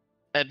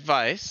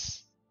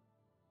 advice: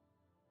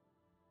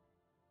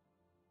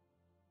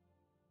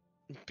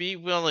 be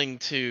willing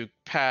to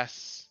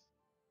pass.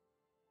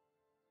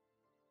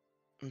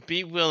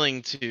 Be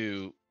willing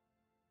to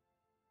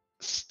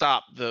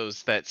stop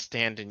those that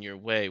stand in your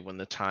way when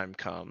the time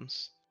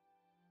comes.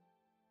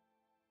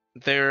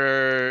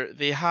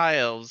 The High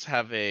Elves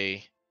have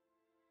a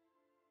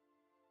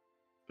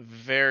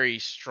very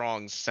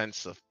strong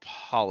sense of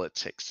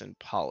politics and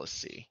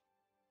policy.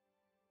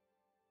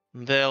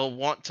 They'll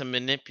want to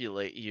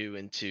manipulate you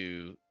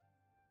into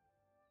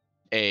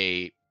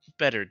a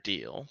better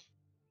deal.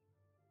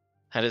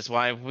 That is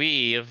why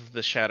we of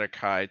the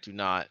Shatterkai do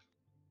not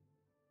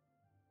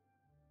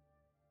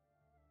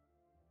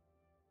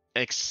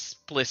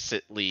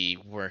explicitly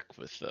work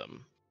with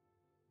them.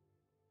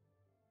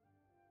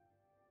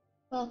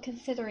 Well,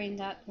 considering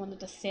that one of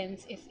the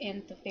sins is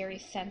in the very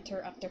center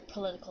of their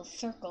political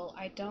circle,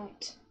 I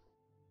don't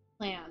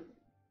plan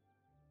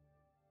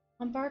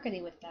on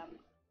bargaining with them.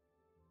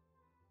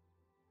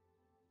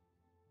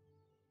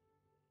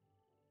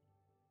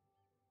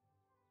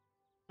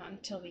 Not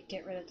until we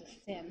get rid of the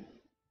sin.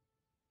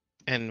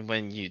 And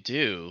when you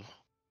do,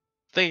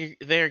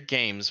 their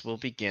games will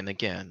begin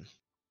again.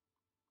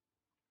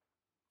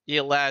 The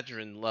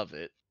Eladrin love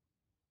it.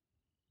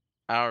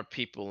 Our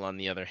people, on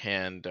the other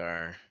hand,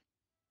 are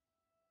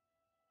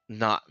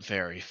not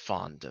very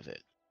fond of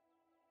it.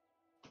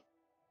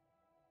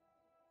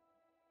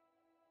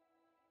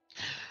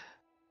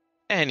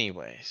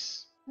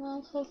 Anyways.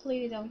 Well,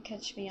 hopefully you don't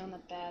catch me on a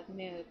bad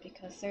mood,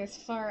 because there's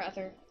far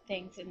other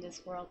things in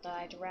this world that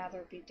I'd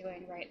rather be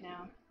doing right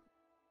now.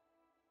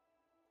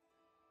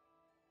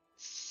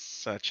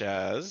 Such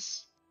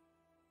as?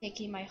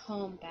 Taking my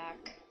home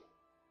back.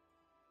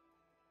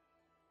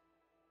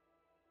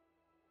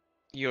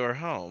 Your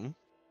home?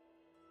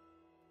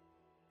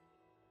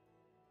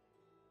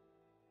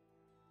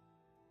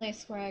 The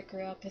place where I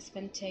grew up has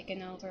been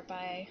taken over by,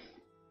 I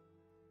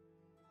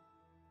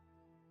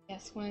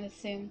guess, one of the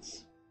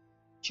sins.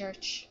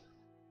 Church.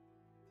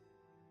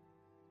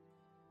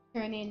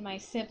 Turning my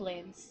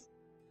siblings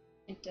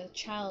into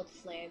child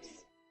slaves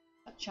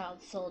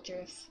child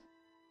soldiers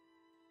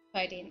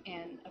fighting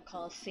in a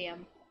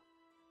coliseum.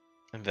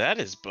 And that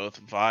is both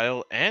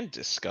vile and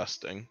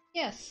disgusting.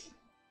 Yes,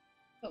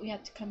 but we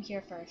had to come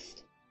here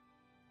first.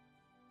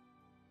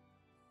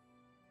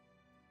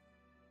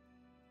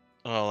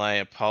 Well, I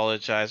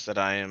apologize that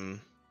I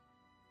am,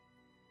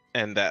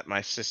 and that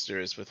my sister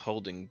is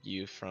withholding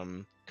you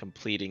from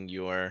completing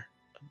your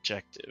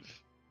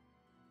objective.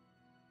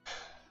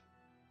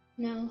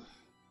 No,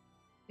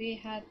 we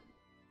had to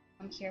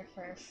come here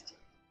first.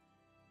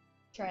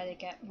 Try to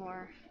get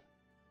more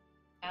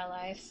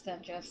allies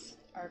than just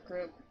our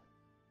group.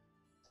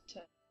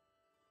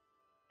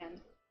 And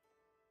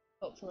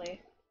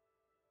hopefully.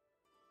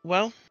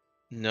 Well,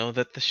 know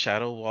that the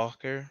Shadow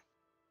Walker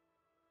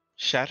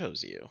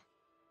shadows you.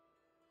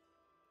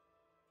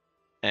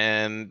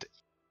 And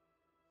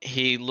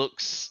he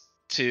looks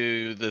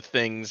to the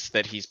things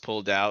that he's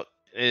pulled out.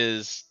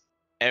 Is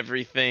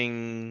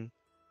everything...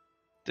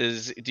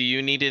 Do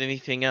you need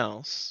anything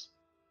else?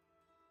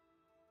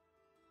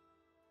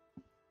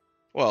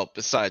 Well,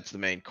 besides the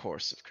main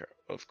course,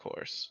 of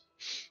course.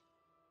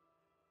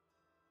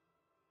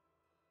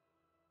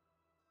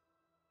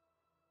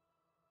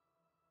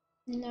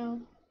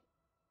 No.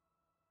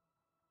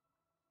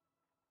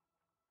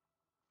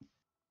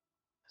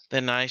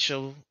 Then I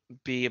shall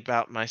be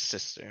about my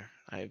sister.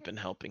 I have been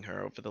helping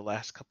her over the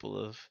last couple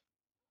of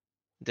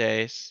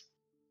days.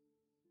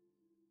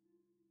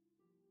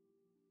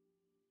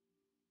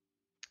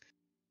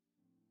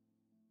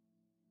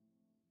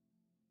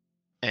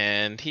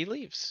 And he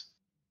leaves.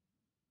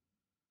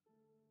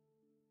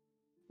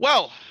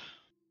 Well,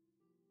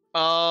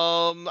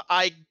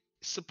 I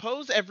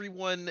suppose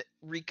everyone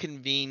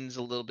reconvenes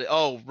a little bit.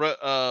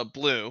 Oh,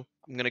 Blue,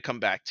 I'm gonna come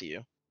back to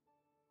you.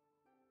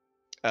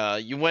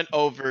 You went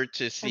over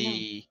to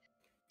see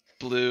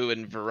Blue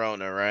and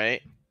Verona,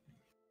 right?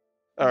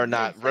 Or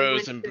not, Yes, I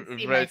Rose went and to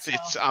see it's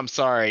myself. I'm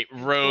sorry,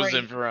 Rose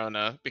and Great.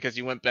 Verona, because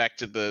you went back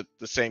to the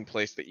same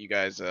place that you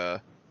guys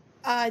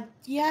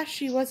Yeah,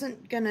 she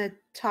wasn't gonna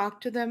talk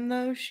to them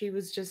though. She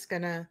was just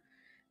gonna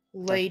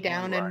lay That's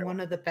down where in I one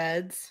went, of the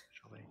beds.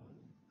 actually.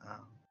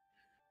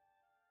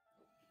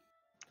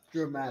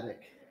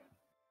 Dramatic.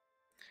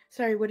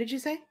 Sorry, what did you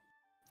say?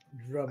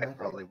 I Dramatic.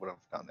 probably would have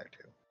gone there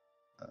too.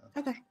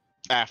 Okay.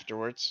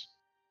 afterwards,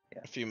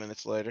 Yeah. a few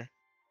minutes later.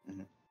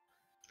 Mhm.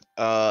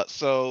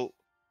 So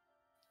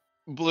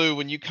Blue,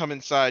 when you come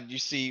inside, you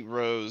see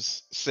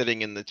Rose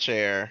sitting in the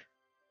chair,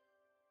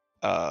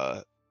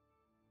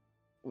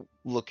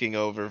 looking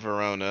over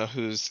Verona,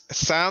 who's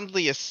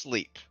soundly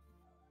asleep.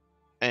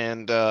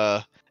 And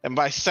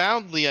by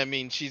soundly, I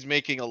mean she's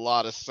making a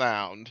lot of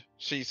sound.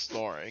 She's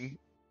snoring.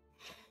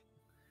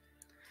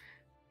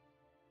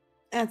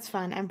 That's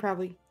fine. I'm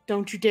probably.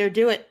 Don't you dare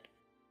do it.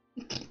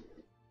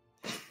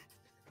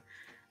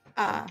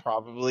 And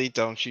probably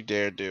don't you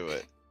dare do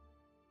it.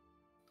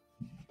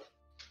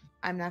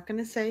 I'm not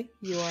gonna say.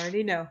 You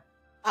already know.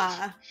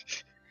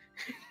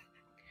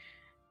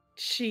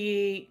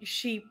 She.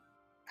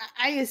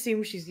 I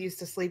assume she's used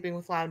to sleeping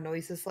with loud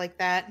noises like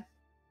that.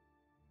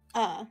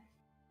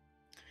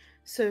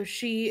 So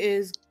she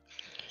is.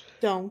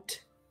 Don't.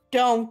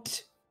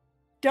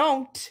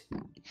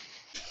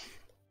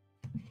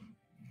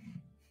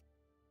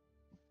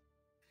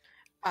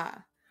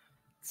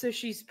 So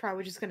she's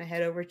probably just gonna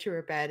head over to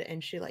her bed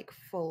and she like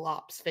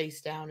flops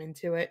face down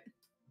into it.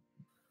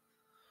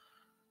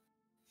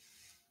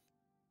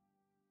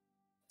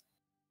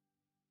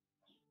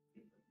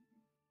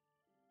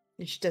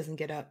 And she doesn't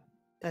get up.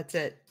 That's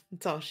it.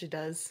 That's all she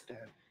does.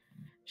 Dead.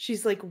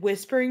 She's like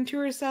whispering to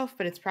herself,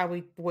 but it's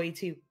probably way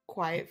too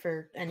quiet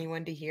for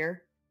anyone to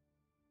hear.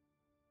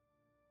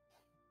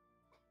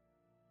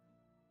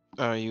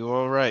 Are you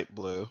alright,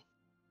 Blue?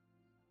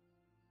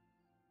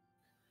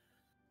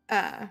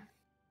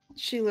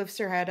 She lifts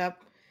her head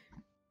up.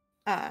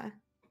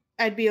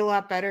 I'd be a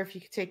lot better if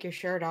you could take your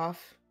shirt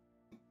off.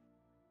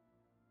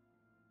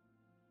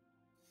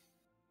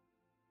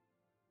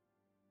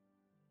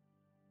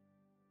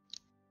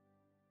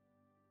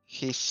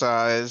 He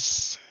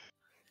sighs.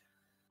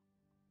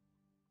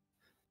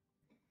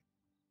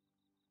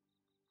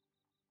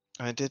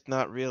 I did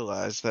not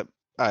realize that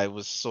I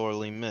was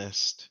sorely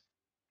missed.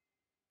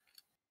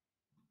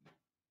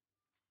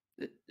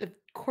 Of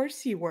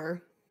course you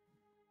were.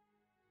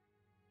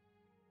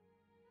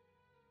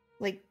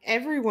 Like,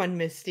 everyone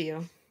missed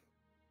you.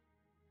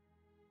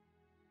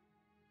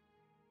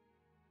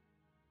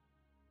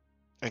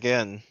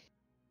 Again,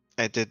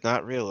 I did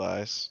not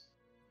realize.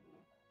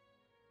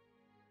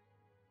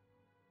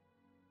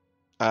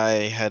 I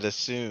had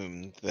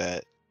assumed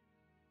that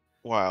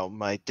while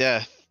my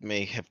death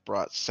may have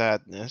brought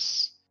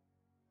sadness,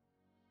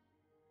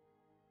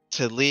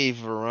 to leave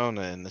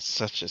Verona in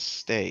such a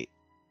state.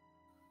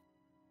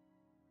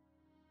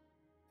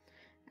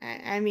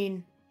 I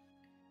mean,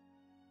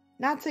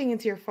 not saying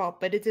it's your fault,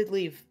 but it did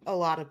leave a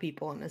lot of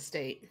people in a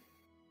state.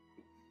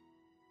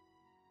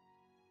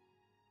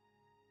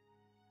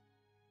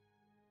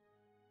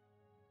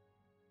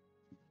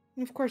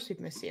 Of course we'd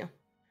miss you.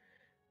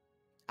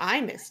 I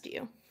missed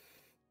you.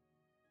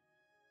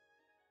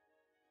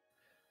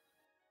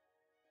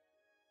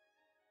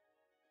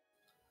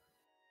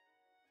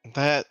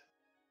 That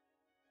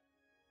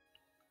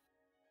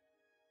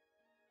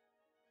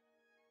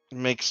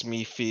makes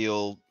me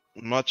feel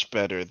much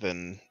better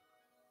than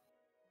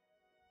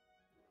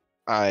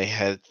I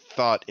had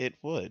thought it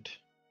would.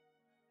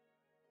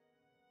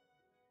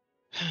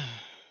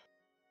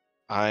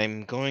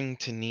 I'm going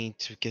to need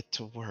to get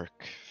to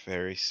work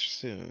very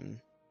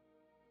soon.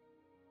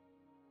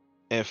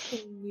 If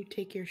Can you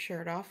take your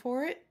shirt off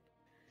for it?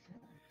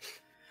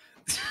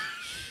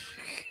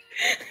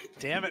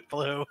 Damn it,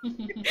 Blue.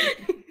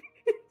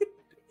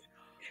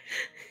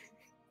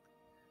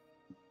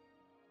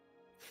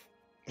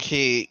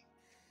 he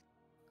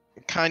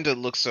kind of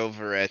looks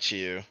over at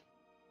you,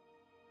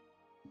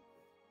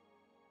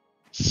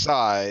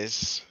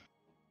 sighs,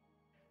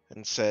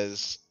 and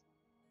says,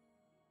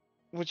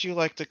 "Would you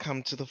like to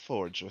come to the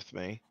forge with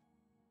me?"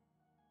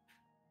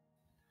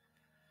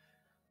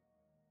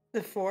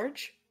 The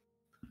forge?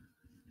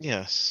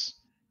 Yes.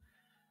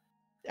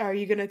 Are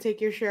you gonna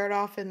take your shirt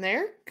off in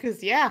there?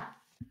 Cause yeah.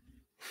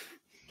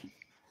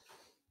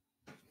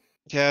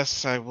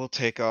 Yes, I will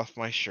take off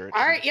my shirt.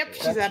 All in right. the Yep.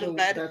 forge. She's out of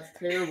bed. That's a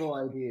terrible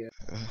idea.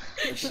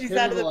 That's a She's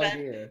out of the terrible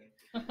bed.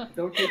 idea.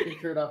 Don't take your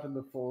shirt off in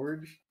the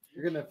forge.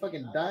 You're gonna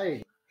fucking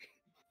die.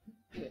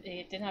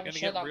 It didn't have Gonna a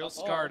shirt get on real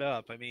before. scarred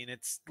up. I mean,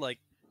 it's like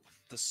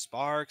the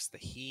sparks, the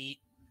heat,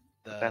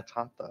 the. That's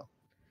hot though.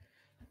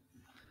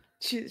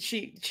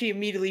 She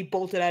immediately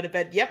bolted out of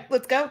bed. Yep.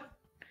 Let's go.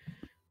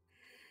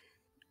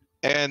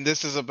 And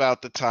this is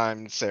about the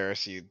time,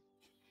 Saris,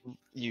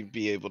 you'd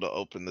be able to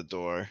open the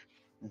door.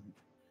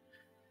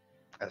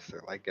 As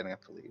they're like getting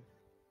up to leave.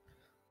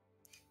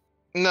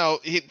 No,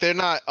 they're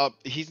not up.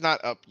 He's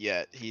not up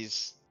yet.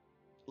 He's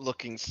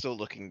still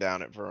looking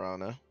down at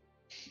Verona.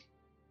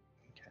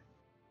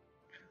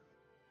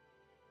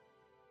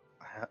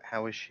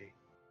 How is she?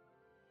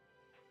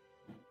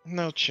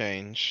 No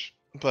change,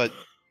 but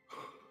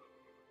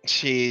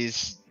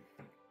she's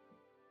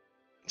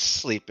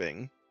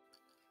sleeping,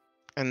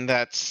 and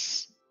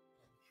that's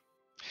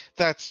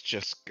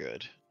just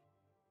good.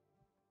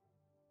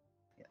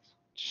 Yes.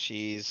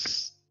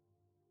 She's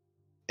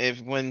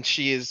when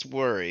she is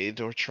worried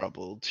or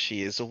troubled,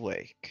 she is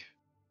awake.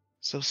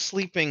 So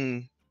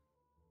sleeping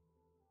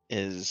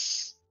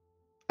is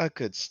a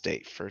good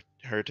state for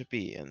her to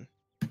be in.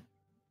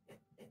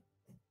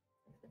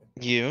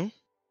 You?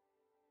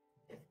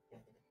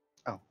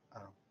 Oh,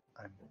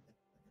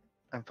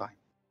 I'm fine.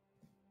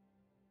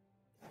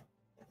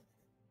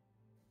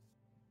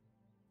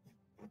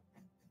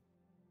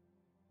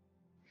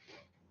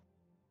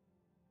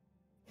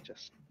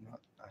 Just not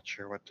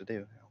sure what to do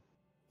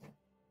now.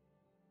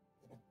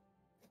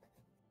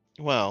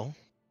 Well,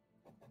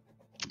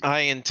 I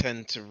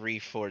intend to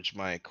reforge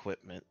my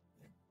equipment,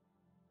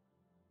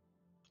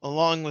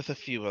 along with a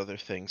few other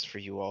things for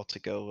you all to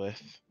go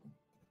with.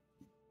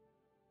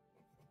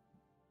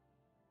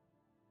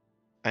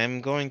 I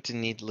am going to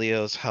need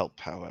Leo's help,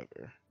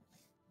 however.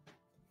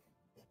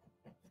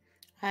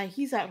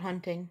 He's out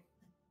hunting.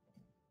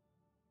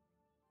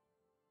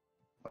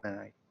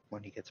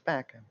 When he gets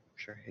back, I'm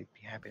sure he'd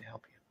be happy to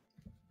help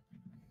you.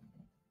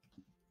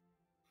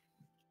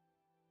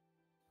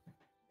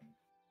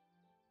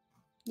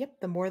 Yep.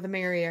 The more the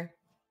merrier.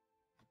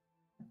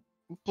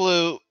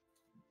 Blue,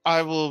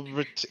 I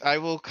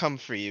will come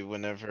for you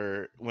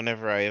whenever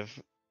I have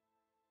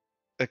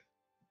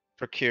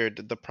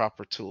procured the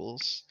proper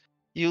tools.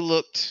 You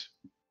looked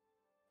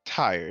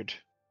tired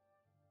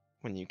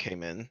when you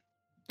came in.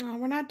 Oh,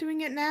 we're not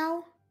doing it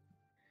now.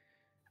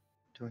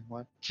 Doing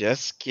what?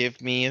 Just give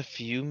me a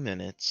few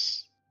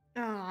minutes.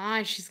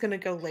 Oh, she's gonna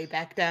go lay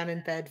back down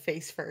in bed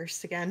face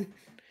first again.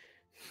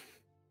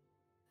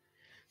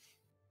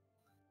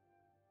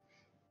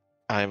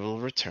 I will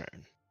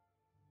return.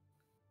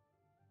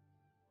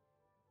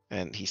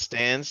 And he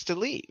stands to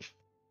leave.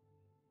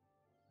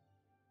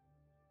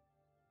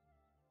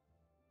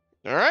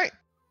 All right.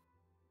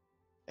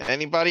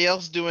 Anybody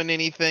else doing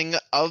anything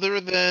other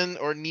than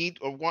or need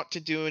or want to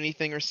do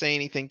anything or say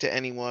anything to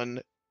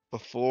anyone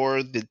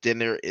before the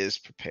dinner is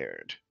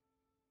prepared?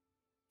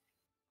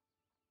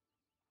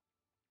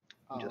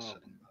 I'm just Um,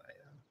 sitting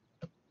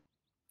by.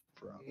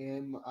 Verona.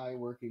 Am I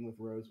working with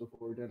Rose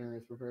before dinner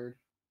is prepared?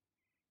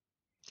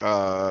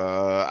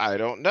 I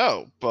don't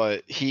know,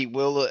 but he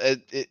will.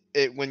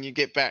 When you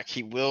get back,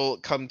 he will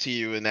come to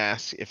you and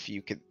ask if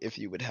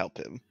you would help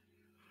him.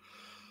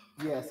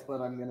 Yes, but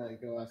I'm gonna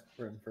go ask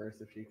for him first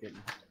if she can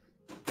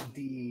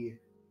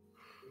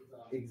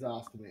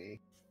exhaust me,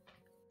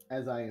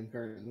 as I am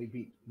currently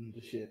beaten to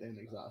shit and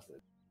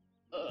exhausted.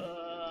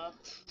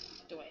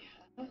 Do I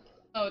have?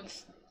 Oh,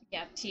 this.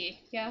 Yeah, T.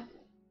 Yeah.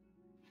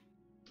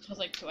 I was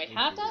like, do I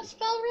have that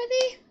spell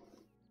ready?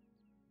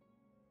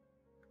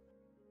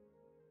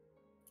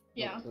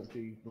 Yeah. Don't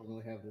you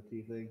normally have the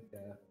T thing?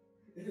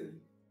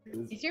 Yeah.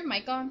 Is your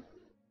mic on?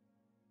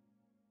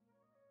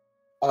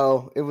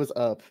 Oh, it was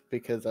up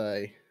because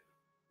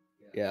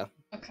yeah.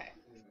 Okay.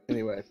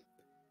 Anyway,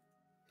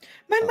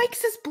 My Oh. mic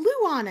says blue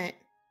on it.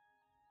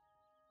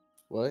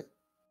 what?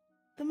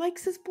 The mic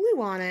says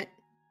blue on it.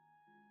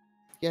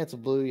 Yeah, it's a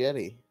blue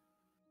Yeti.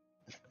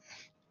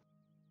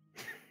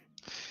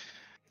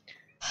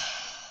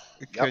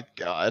 Good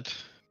God.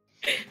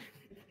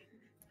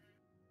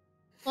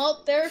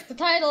 Well, there's the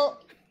title.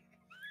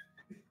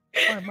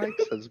 My mic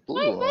says My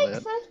blue on mic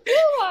it. says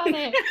blue on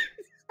it.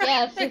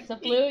 Yes, it's a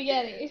blue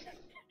Yeti.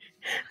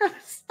 I'm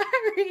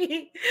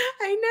sorry.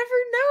 I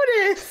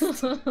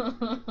never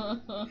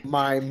noticed.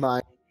 My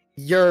mic.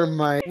 Your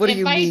mic. What do If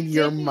you I mean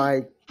your didn't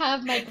mic?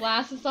 have my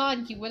glasses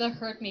on, you would have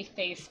heard me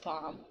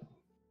facepalm.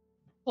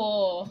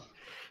 Oh,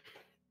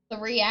 the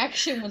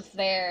reaction was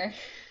there.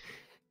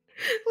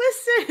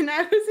 Listen,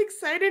 I was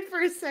excited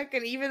for a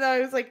second, even though I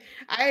was like,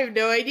 I have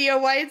no idea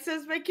why it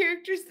says my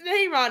character's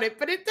name on it,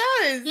 but it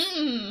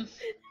does.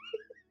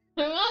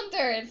 I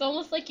wonder. It's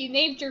almost like you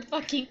named your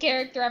fucking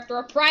character after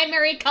a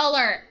primary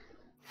color.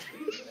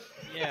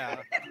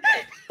 Yeah.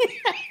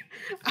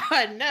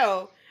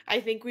 No, I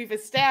think we've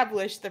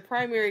established the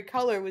primary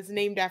color was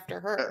named after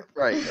her.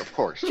 Right, of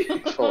course.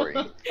 Sorry.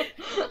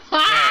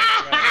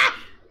 Right.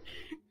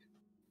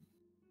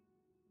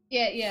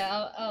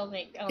 Yeah. I'll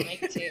make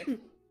two.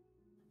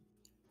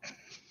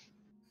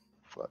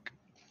 Fuck.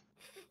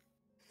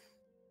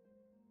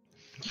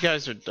 You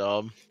guys are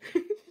dumb.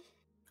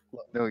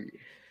 No, you.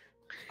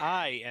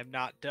 I am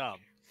not dumb.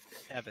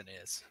 Evan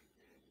is.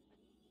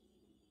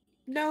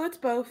 No, it's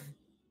both.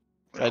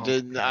 I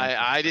didn't.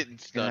 I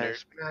didn't stutter.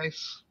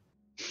 Nice.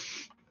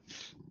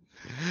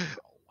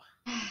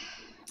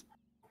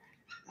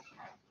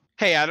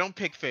 Hey, I don't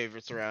pick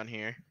favorites around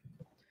here.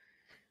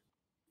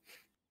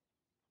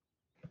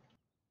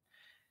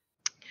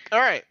 All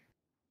right.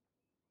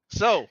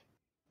 So.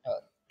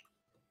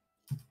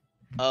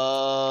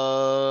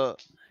 Sorry,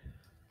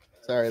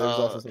 there's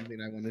also something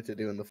I wanted to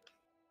do in the.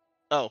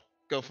 Oh,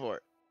 go for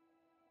it.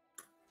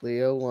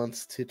 Leo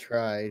wants to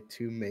try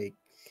to make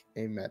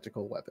a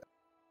magical weapon.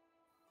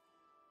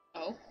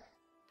 Oh.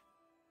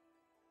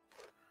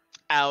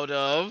 Out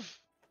of.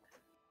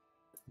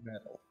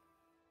 Metal.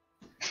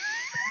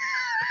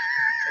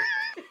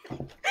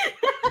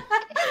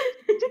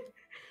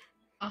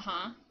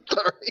 Uh-huh.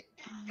 Sorry.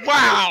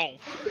 Wow.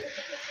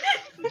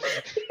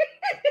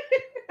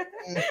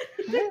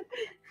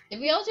 Did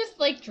we all just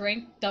like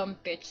drink dumb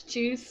bitch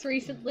juice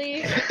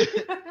recently?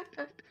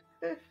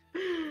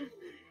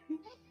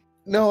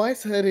 No, I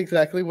said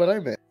exactly what I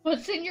meant.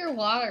 What's in your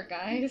water,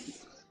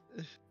 guys?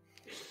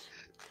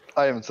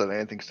 I haven't said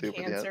anything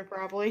stupid Cancer, yet.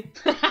 probably.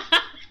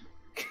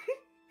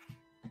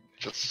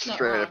 Just Nuh-uh.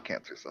 straight up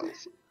cancer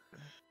cells.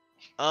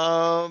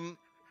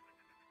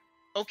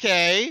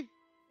 Okay.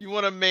 You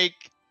want to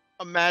make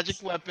a magic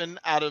weapon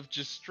out of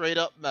just straight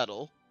up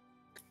metal.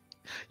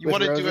 You With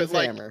want to do it Rose's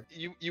like hammer.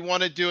 you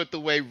want to do it the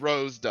way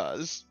Rose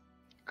does.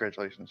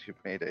 Congratulations,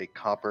 you've made a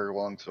copper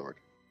longsword.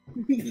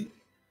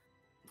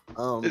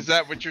 Is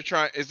that what you're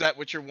trying? Is that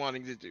what you're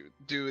wanting to do?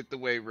 Do it the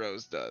way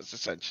Rose does,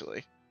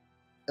 essentially.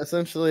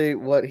 Essentially,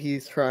 what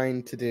he's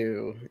trying to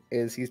do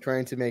is he's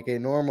trying to make a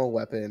normal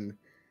weapon,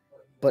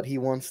 but he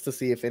wants to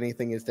see if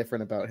anything is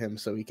different about him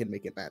so he can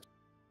make it magic.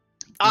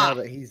 Now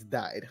that he's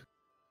died.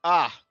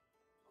 Got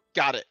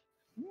it.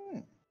 Hmm.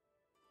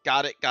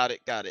 Got it.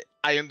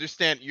 I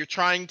understand. You're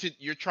trying to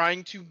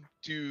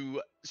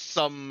do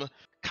some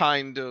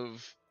kind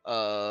of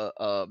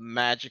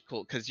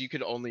magical, because you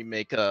could only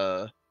make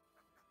a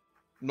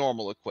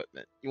normal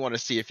equipment. You want to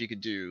see if you could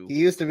do He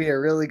used to be a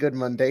really good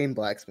mundane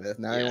blacksmith.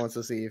 Now he Yeah. wants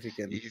to see if he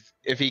can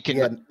if he can.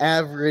 get an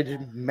average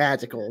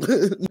magical.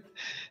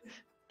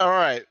 All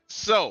right.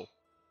 So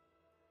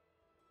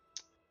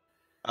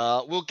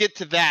we'll get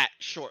to that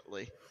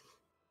shortly.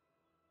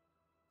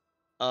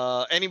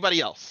 Anybody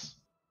else?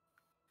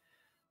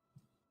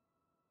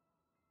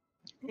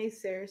 Hey,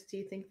 Saris, do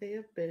you think they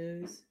have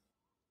booze?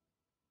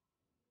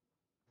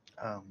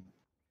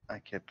 I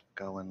could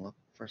go and look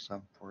for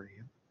some for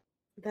you.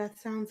 That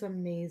sounds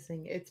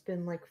amazing. It's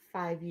been like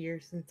 5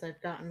 years since I've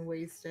gotten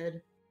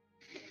wasted.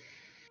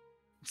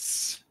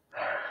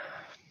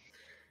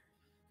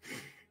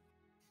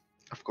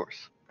 Of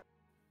course.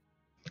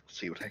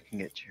 See what I can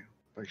get you.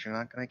 But you're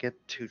not gonna get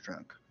too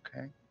drunk,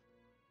 okay?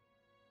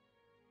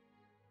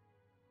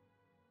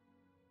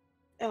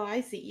 Oh, I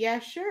see. Yeah,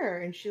 sure.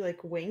 And she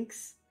like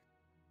winks.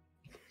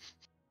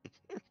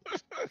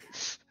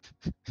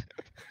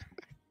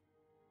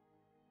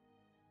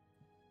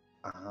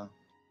 Uh-huh.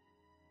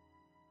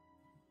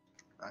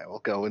 I will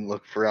go and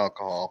look for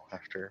alcohol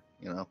after,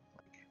 like,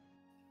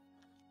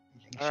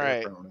 eating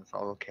Alright. chaperone. It's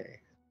all okay.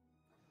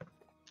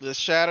 The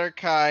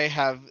Shatterkai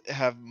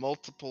have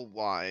multiple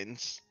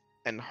wines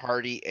and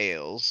hearty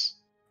ales.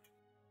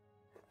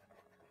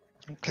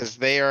 Because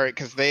they're like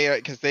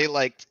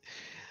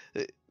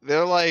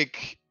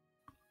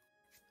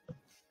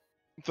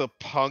the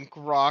punk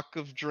rock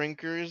of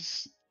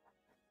drinkers.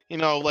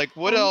 Like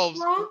Wood Punk Elves.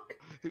 rock?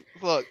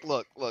 Look.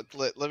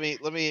 Let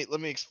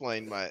me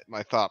explain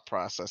my thought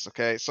process.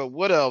 Okay, so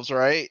Wood Elves,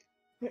 right?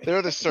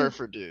 They're the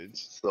surfer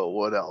dudes. So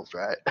what else,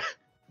 right?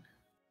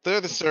 They're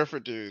the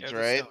surfer dudes, They're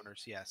right? the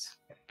stoners, yes.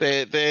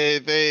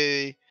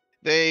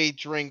 They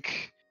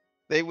drink.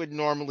 They would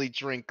normally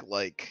drink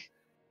like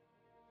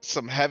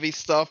some heavy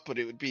stuff, but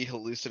it would be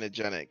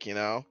hallucinogenic,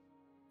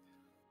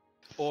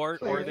 Or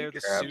Right. they're the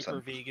Grab super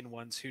some. vegan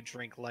ones who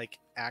drink like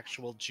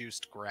actual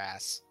juiced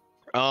grass.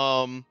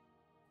 High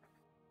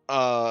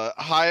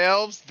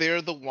elves,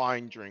 they're the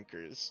wine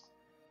drinkers.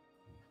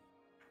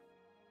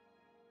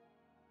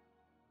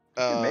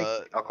 You can make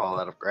alcohol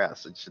out of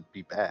grass. It should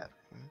be bad.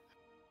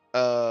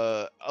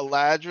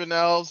 Eladrin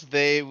elves,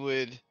 they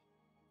would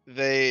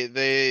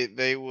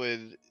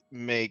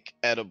make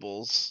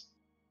edibles.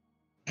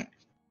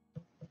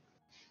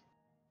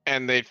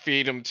 And they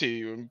feed them to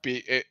you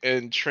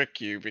and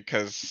trick you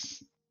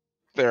because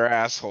they're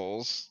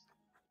assholes.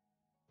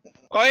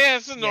 Oh yeah,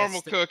 it's a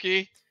normal Yes,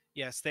 cookie.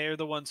 Yes, they're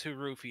the ones who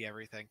roofie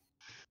everything.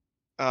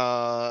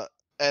 And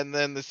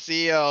then the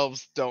sea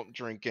elves don't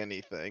drink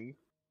anything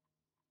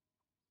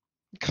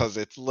because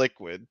it's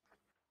liquid.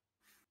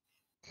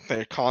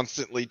 They're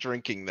constantly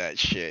drinking that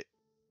shit.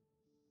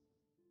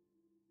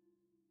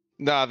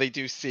 Nah, they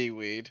do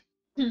seaweed.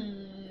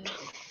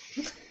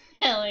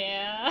 Hell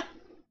yeah.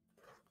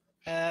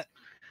 Uh,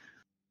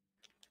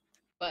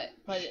 But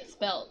it's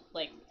spelled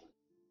like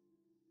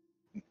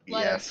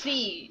letter Yes.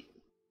 C.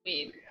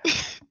 Weed.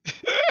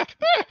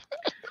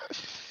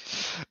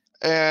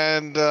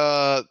 And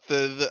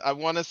I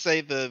want to say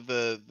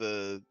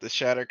the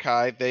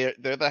Shatterkai,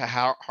 they're the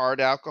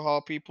hard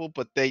alcohol people,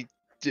 but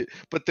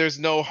there's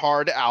no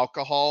hard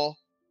alcohol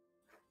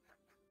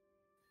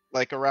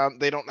like around.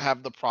 They don't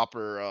have the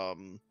proper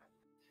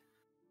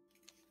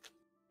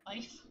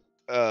Life.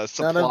 None of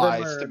them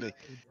supplies to are make.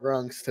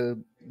 drunks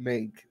to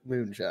make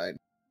moonshine.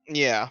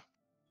 Yeah,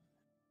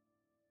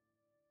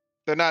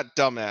 they're not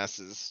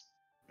dumbasses.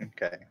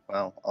 Okay.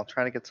 Well, I'll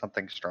try to get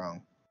something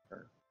strong.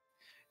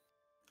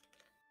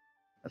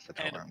 That's the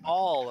and color I'm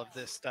all of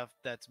this stuff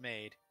that's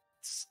made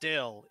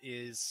still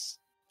is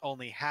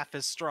only half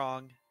as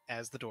strong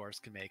as the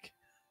dwarves can make.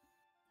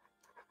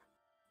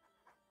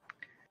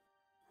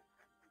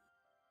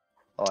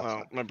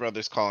 Oh, my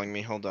brother's calling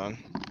me. Hold on.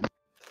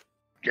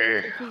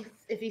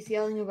 If he's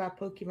yelling about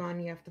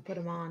Pokemon, you have to put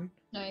him on.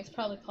 No, he's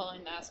probably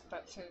calling to ask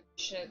about food.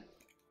 Shit.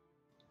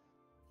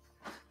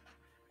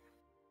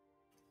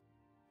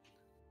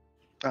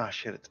 Oh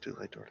shit! It's too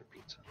late to order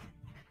pizza.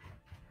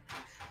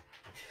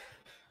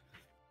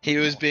 He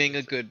was being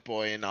a good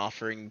boy and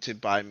offering to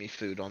buy me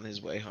food on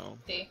his way home.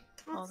 See?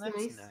 Oh, That's that's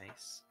nice.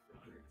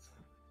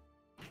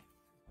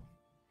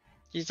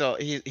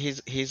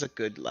 nice. He's a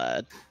good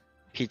lad.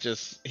 He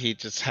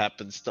just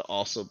happens to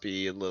also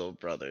be a little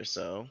brother,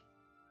 so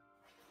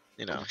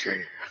you know.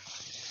 Okay.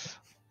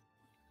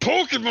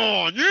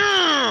 Pokemon,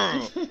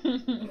 yeah.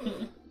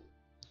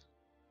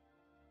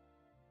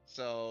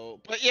 So,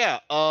 but yeah,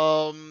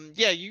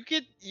 yeah, you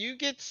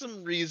get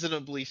some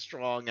reasonably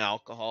strong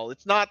alcohol.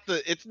 It's not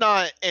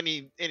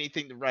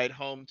anything to write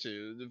home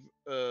to.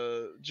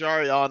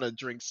 Jariana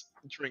drinks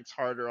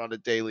harder on a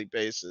daily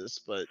basis,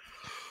 but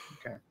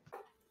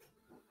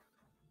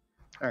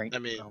All right. I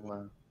mean,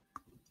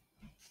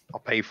 I'll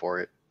pay for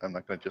it. I'm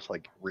not gonna just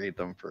like raid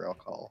them for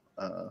alcohol.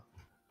 all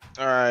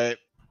right,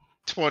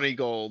 20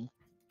 gold.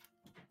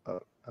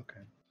 Okay.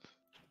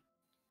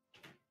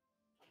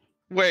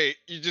 Wait,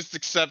 you just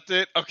accept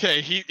it?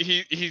 Okay,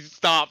 he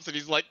stops and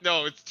he's like,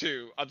 no, it's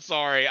 2. I'm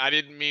sorry, I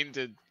didn't mean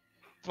to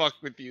fuck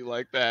with you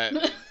like that.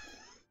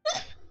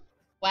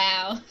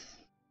 Wow.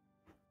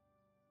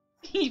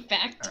 He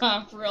backed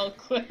off real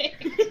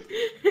quick.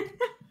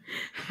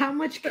 How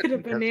much could a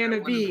Because I banana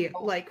wouldn't be?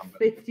 tell Like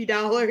somebody.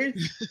 $50?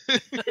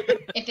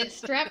 If it's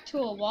strapped to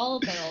a wall,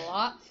 then a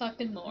lot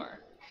fucking more.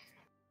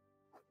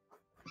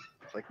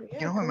 It's like, Yeah,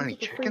 you know how it many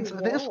comes with a chickens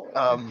free it is?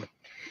 wall.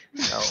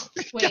 No.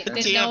 Wait, God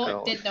did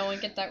damn no one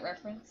get that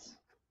reference?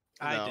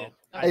 I No. did.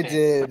 I Okay.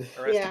 did.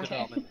 Arrested Yeah.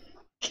 Development.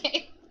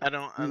 Okay. I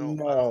don't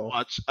No.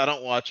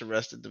 watch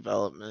Arrested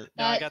Development.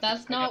 No, I got the-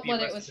 That's I got not the what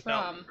it Arrested was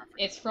Development from. reference.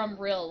 It's from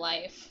real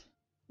life.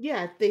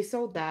 Yeah, they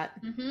sold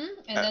that. Mm-hmm.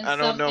 And I- then I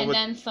don't know and what-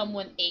 then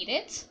someone ate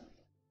it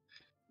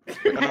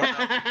don't know.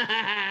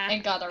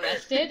 and got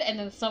arrested, and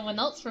then someone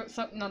else wrote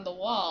something on the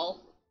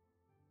wall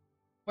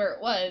where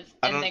it was,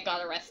 I and don't- they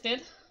got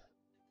arrested.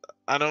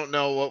 I don't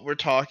know what we're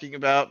talking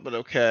about, but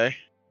okay.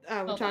 We're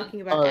Hold on.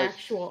 talking about Uh,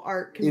 actual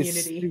art He's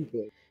community.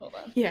 stupid. Hold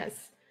on.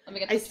 Yes. Let me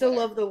get I the still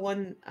Twitter. love the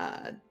one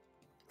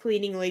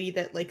cleaning lady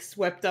that like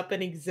swept up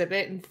an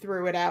exhibit and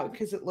threw it out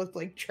because it looked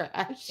like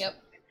trash. Yep.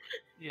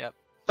 Yep.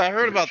 I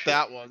heard about Shit.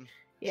 that one.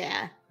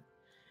 Yeah.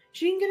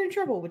 She didn't get in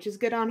trouble, which is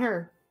good on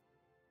her.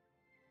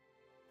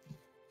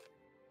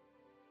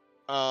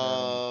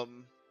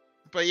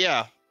 But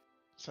yeah.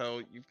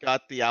 So you've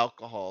got the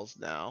alcohols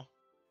now.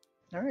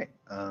 All right.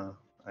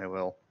 I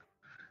will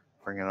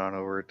bring it on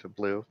over to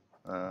Blue.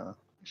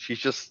 She's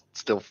just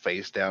still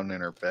face down in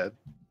her bed.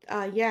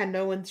 Yeah,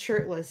 no one's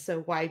shirtless,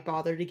 so why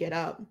bother to get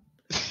up?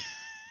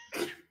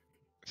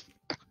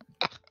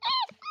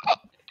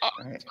 All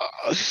right.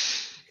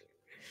 Is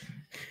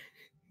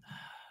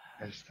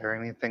there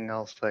anything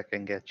else I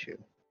can get you?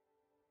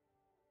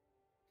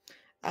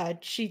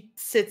 She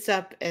sits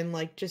up and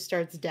like just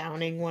starts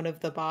downing one of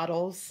the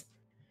bottles.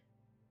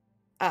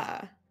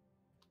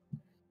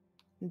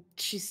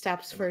 She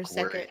stops for a Look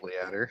second. worriedly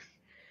at her.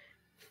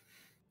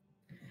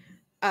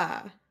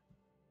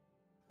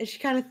 she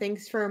kind of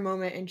thinks for a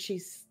moment, and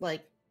she's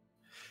like,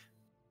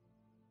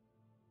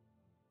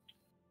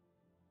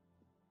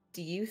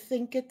 "Do you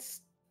think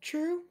it's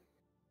true?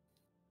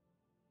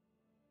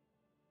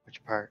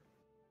 Which part?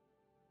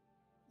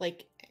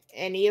 Like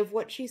any of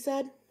what she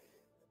said?"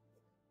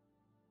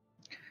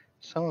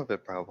 Some of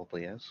it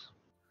probably is,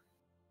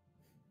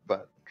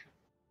 but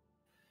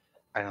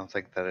I don't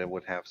think that it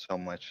would have so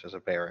much as a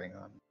bearing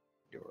on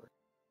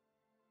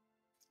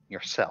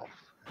yourself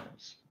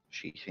as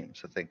she seems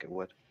to think it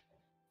would.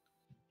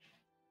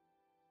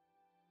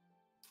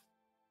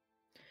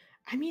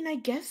 I mean, I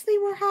guess they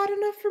were hot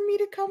enough for me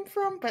to come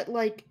from, but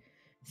like,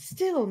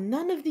 still,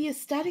 none of the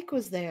aesthetic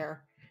was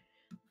there.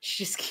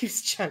 She just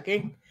keeps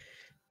chugging.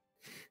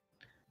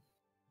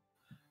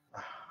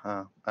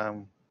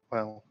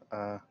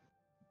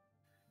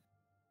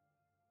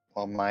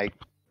 Well, my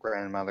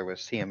grandmother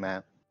was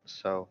Tiamat,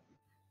 so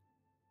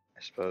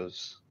I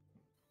suppose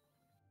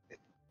it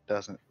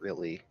doesn't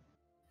really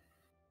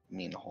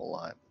mean a whole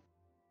lot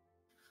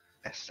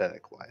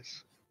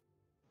aesthetic-wise.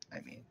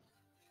 I mean,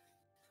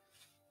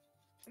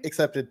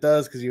 Except it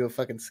does because you have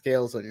fucking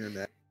scales on your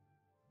neck.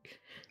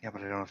 yeah,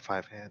 but I don't have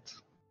 5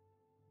 heads.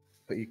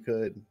 But you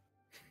could.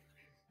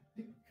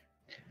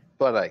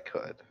 But I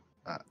could.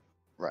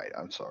 Right,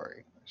 I'm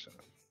sorry. I should've.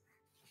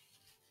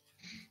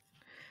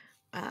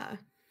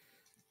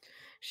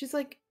 She's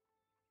like,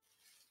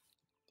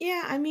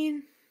 yeah, I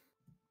mean,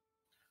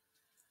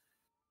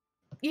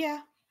 yeah.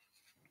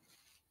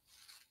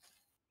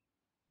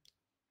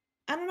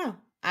 I don't know.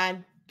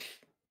 I'm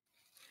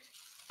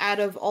out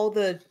of all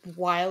the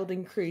wild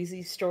and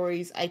crazy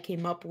stories I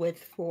came up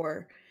with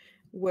for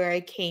where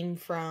I came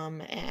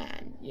from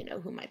and,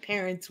 who my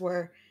parents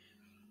were,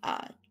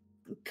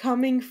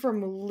 coming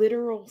from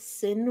literal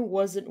sin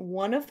wasn't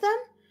one of them,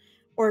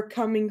 or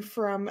coming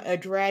from a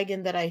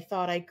dragon that I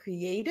thought I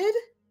created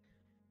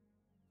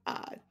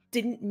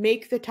didn't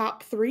make the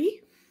top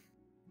 3.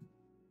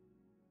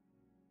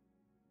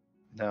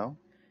 No?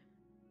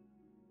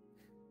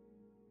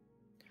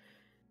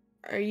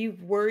 Are you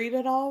worried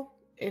at all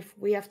if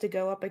we have to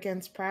go up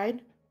against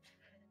Pride?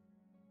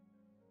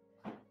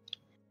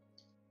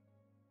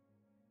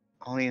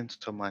 Only in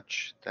so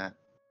much that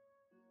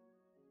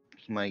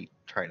he might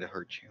try to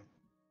hurt you.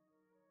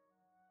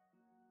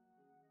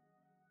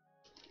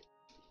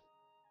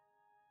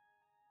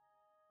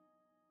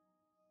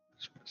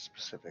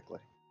 Specifically.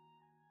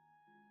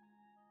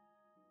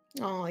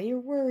 Oh, you're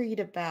worried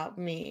about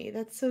me.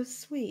 That's so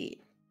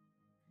sweet.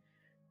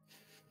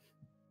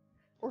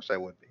 Of course I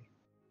would be.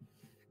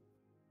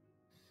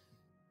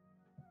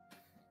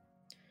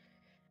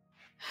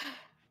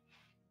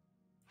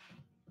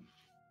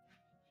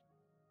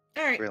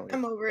 All right, Really?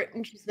 I'm over it.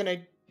 And she's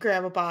gonna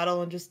grab a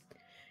bottle and just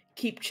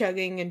keep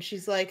chugging. And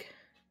she's like,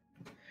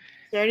 "Is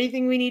there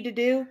anything we need to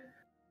do?"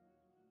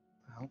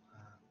 Well,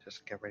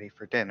 just get ready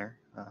for dinner.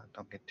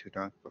 Don't get too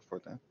drunk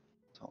before then.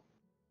 That's all.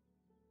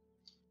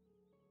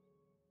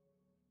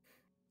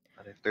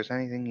 But if there's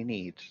anything you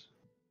need,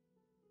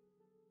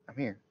 I'm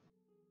here.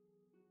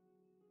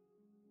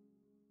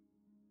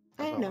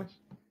 I As know. always.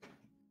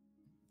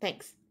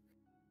 Thanks.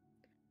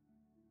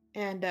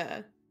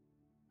 And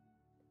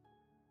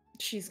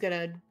she's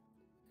gonna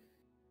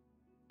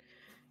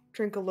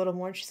drink a little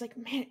more. And she's like,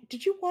 "Man,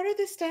 did you water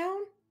this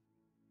down?"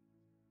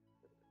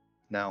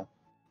 No,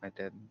 I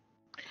didn't.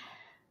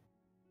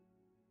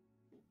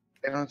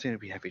 There don't seem to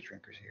be heavy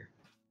drinkers here.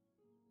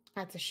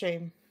 That's a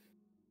shame.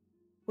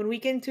 When we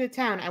get into a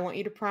town, I want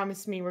you to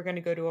promise me we're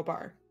gonna go to a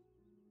bar.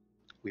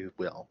 We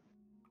will.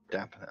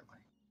 Definitely.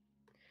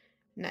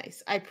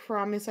 Nice. I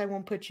promise I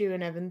won't put you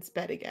in Evan's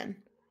bed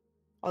again.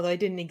 Although I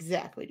didn't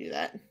exactly do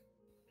that.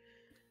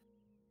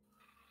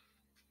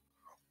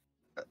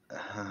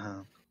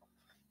 Yeah.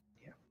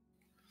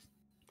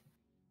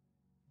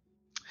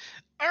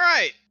 All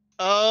right.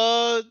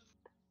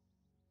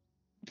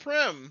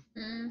 Prim,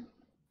 Mm,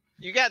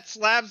 you got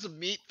slabs of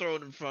meat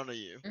thrown in front of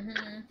you.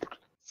 mm-hmm.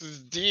 This is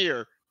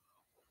deer.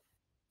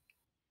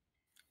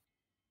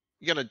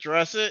 You gonna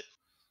dress it?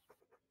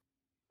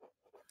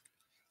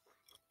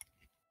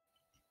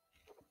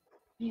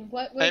 I mean,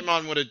 what would...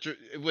 Amon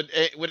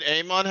would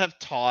Amon have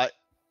taught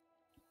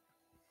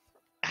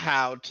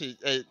how to?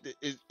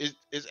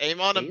 Is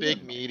Amon a big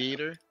Aiden meat might have.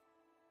 eater?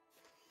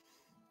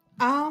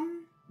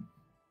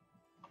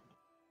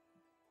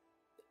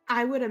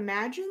 I would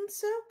imagine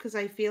so, because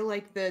I feel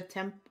like the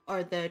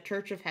the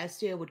Church of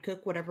Hestia would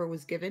cook whatever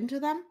was given to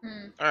them.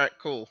 Mm. All right,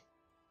 cool.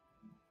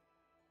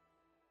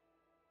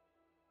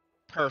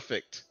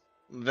 Perfect.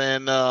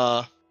 Then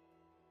I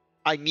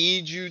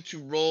need you to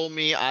roll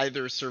me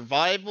either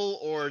survival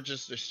or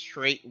just a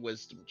straight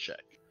wisdom check.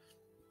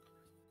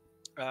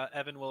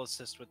 Evan will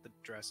assist with the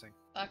dressing.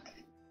 Fuck.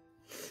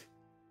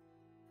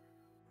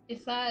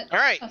 Is that All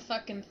right. a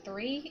fucking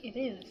 3? It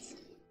is.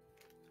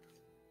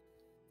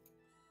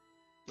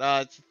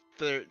 It's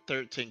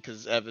 13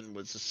 because Evan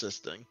was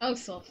assisting. Oh,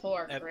 so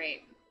 4. Ev-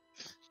 Great.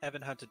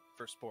 Evan hunted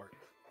for sport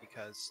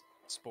because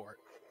sport.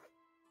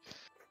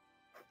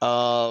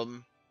 So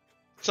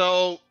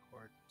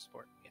Or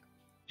sport, yeah.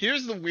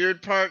 here's the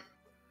weird part.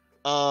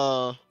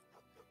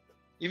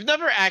 you've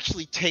never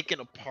actually taken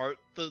apart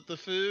the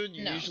food.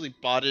 You No. usually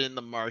bought it in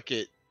the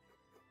market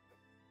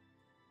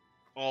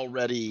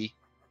already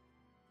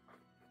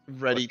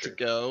ready to Butchered.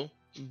 go,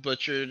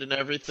 butchered and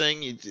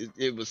everything.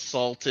 It was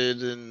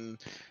salted and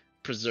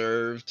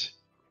preserved,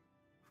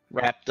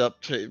 wrapped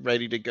up,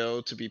 ready to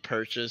go to be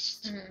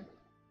purchased. Mhm.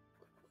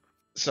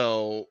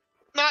 So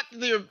not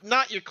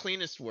your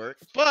cleanest work,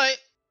 but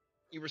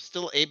you were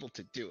still able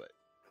to do it.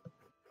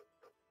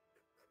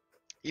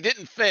 You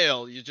didn't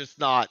fail. You just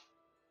not.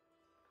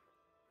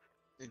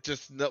 It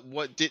just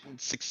what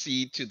didn't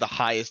succeed to the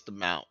highest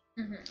amount.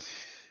 Mhm.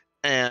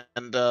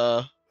 And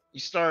you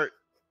start.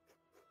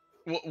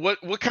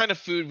 What kind of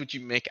food would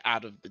you make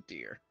out of the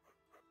deer?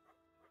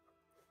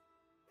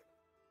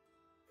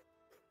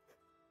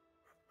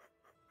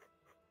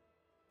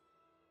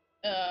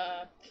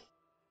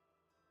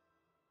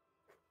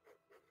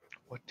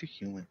 What do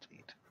humans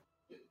eat?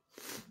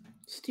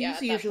 Stew's Yeah,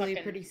 that usually a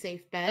fucking- pretty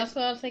safe bet. That's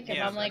what I was thinking.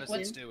 Yeah, I'm like, venison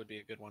what? stew would be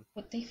a good one.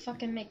 Would they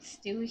fucking make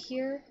stew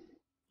here?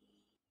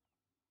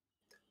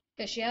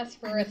 Because she asked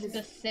for I a mean,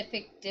 this-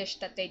 specific dish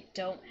that they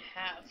don't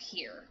have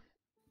here.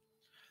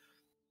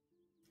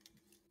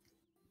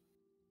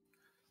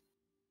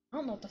 I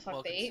don't know what the fuck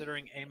Well, they eat.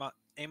 considering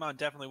Amon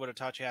definitely would have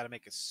taught you how to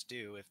make a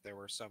stew if there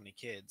were so many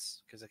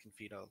kids, because it can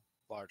feed a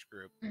large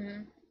group.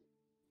 Mhm.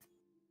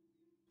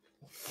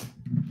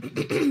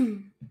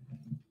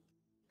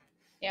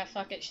 Yeah,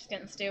 fuck it. She's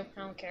getting stew. I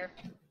don't care.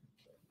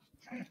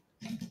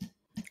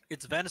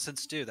 It's venison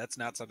stew. That's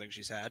not something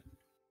she's had.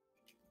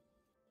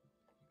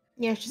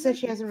 Yeah, she said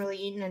she hasn't really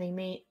eaten any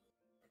meat.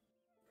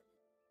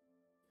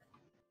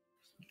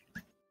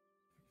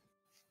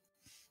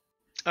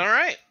 All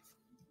right.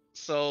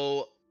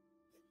 So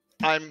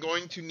I'm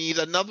going to need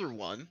another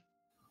one,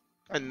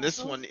 and this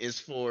Proposal?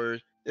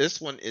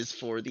 one is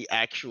for the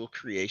actual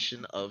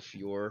creation of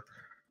your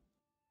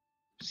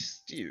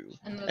stew.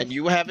 And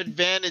you have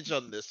advantage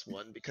on this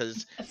one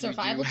because a you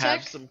survival do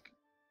have check? some.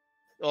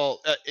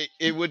 Well,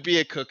 it would be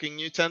a cooking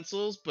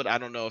utensils, but I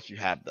don't know if you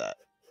have that.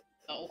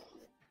 Oh.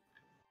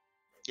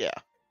 Yeah.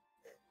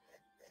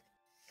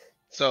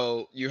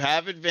 So you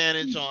have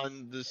advantage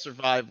on the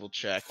survival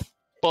check,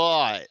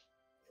 but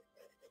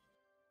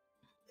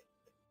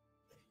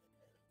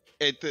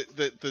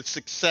the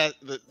success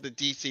the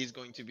DC is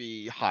going to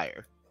be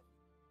higher.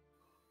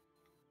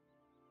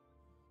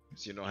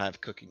 Because you don't have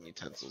cooking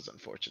utensils,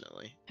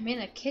 unfortunately. I'm in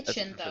a That's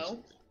kitchen, though.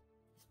 proficiency.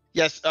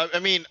 Yes, I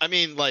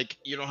mean, like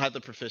you don't have the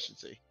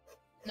proficiency.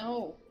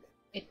 No.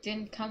 It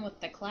didn't come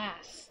with the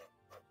class.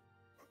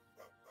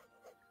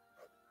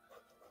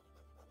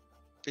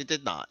 It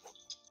did not.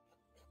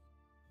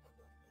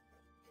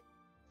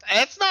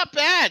 That's not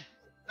bad.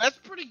 That's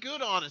pretty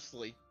good,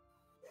 honestly.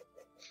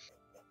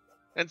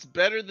 That's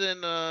better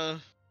than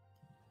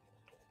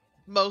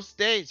most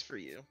days for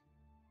you.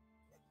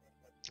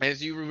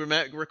 As you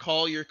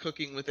recall your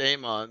cooking with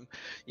Amon,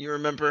 you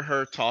remember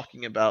her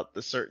talking about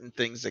the certain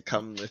things that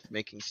come with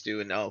making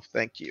stew, and oh,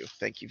 thank you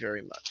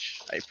very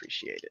much. I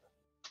appreciate it.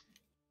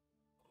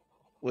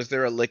 Was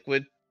there a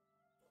liquid?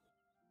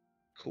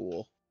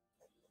 Cool.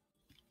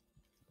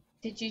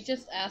 Did you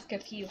just ask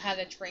if you had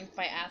a drink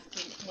by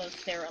asking, was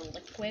there a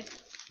liquid?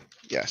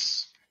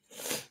 Yes.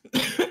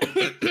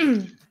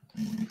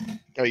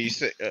 Oh, you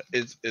said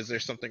is there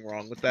something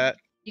wrong with that?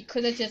 You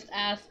could have just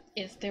asked,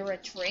 is there a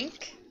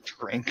drink?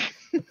 Drink.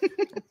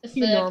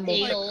 Instead of normal.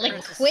 a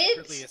Like, Chris is liquid?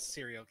 secretly a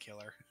serial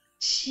killer.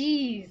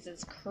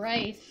 Jesus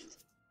Christ.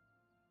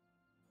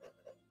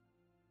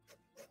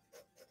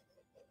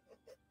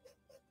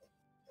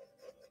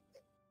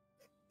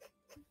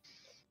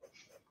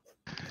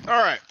 All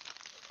right.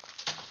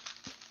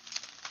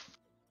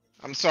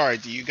 I'm sorry.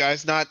 Do you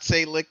guys not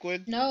say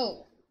liquid?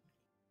 No.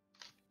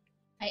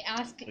 I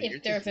asked Well, you're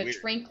if there's just a weird.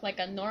 drink like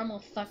a normal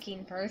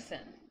fucking person.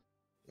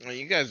 Well,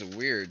 you guys are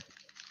weird.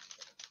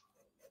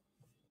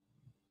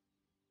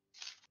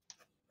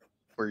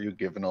 Were you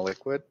given a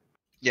liquid?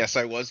 Yes,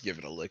 I was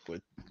given a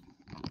liquid.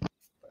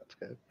 That's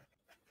good.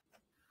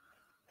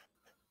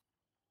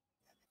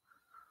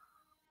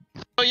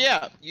 Oh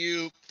yeah,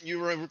 you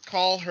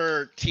recall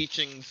her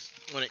teachings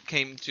when it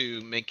came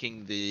to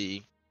making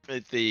the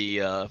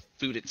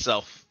food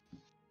itself.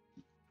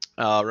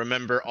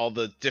 Remember all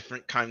the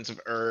different kinds of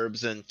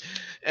herbs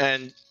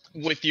and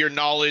with your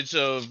knowledge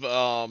of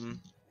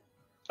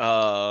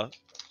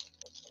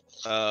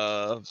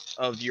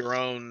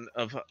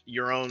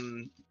your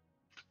own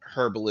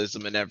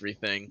herbalism and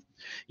everything,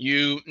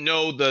 you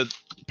know the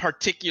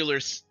particular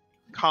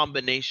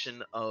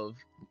combination of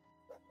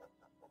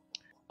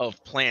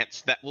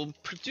plants that will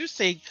produce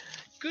a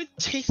good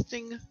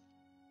tasting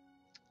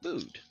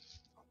food.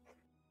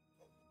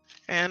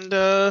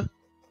 And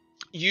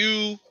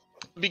you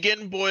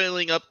begin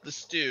boiling up the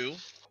stew,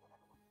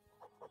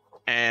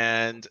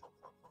 and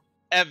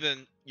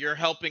Evan, you're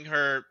helping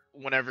her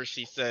whenever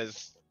she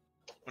says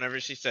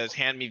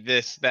hand me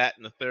this, that,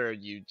 and the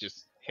third, you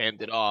just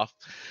hand it off.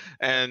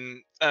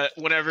 And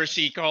whenever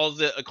she calls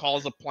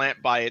a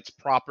plant by its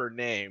proper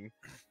name,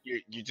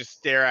 you just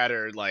stare at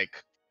her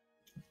like,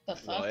 The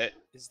fuck? what?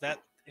 Is that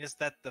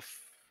the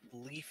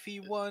leafy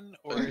one,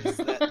 or is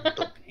that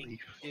the pink?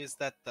 Is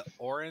that the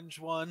orange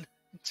one?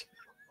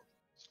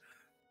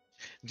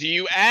 Do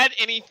you add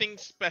anything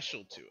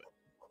special to it?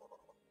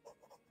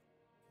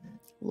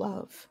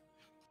 Love.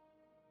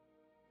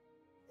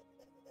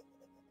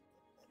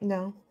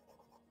 No.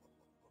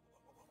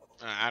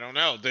 I don't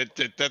know. That's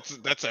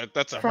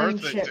a her thing.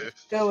 Friendship.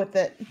 Go with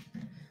it.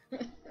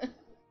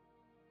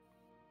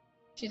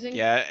 She's in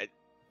Yeah.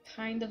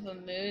 kind of a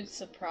mood,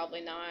 so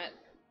probably not.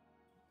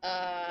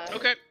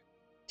 Okay.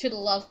 To the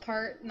love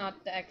part,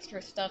 not the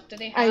extra stuff. Do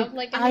they have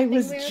like anything I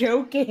was weird?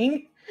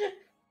 joking.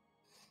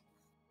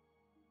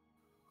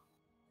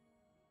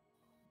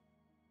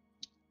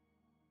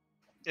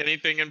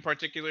 Anything in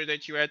particular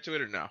that you add to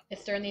it, or no?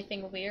 Is there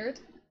anything weird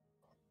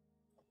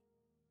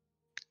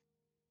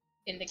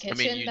in the kitchen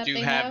I mean, you that do they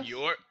have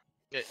your.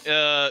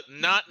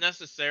 Not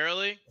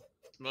necessarily.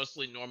 It's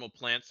mostly normal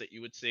plants that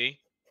you would see.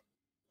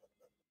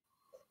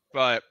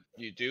 But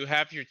you do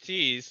have your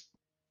teas.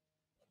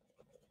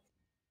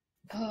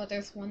 Oh,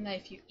 there's one that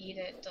if you eat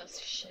it, it does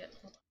shit.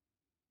 Hold on.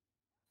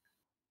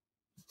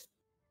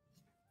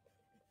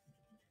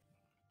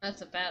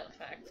 That's a bad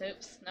effect.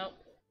 Oops. Nope.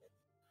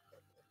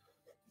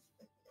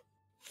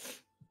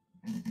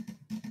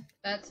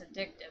 That's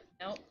addictive.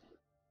 Nope.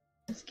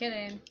 Just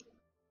kidding.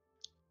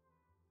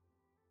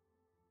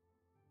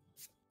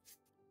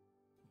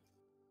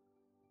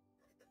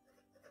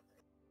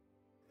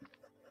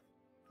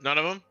 None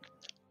of them?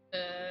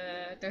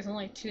 There's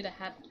only 2 that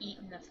have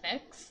eaten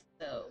effects,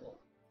 so...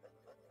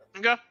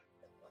 Okay.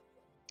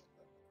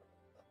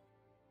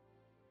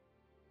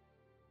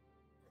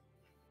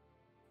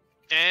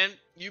 And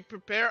you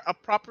prepare a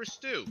proper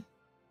stew.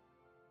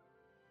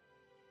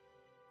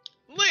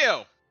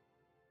 Leo!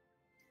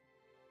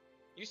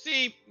 You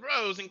see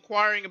Rose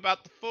inquiring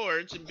about the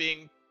forge and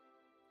being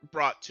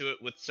brought to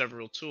it with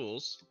several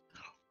tools.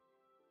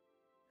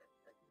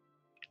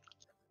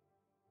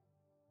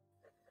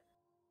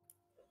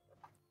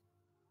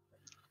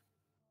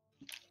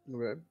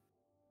 Right.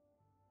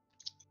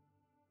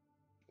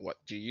 What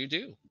do you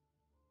do?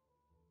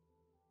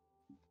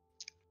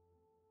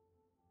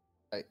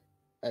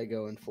 I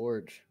go and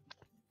forge.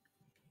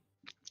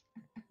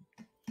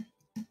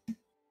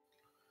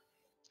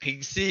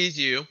 He sees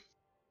you,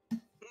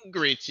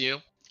 greets you.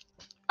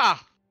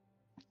 Ah,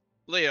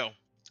 Leo,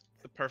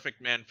 the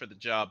perfect man for the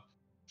job.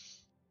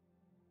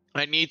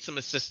 I need some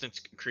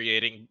assistance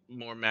creating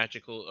more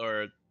magical,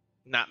 or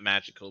not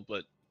magical,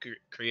 but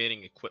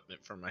creating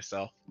equipment for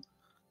myself.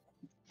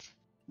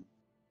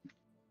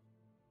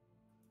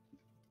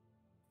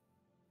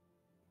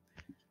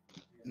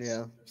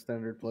 Yeah,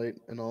 standard plate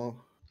and all.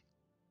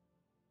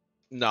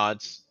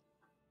 Nods.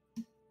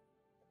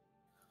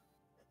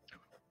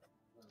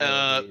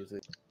 However you use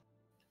it.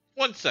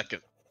 1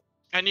 second.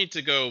 I need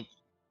to go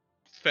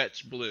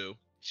fetch Blue.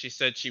 She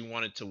said she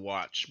wanted to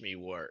watch me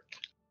work.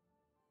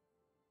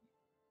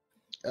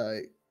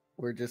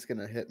 We're just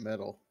gonna hit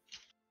metal.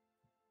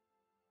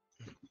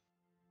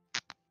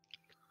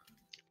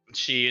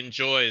 She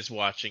enjoys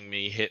watching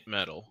me hit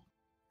metal.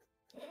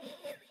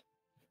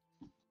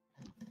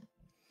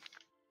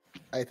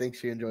 I think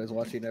she enjoys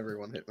watching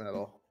everyone hit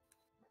metal.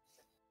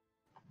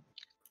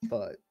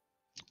 But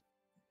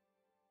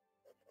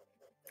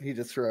he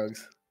just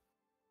shrugs.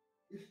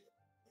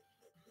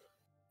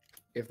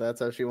 If that's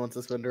how she wants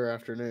to spend her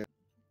afternoon.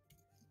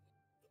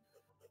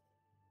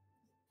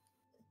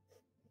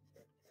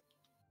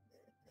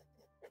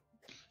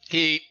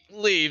 He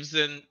leaves,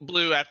 and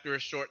Blue, after a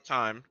short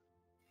time,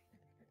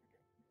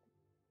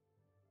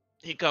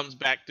 he comes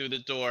back through the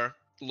door,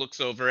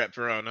 looks over at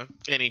Verona.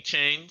 Any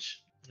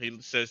change?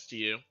 He says to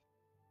you.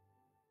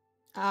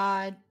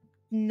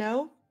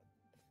 No.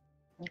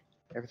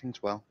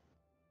 Everything's well.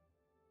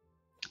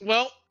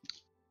 Well,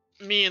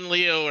 me and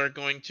Leo are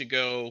going to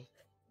go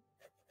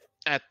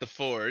at the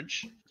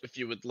forge, if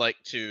you would like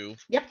to.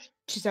 Yep.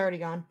 She's already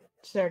gone.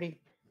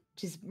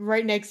 She's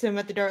right next to him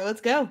at the door. Let's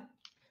go.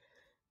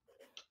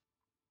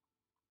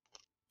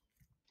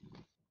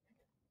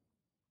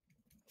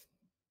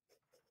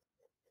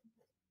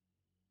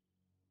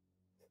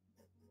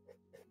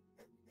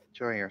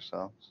 Enjoy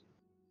yourselves.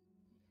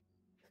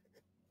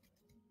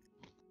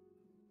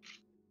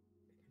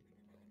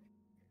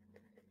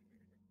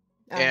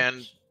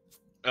 And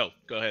oh,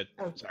 go ahead.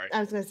 Oh, Sorry. I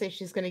was gonna say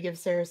she's gonna give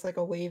Saris like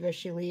a wave as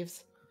she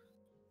leaves.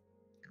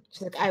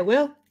 She's like, I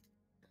will.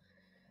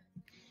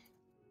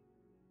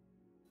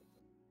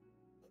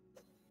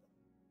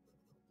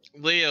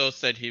 Leo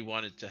said he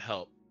wanted to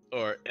help,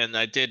 and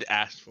I did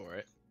ask for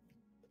it.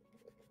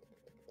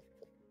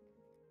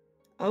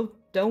 Oh,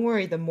 don't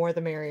worry, the more the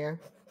merrier.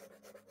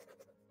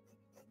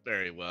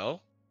 Very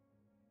well.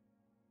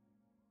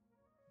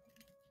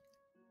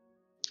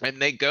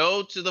 And they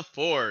go to the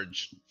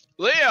forge.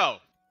 Leo!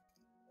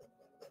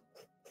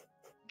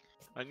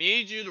 I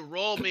need you to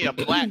roll me a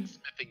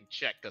blacksmithing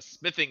check, a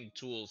smithing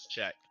tools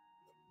check.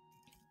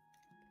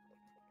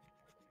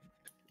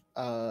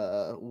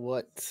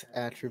 What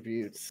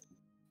attributes?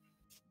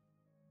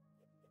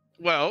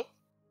 Well,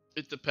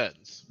 it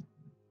depends.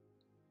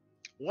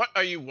 What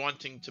are you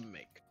wanting to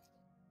make?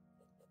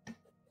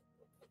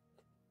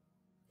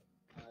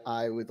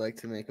 I would like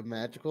to make a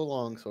magical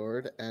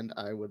longsword, and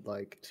I would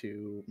like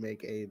to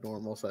make a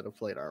normal set of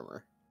plate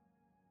armor.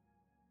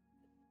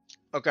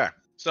 Okay,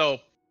 so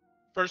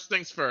first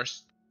things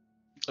first,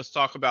 let's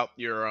talk about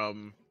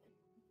your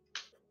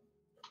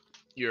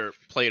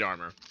plate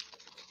armor.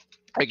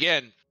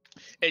 Again,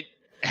 it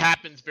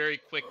happens very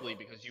quickly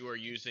because you are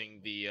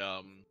using the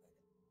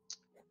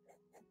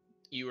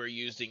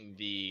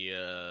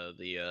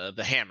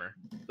the hammer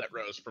that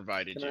Rose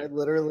provided Can I you.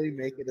 literally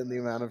make it in the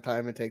amount of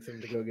time it takes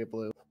him to go get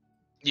blue?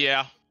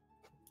 Yeah,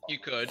 you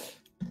could.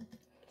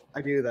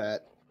 I do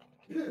that.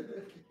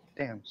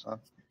 Damn, son.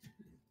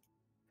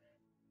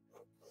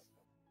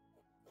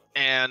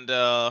 And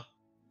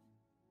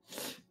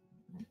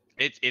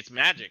it's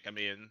magic. I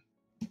mean,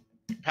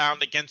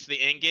 pound against the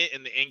ingot,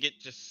 and the ingot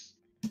just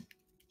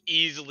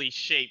easily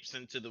shapes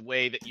into the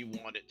way that you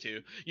want it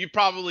to. You'd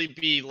probably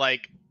be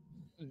like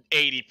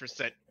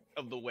 80%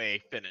 of the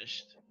way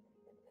finished.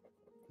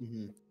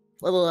 Mm-hmm.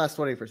 Well, the last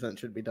 20%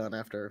 should be done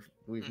after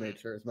we've Mm-hmm. made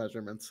sure his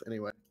measurements.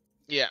 Anyway.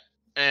 Yeah,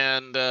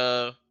 and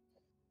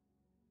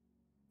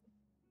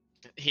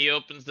he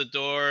opens the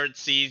door,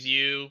 sees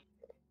you.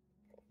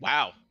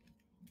 Wow.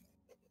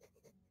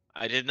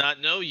 I did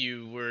not know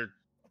you were.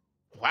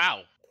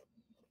 Wow.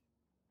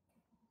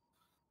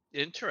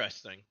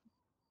 Interesting.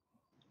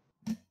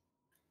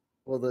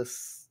 Will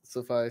this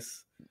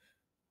suffice?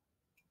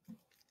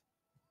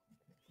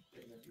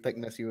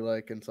 Thickness you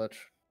like and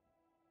such.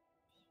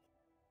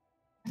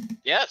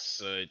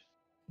 Yes.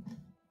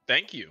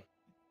 Thank you.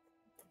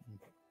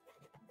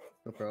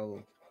 No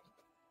problem.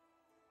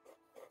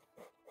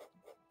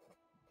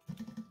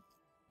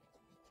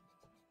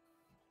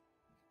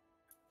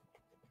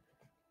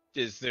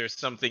 Is there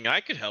something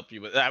I could help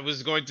you with? I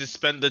was going to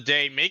spend the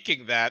day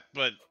making that,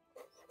 but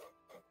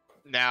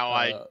now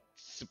I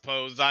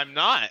suppose I'm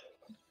not.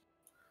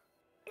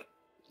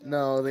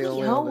 No, the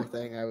only Yo. other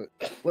thing I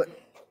would.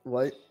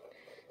 What?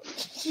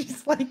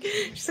 She's like,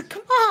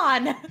 come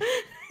on.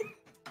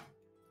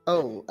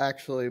 Oh,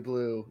 actually,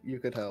 Blue, you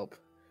could help.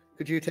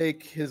 Could you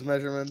take his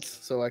measurements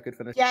so I could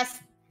finish? Yes.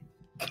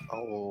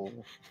 Oh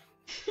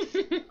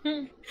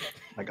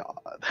my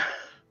god.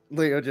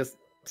 Leo just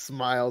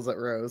smiles at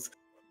Rose.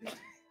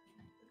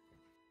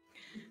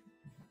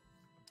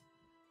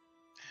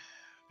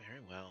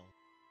 Very well.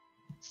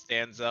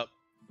 Stands up,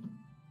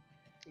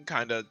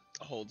 kind of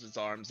holds his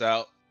arms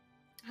out.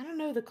 I don't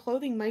know. The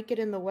clothing might get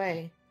in the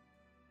way.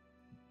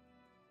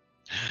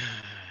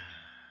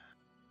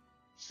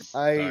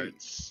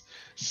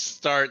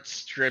 Starts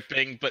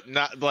stripping, but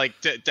not like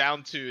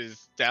down to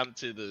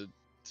the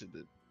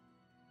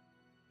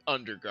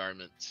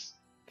undergarments.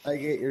 I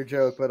get your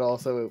joke, but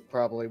also it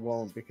probably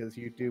won't because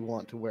you do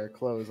want to wear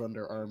clothes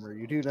under armor.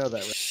 You do know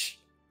that, right?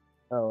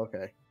 Oh,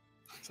 okay.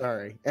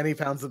 Sorry. And he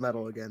pounds the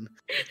metal again.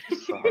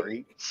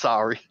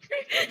 Sorry.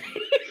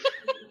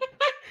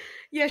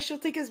 Yeah, she'll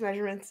take his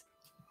measurements.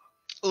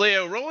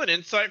 Leo, roll an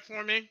insight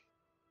for me.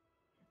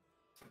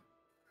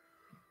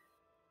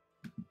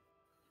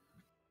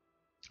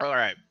 All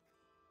right.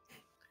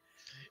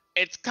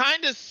 It's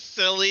kind of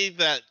silly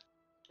that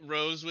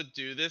Rose would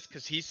do this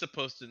because he's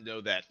supposed to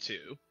know that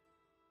too.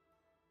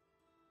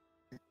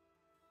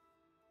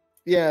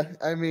 Yeah,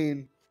 I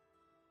mean,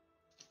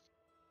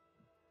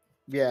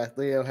 yeah,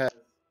 Leo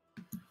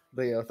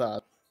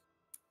thought,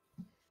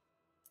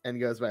 and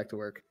goes back to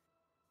work.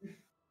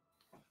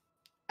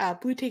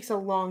 Blue takes a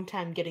long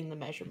time getting the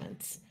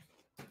measurements.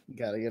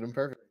 Gotta get him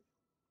perfect.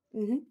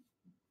 Mm-hmm.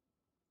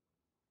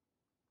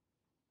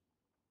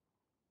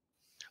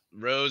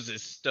 Rose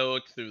is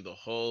stoic through the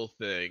whole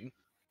thing.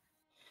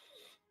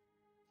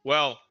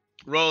 Well,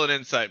 roll an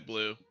insight,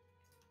 Blue.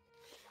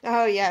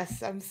 Oh,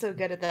 yes. I'm so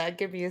good at that.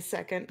 Give me a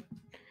second.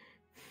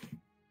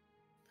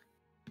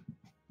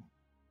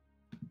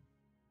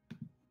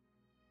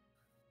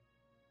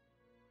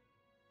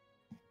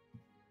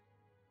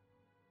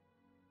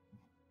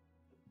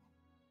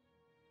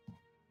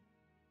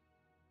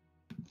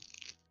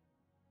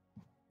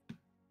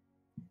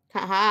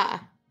 Haha.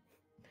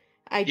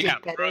 I did Yeah,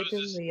 better Rose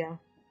than is- Leo.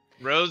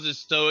 Rose is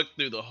stoic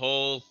through the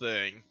whole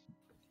thing.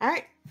 All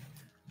right.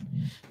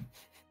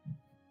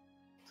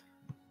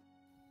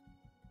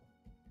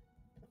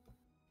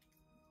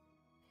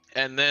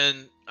 And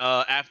then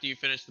after you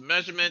finish the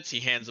measurements, he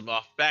hands them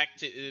off back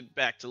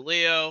to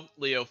Leo.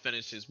 Leo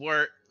finishes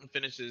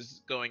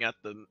going at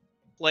the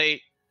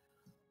plate.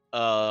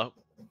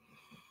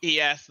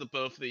 He asks the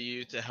both of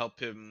you to help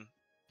him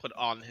put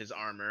on his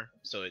armor,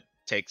 so it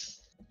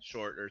takes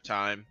shorter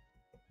time.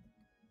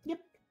 Yep.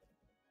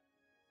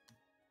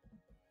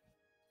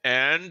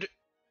 And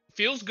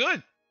feels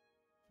good.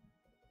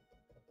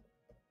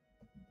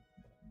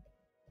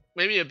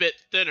 Maybe a bit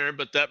thinner,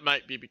 but that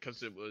might be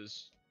because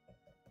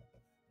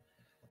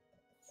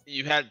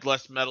you had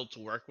less metal to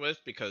work with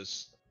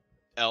because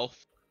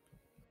elf.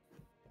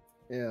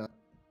 Yeah.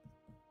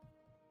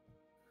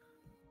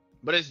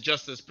 But it's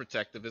just as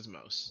protective as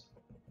most.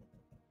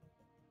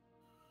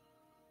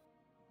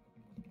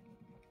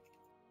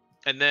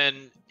 And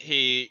then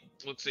he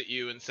looks at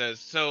you and says,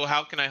 "So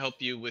how can I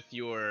help you with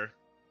your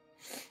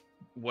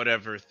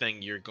whatever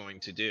thing you're going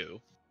to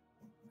do.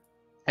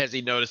 As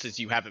he notices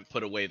you haven't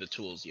put away the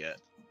tools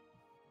yet.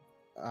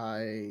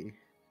 I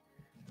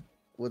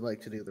would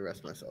like to do the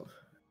rest myself.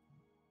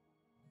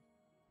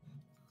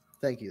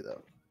 Thank you,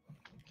 though.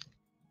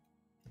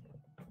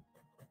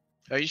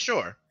 Are you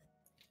sure?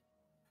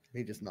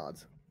 He just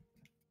nods.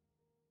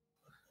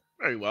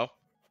 Very well.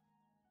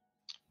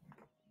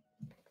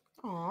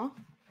 Aw.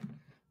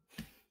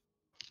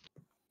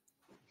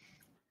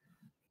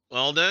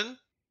 Well then,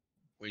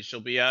 we shall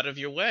be out of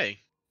your way.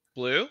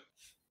 Blue?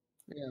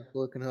 Yeah,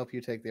 Blue can help you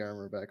take the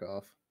armor back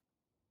off.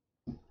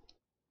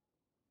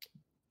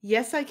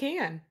 Yes, I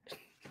can.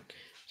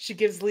 She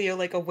gives Leo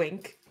like a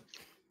wink.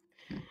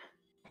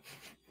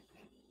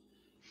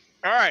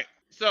 Alright,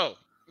 so,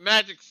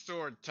 magic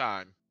sword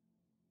time.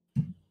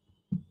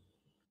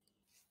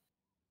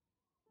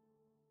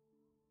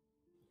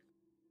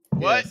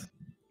 What? Yes.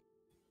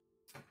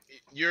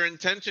 Your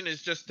intention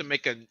is just to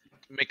make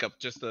up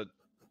just a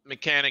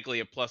mechanically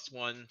a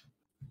 +1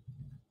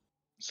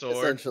 sword.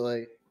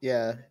 Essentially,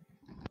 yeah.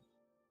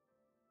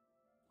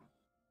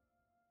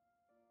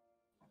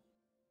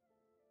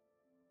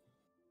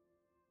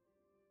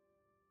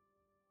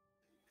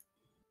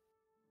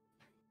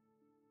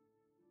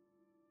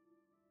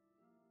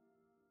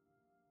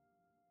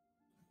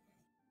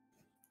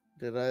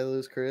 Did I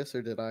lose Chris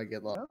or did I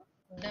get lost?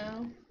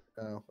 No,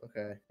 Oh,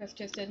 okay. Chris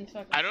just didn't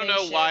fucking I don't say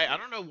know shit. why. I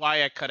don't know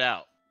why I cut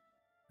out.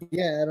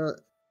 Yeah, I don't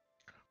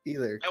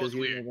either. That was Because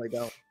you weird. normally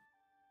don't.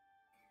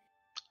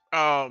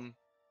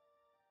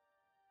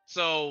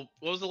 So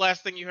what was the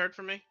last thing you heard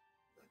from me?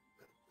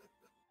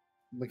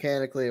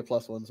 Mechanically a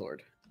 +1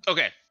 sword.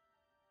 Okay.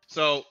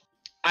 So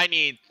I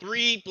need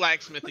 3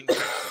 blacksmithing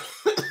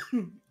tables.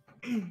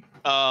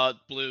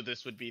 Blue,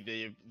 this would be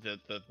the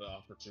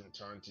opportune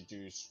time to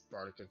do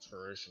Bardic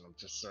Inspiration. I'm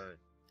just saying.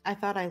 I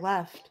thought I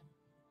left.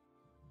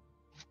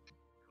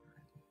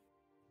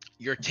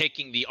 You're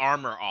taking the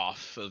armor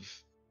off of.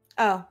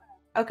 Oh,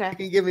 You okay.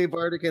 can give me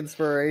Bardic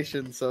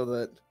Inspiration so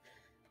that.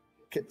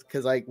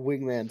 Because I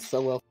wingman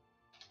so well.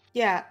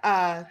 Yeah,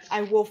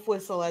 I wolf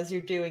whistle as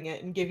you're doing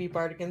it and give you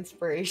bardic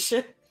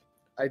inspiration.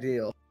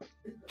 Ideal.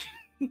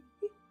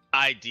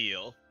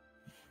 Ideal.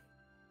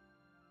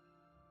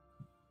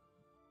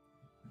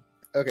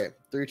 Okay,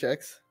 3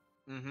 checks.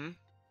 Mm-hmm.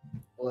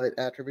 What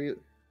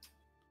attribute?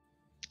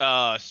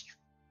 We're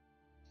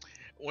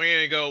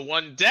gonna go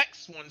 1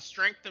 Dex, 1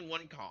 Strength, and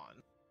 1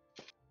 Con.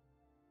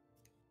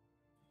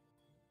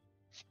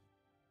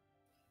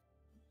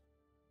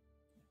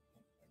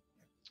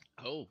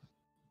 Oh.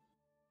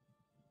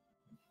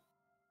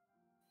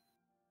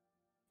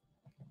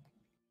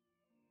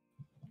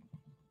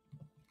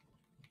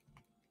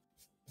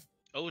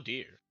 Oh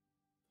dear.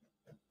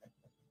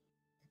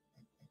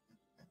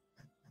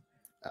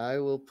 I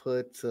will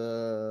put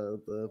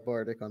the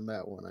Bardic on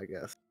that one, I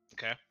guess.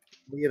 Okay.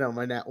 You know,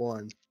 my nat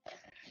 1.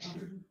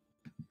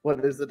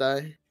 What is the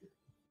die?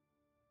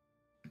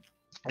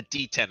 A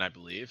D10, I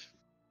believe.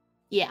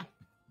 Yeah.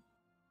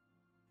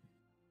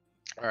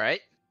 All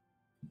right.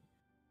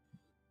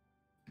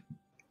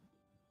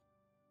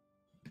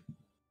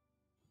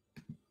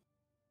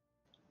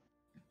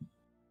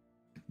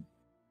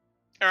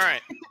 All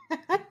right.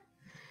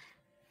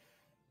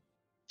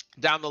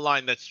 Down the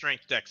line, that's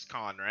Strength, Dex,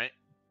 Con, right?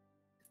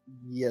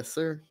 Yes,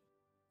 sir.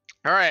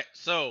 All right.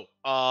 So,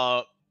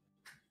 the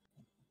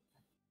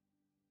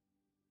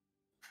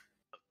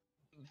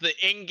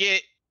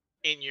ingot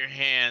in your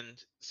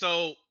hand.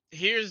 So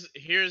here's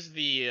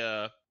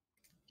the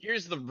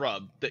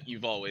rub that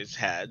you've always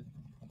had.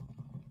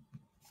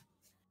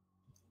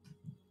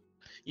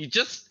 You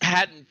just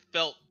hadn't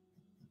felt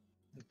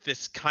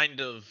this kind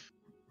of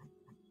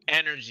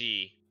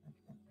energy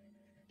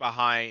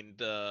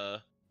behind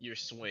your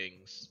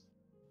swings.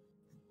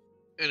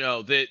 You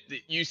know that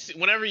you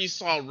whenever you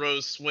saw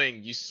Rose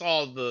swing, you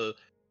saw the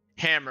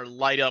hammer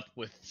light up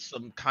with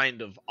some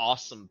kind of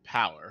awesome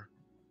power.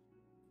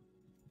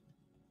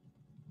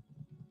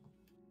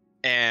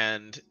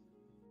 And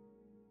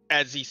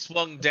as he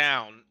swung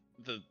down,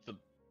 the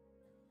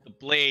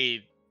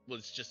blade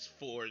was just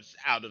forged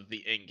out of the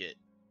ingot.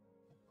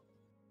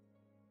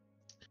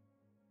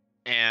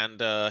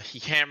 And he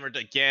hammered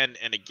again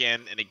and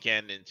again and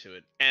again into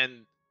it.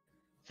 And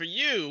for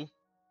you,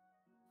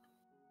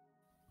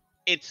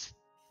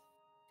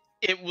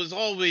 it was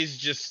always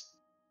just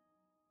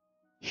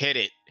hit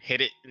it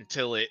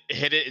until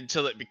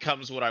it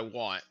becomes what I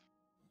want.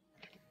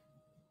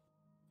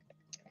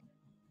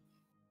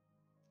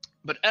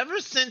 But ever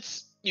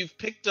since you've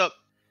picked up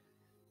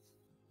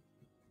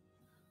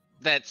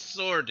that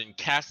sword and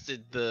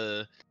casted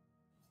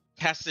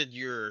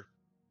your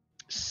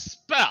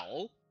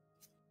spell,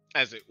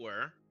 as it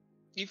were,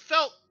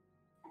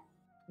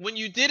 when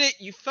you did it,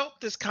 you felt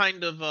this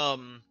kind of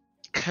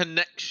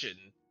connection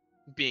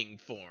being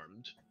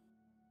formed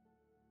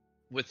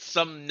with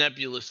some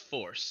nebulous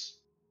force.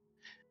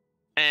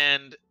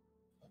 And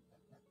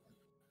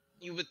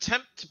you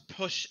attempt to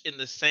push in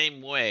the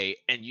same way,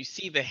 and you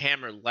see the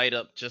hammer light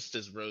up just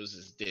as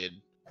Rose's did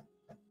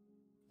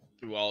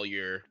through all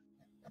your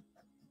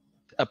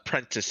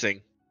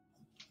apprenticing.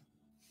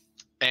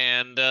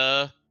 And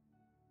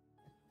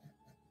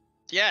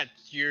yeah,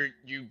 you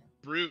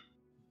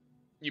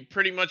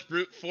pretty much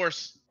brute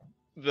force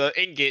the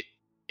ingot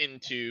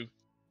into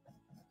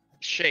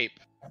shape.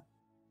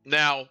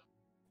 Now,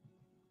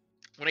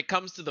 when it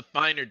comes to the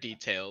finer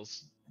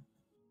details,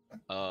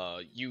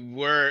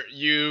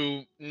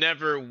 you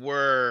never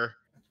were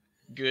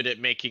good at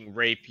making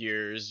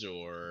rapiers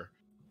or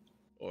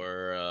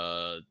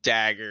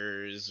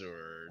daggers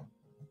or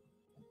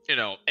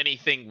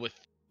anything with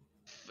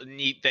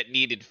that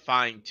needed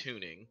fine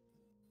tuning.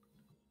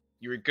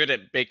 You were good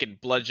at making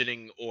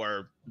bludgeoning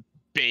or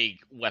big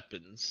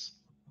weapons.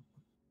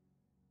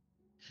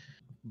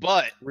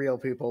 But Real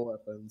people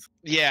weapons.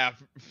 yeah,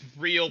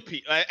 real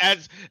people,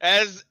 as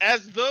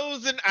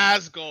those in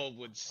Asgard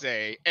would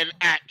say, an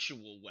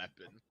actual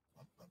weapon.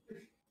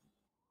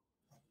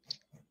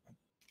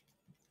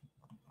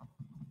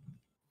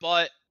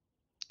 But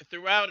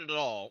throughout it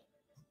all,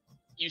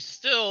 you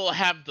still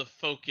have the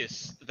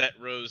focus that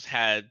Rose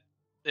had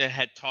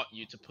taught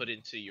you to put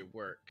into your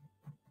work.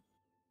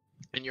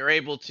 And you're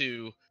able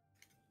to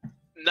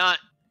not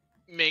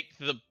make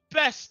the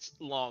best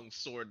long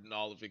sword in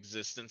all of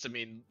existence. I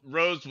mean,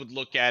 Rose would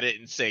look at it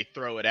and say,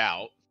 throw it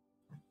out.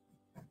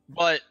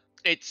 But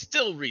it's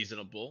still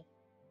reasonable.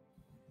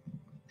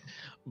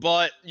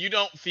 But you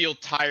don't feel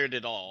tired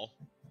at all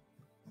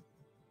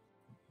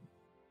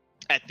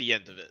at the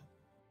end of it.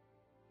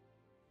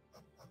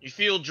 You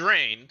feel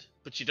drained,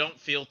 but you don't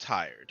feel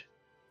tired.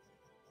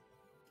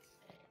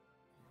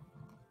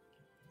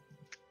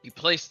 You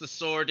place the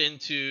sword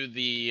into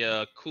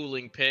the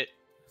cooling pit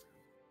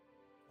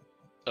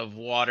of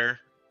water,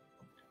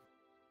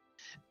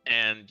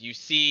 and you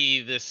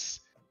see this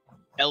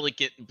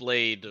elegant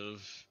blade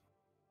of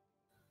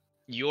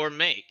your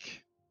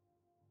make.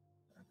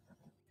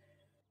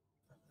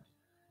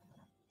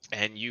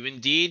 And you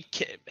indeed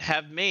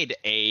have made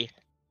a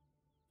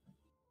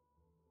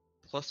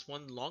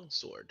 +1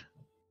 longsword.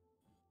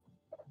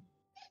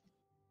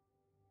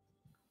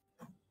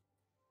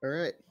 All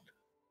right.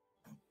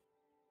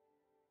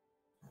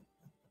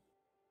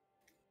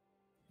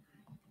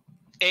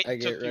 I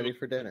get ready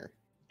for dinner.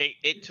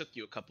 It took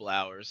you a couple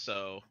hours,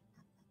 so...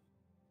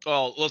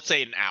 Well, let's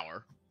say an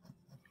hour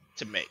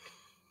to make.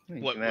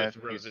 What with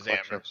Rose's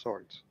hammer. Of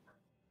swords.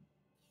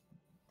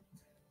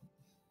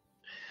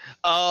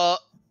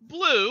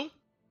 Blue,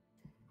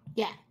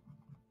 Yeah.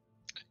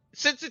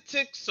 since it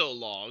took so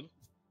long,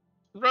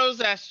 Rose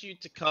asked you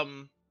to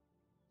come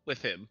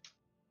with him.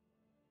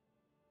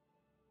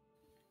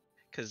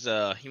 Because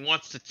he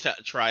wants to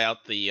try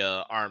out the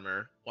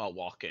armor while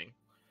walking.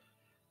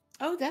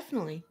 Oh,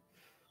 definitely.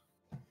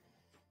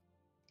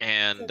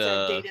 And Since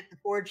our date at the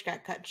forge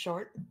got cut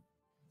short.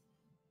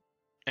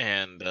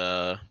 And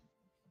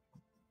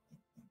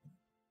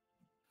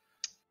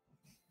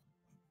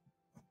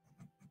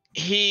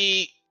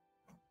he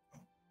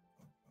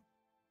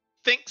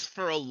thinks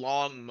for a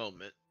long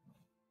moment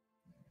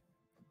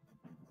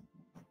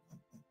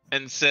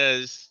and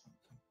says,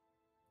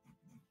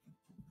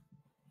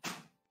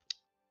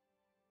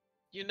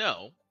 "You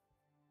know,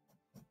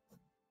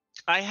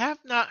 I have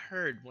not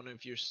heard one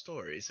of your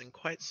stories in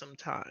quite some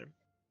time."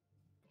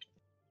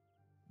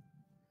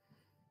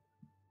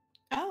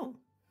 Oh.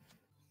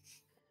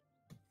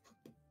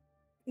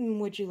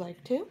 Would you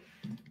like to?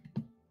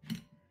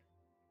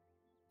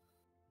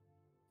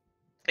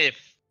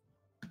 If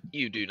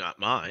you do not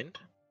mind.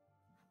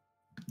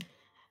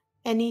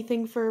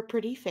 Anything for a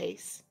pretty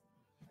face.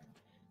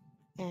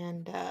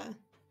 And I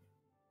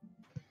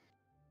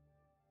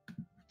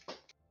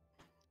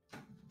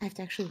have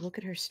to actually look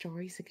at her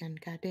stories again.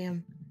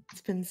 Goddamn.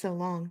 It's been so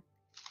long.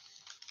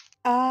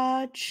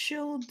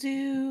 She'll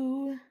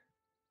do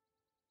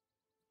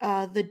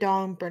the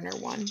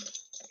Dawnbrenner one.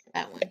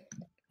 That one.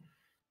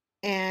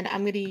 And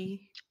I'm gonna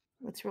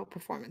let's roll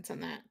performance on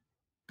that.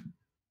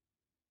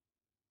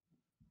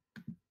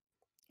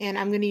 And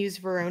I'm gonna use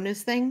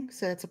Verona's thing,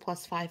 so that's a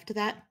 +5 to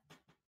that.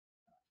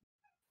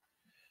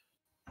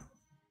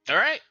 All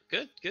right,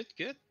 good.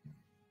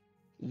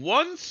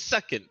 1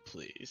 second,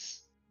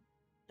 please.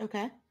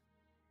 Okay.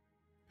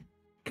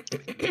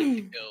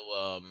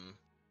 Go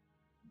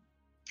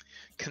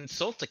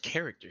consult a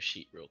character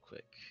sheet real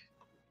quick.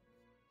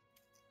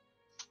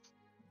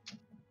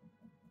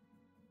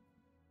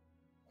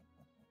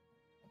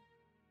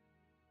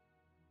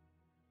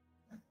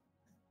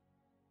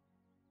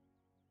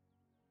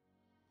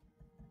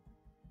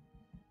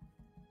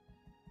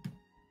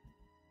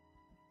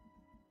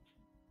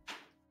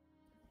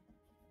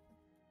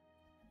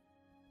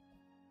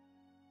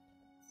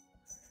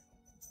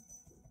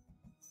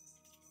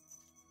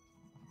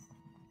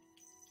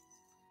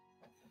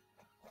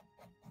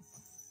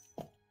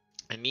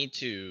 I need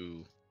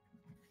to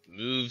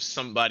move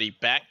somebody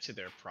back to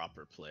their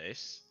proper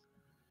place.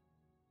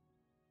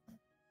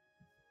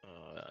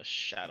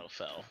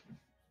 Shadowfell.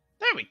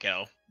 There we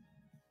go.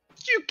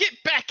 You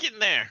get back in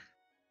there.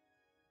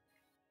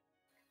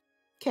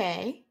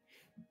 Okay.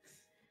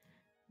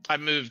 I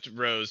moved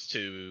Rose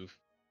to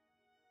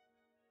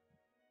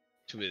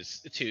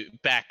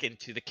back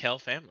into the Kell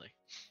family.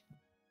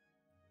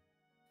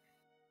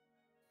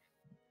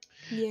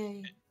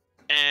 Yay.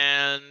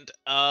 And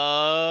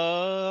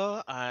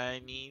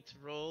I need to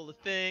roll a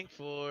thing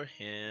for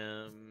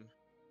him.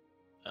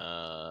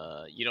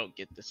 You don't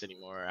get this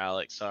anymore,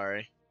 Alex.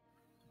 Sorry.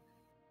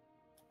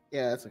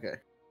 Yeah, that's okay.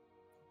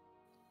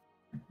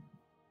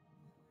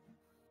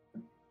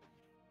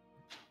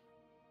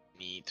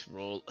 Need to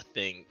roll a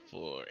thing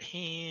for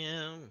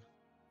him.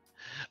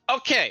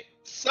 Okay,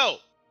 so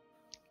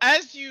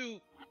as you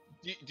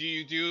do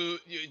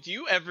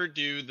you ever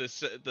do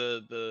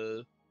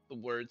the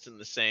words in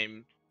the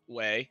same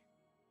way?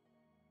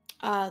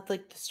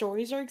 Like the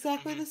stories are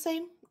exactly the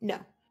same? No.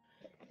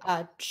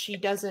 She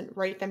doesn't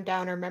write them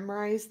down or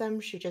memorize them.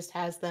 She just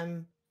has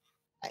them.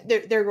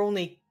 They're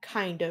only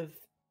kind of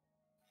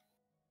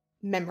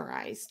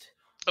memorized.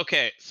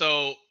 Okay,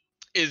 so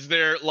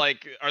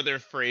are there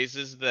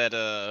phrases that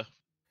are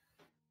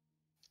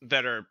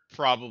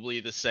probably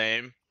the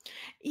same?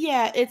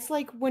 Yeah, it's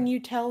like when you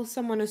tell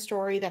someone a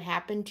story that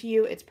happened to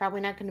you, it's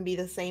probably not going to be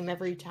the same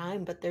every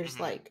time, but there's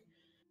like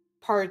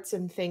parts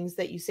and things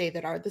that you say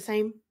that are the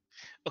same.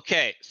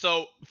 Okay,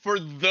 so for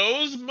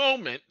those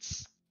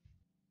moments,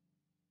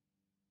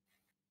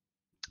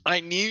 I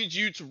need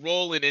you to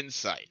roll an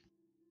insight.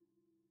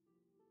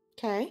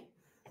 Okay.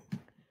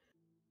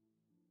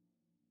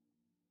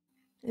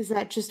 Is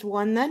that just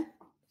one then?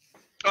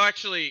 Oh,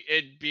 actually,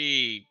 it'd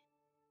be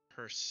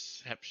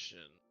perception,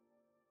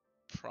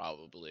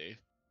 probably.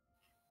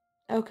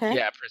 Okay.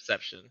 Yeah,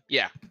 perception.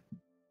 Yeah,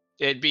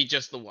 it'd be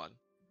just the one.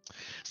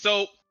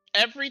 So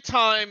every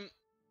time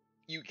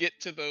you get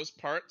to those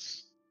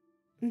parts,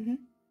 Mm-hmm.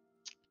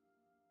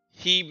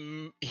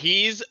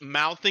 he's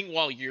mouthing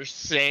while you're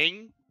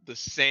saying the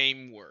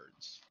same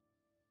words.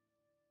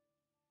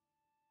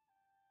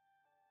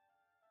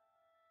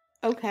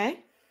 Okay.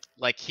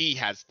 Like he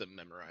has them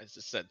memorized,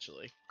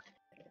 essentially.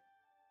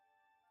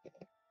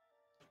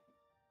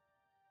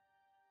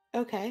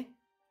 Okay.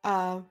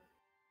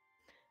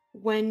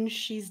 When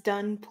she's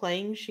done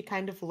playing, she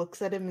kind of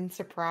looks at him in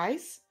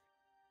surprise.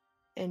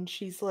 And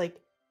she's like,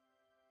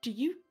 "Do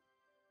you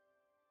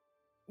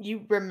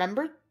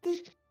remember the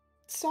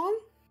song?"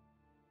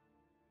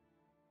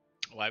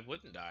 Why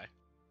wouldn't I?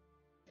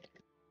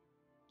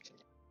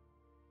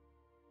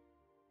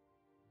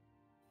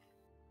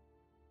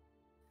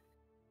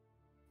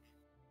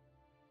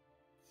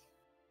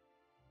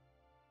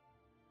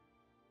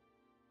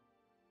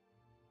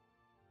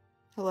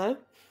 Hello?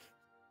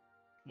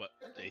 What?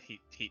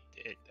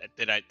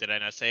 Did I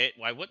not say it?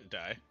 Why wouldn't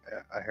I?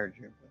 Yeah, I heard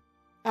you.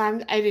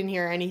 I didn't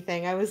hear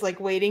anything. I was like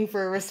waiting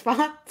for a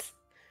response.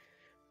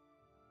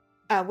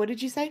 What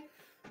did you say?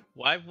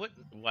 Why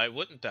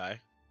wouldn't I?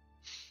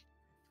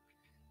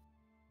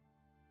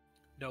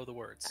 Know the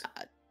words.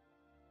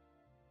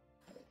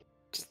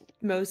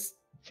 Most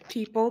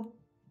people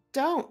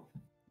don't.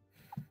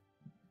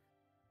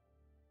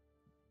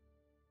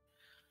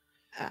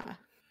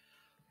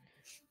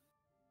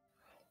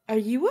 Are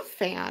you a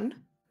fan?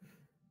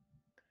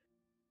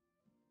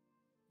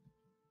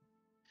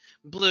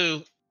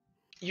 Blue,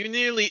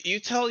 you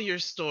tell your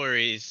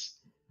stories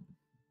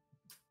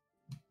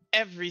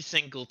every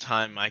single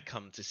time I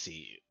come to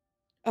see you.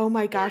 Oh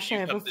my gosh, I you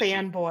have a come to see-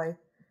 fanboy.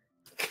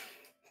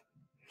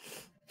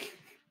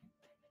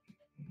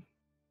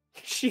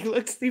 She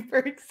looks super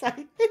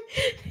excited.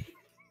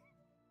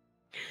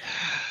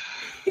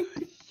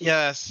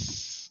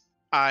 Yes,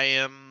 I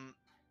am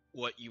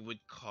what you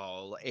would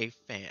call a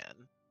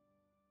fan.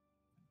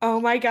 Oh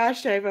my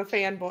gosh, I have a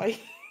fanboy.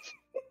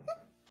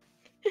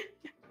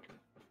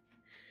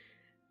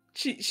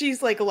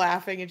 She's like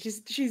laughing and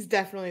she's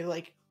definitely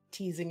like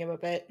teasing him a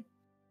bit.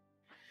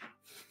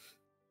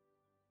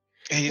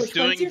 He's Which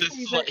one's doing your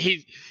this.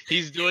 favorite?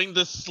 He's doing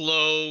the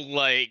slow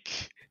like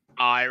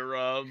eye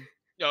rub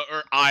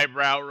or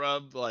eyebrow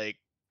rub. Like,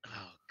 oh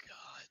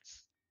god.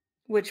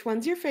 Which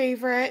one's your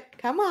favorite?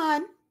 Come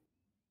on.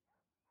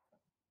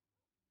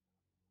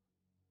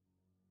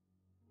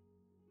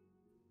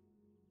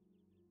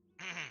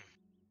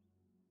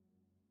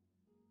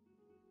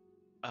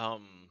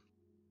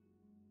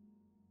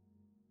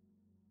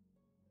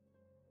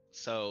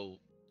 So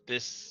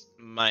this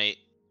might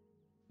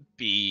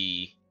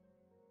be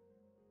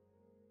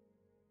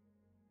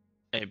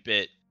a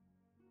bit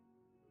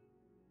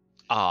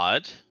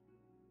odd,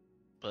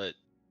 but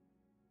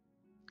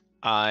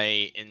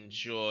I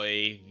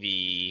enjoy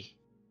the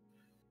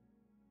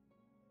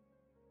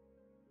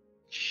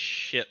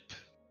ship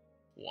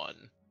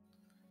one.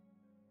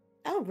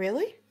 Oh,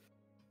 really?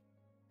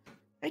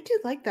 I do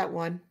like that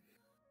one.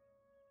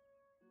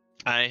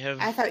 I have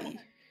I thought you...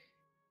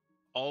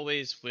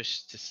 always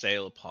wished to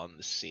sail upon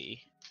the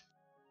sea.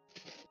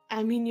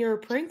 I mean, you're a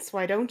prince,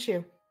 why don't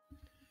you?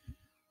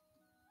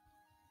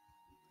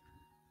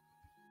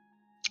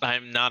 I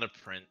am not a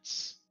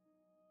prince.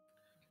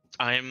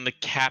 I am the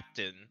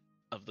captain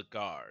of the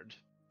guard.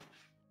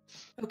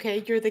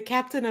 Okay, you're the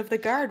captain of the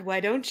guard, why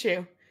don't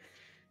you?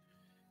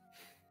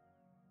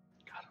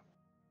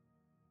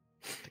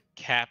 The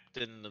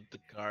captain of the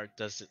guard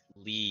doesn't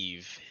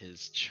leave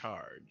his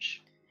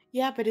charge.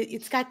 Yeah, but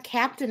it's got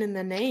captain in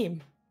the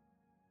name.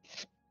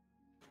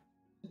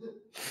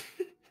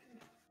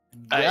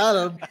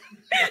 Got him.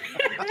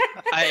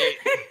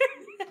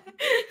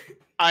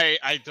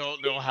 I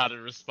don't know how to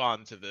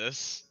respond to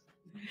this.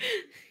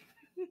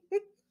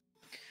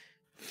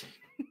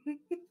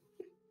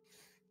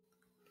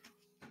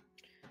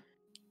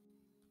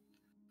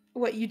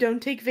 What, you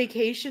don't take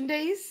vacation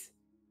days?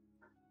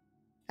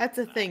 That's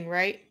a thing,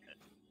 right?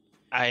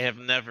 I have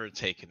never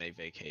taken a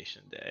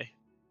vacation day.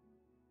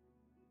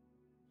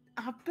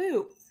 Ah,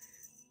 boo.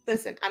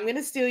 Listen, I'm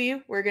gonna steal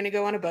you. We're gonna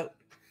go on a boat.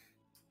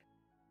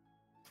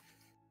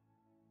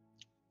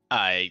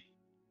 I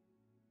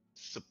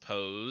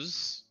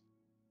suppose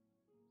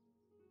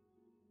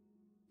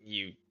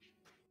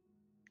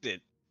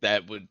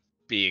that would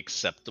be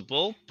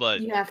acceptable,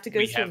 but You have to go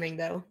we have- swimming,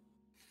 though.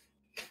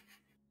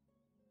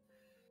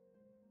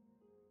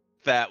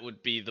 that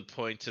would be the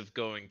point of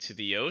going to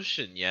the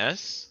ocean,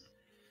 yes?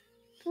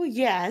 Well,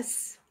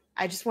 yes.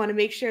 I just want to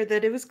make sure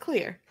that it was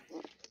clear.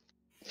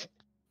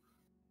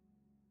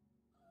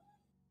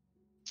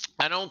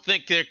 I don't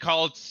think they're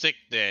called sick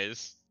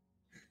days.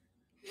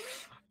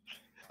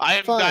 I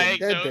am Fine, dead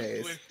diagnosed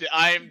days. with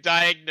I am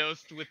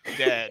diagnosed with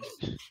dead.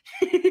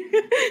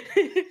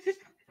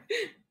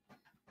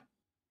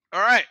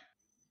 All right.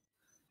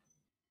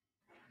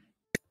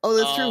 Oh,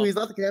 that's true. Um, He's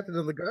not the captain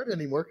of the guard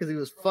anymore because he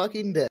was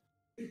fucking dead.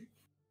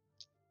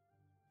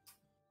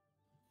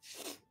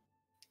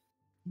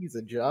 He's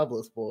a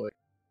jobless boy.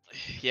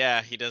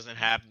 Yeah, he doesn't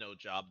have no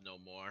job no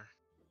more.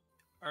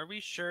 Are we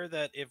sure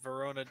that if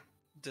Verona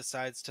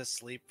decides to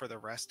sleep for the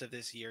rest of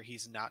this year,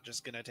 he's not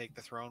just going to take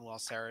the throne while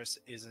Saris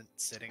isn't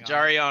sitting on it?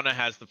 Jariana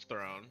has the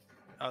throne.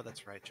 Oh,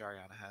 that's right.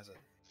 Jariana has it.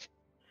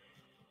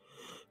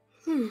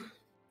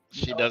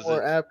 She No doesn't.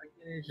 more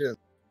application.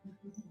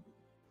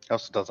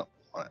 Also doesn't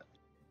want it.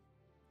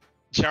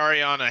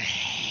 Jariana.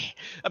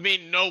 I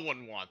mean, no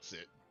one wants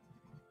it.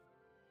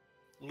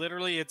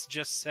 Literally, it's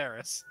just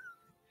Saris.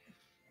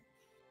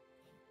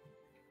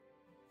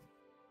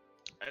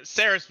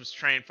 Saris was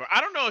trained for. I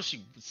don't know if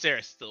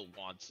Saris still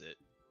wants it.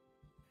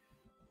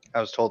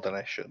 I was told that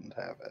I shouldn't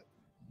have it.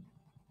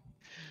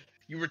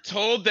 You were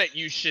told that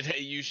you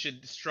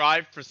should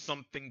strive for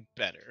something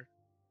better.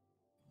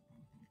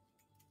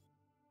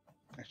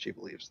 And she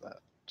believes that.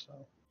 So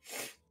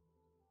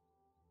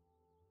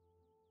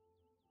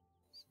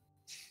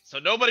So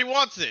nobody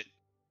wants it.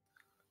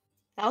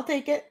 I'll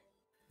take it.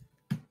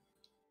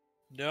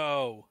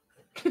 No.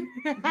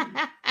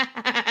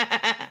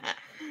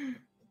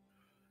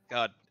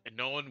 God, and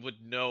no one would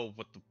know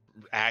what the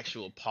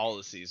actual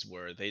policies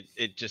were.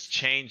 It just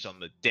changed on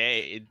the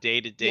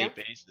day-to-day Yeah.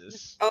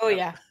 basis. Oh,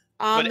 yeah.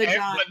 On the ev-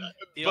 dot.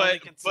 The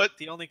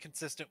only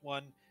consistent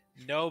one,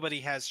 nobody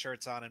has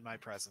shirts on in my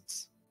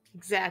presence.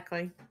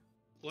 Exactly.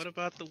 What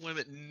about the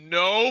women?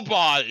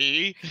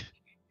 Nobody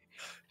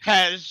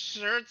has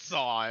shirts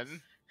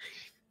on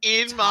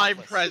in my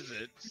Topless.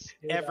 presence.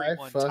 Yeah, I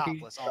Everyone fucking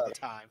topless all the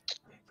time.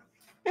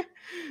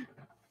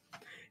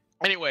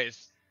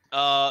 Anyways,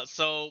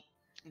 so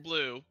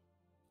Blue,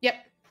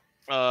 Yep.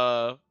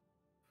 after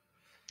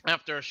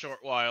a short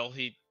while,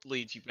 he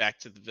leads you back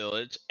to the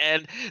village,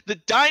 and the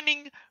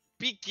dining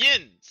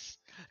begins.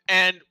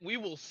 And we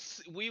will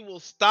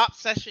stop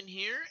session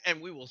here,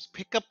 and we will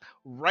pick up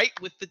right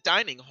with the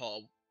dining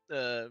hall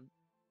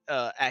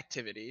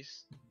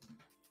activities.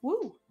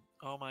 Woo.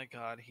 Oh my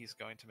god, he's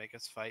going to make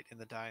us fight in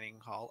the dining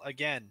hall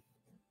again.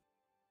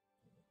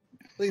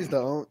 Please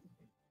don't.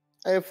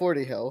 I have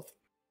 40 health.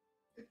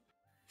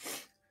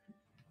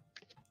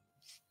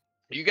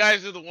 You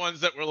guys are the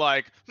ones that were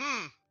like,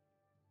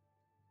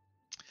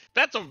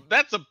 that's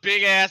a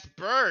big ass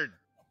bird.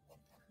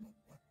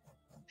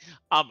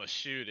 I'ma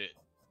shoot it.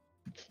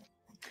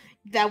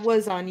 That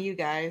was on you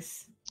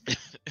guys.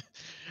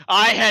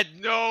 I had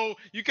no.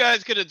 You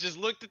guys could have just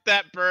looked at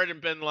that bird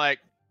and been like,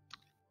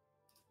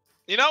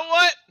 you know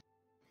what?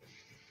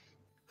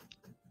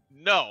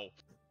 No,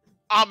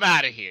 I'm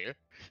out of here.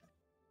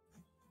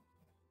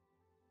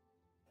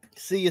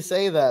 See, you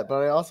say that,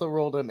 but I also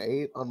rolled an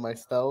 8 on my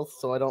stealth,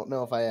 so I don't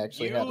know if I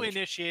actually had You it.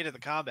 initiated the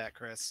combat,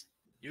 Chris.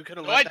 You could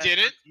have No, let I that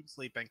didn't. bird keep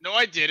sleeping. No,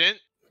 I didn't.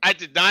 I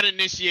did not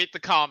initiate the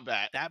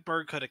combat. That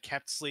bird could have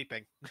kept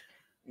sleeping.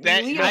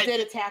 That- Leo I-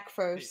 did attack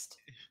first.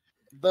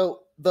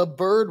 The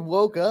bird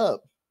woke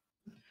up.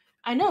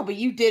 I know, but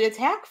you did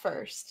attack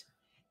first.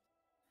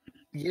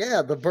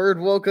 Yeah, the bird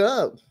woke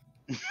up.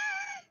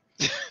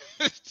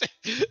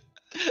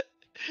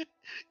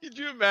 Could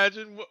you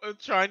imagine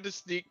trying to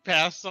sneak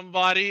past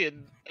somebody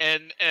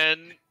and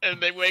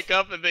they wake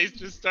up and they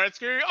just start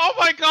screaming, "Oh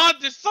my God,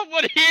 there's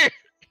someone here!"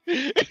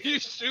 And you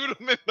shoot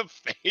them in the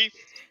face.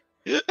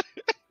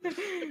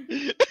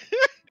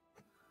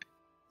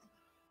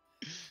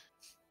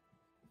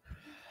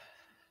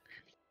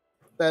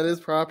 That is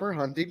proper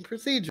hunting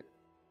procedure.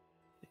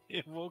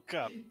 It woke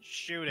up.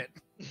 Shoot it.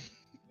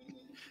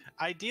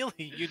 Ideally,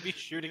 you'd be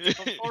shooting it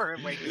before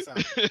it wakes up.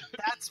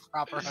 That's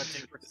proper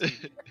hunting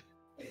procedure.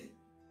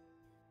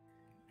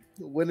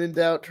 When in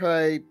doubt,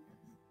 try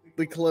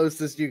the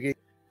closest you get.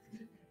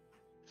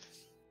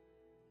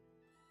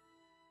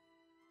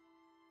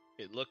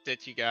 It looked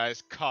at you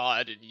guys,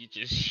 caught, and you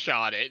just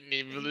shot it.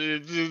 And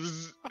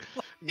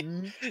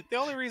The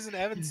only reason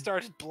Evan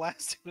started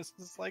blasting was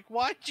like,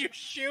 why'd you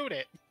shoot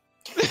it?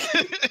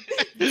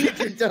 Did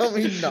you tell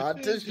me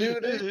not to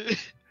shoot it?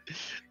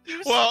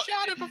 You Well-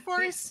 shot it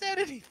before he said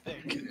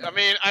anything. I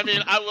mean,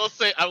 I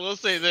will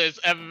say this.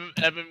 Evan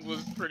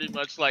was pretty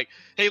much like,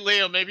 "Hey,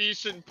 Leo, maybe you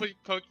shouldn't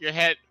poke your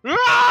head."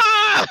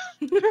 Ah!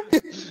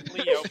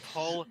 Leo,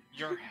 pull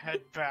your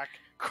head back.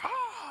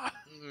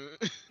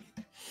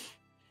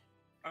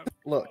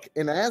 Look,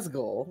 in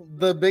Asgol,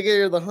 the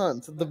bigger the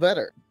hunt, the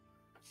better.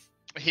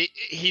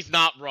 He's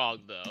not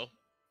wrong though.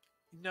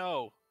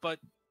 No, but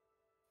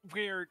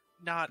we're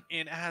not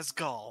in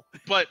Asgol.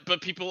 But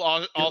people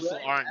also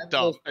aren't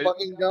dumb. Asgol's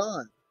fucking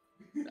gone.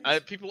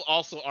 People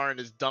also aren't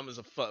as dumb as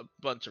a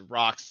bunch of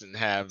rocks and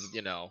have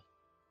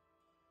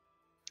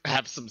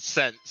have some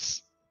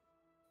sense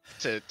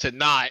to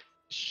not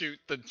shoot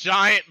the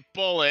giant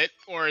bullet,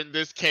 or in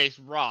this case,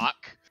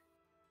 rock.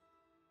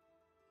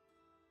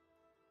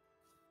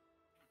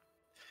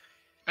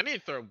 I need to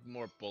throw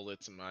more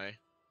bullets in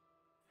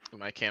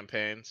my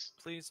campaigns.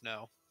 Please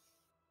no.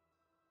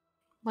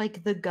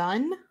 Like the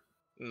gun?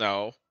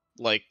 No,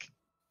 like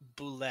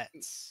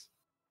Bullets.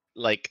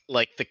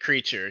 the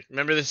creature.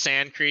 Remember the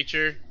sand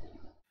creature?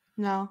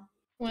 No.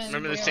 When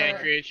Remember we the sand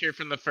were- creature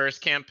from the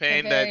first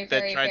campaign the very, that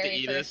very, tried to very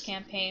eat first us?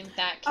 campaign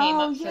that came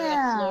Oh, up through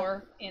yeah. the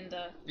floor in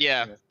the.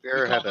 Yeah.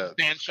 Fear call had them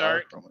a sand scar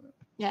shark. from it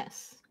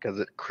Yes. because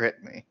it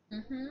crit me.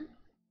 Mhm.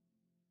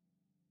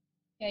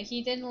 Yeah,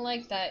 he didn't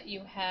like that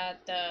you had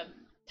the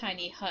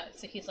tiny hut,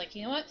 so he's like,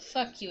 you know what?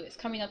 Fuck you. It's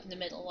coming up in the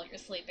middle while you're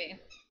sleeping.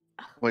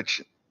 Which,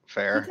 He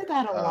fair. did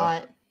that a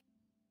lot.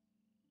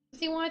 'Cause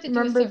he wanted to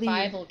Remember do a the-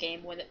 survival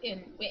game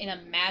in a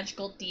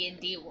magical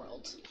D&D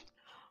world.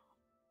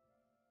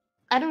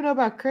 I don't know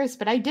about Chris,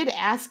 but I did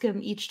ask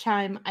him each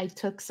time I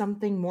took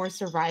something more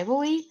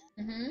survivally.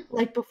 Mhm.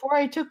 Like before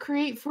I took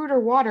create fruit or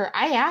water,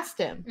 I asked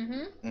him.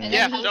 Mhm. And Mm.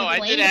 Yeah, then he no, I did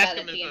complained ask about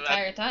him it the if-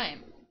 entire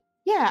time.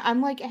 Yeah,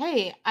 I'm like,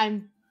 hey,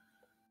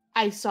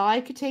 I saw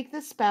I could take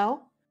this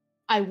spell.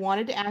 I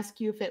wanted to ask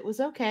you if it was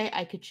okay.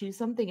 I could choose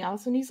something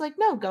else, and he's like,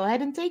 no, go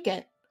ahead and take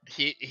it.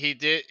 He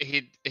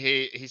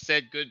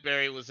said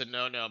Goodberry was a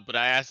no, but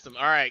I asked him,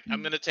 all right,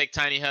 I'm gonna take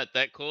Tiny Hut.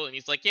 That cool? And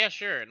he's like, yeah,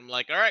 sure. And I'm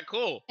like, all right,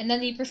 cool. And then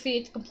he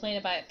proceeded to complain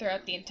about it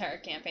throughout the entire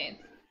campaign.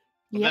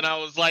 And Yep. then I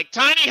was like,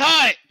 Tiny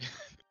Hut.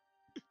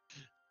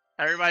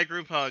 Everybody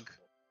group hug.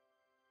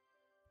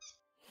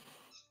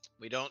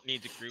 We don't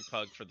need to group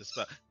hug for the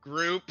spell.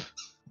 Group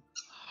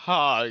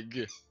hug.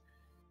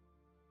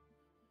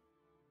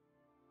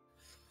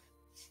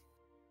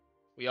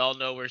 We all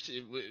know where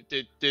she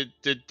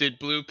did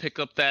Blue pick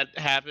up that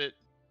habit?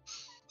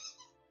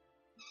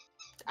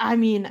 I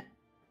mean,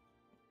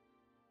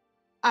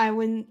 I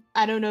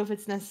don't know if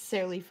it's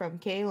necessarily from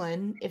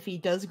Kalen if he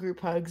does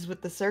group hugs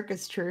with the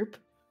circus troupe.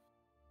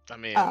 I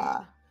mean,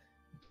 Uh,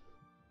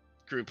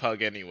 group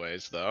hug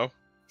anyways, though.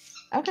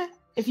 okay.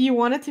 If you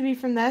want it to be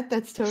from that,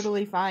 that's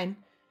totally fine.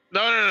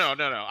 No.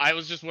 I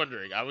was just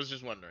wondering.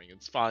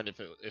 It's fine if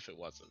it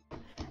wasn't.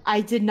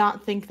 I did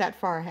not think that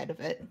far ahead of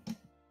it.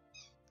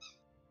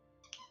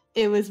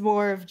 It was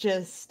more of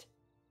just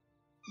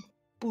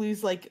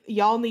Blue's like,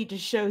 y'all need to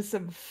show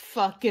some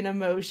fucking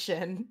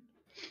emotion.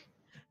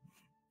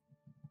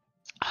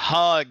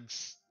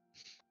 Hugs.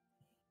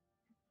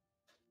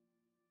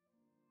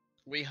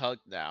 We hug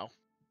now.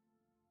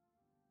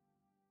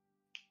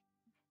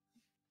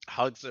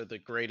 Hugs are the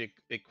great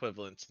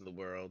equivalents in the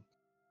world.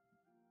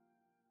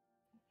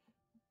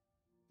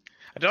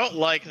 I don't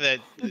like that.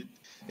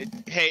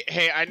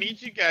 Hey, I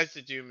need you guys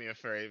to do me a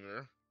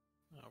favor.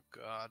 Oh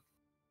god.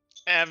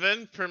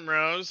 Evan,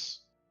 Primrose,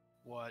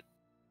 What?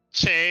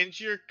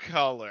 change your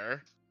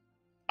color.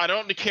 I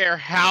don't care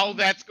how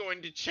that's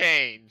going to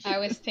change, I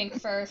was pink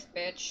first,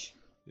 bitch.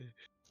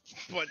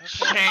 but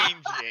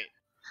change it.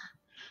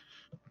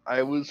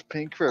 I was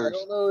pink I first.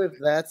 don't know if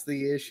that's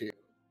the issue.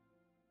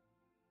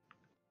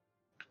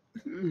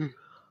 Is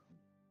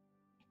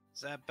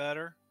that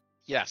better?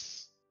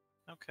 Yes,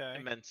 Okay.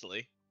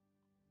 immensely.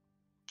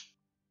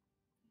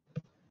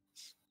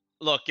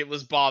 Look, it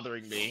was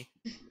bothering me.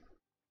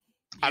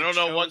 I You don't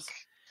know what. chose-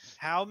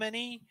 How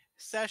many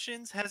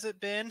sessions has it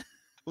been?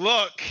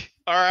 Look,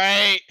 all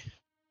right.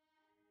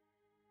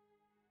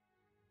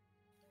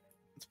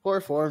 It's poor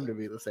form to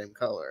be the same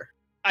color.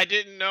 I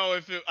didn't know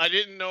if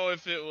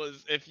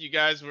you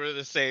guys were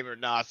the same or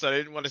not, so I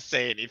didn't want to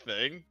say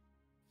anything.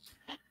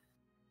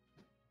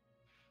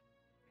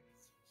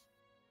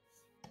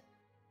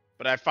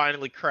 But I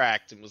finally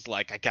cracked and was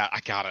like, I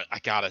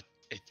gotta,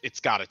 it's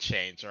gotta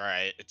change, all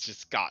right? It's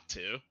just got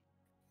to.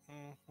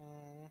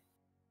 Mm-hmm.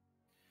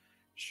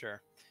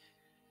 Sure.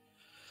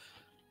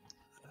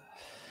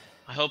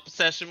 I hope the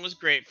session was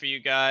great for you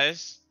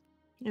guys.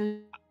 It was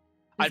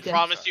I good.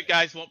 promise you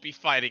guys won't be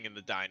fighting in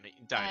the dining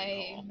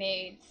I hall.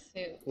 made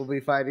soup. We'll be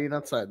fighting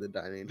outside the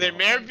dining There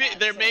hall.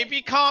 there may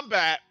be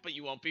combat, but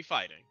you won't be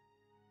fighting.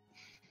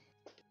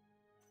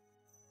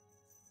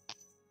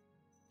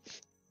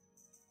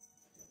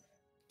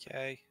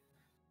 Okay.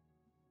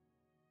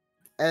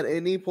 At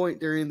any point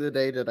during the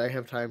day, did I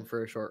have time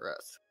for a short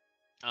rest?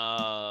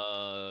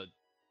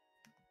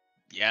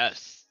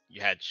 Yes.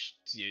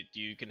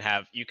 You can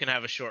have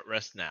a short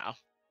rest now.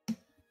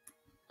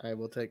 I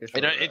will take a It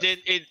short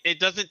rest. it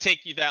doesn't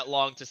take you that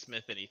long to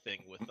smith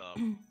anything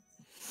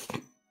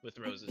with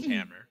Rose's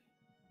hammer.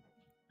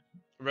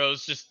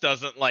 Rose just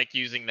doesn't like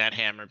using that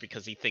hammer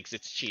because he thinks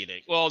it's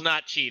cheating. Well,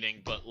 not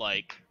cheating, but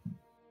like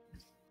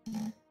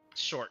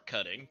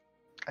shortcutting.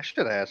 I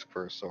should ask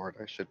for a sword.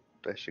 I should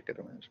get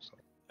a magic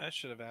sword. I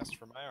should have asked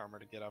for my armor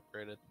to get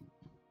upgraded.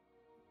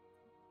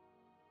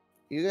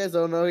 You guys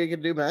don't know he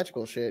can do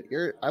magical shit.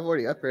 I've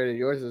already upgraded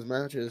yours as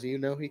much as you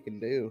know he can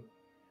do.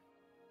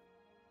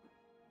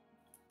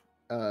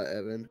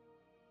 Evan.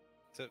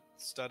 To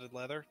studded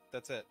leather.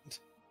 That's it.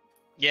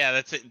 Yeah,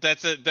 that's it.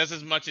 That's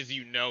as much as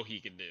you know he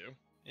can do.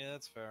 Yeah,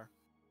 that's fair.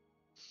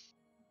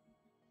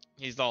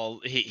 He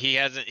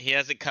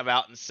hasn't come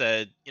out and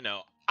said, you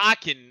know, I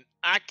can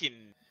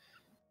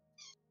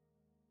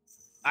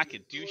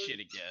do shit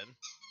again.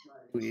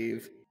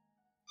 Weave.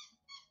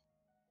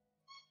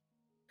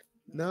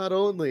 Not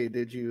only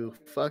did you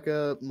fuck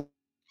up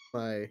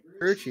my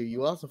virtue,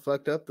 you also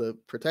fucked up the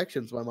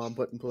protections my mom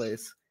put in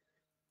place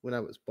when I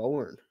was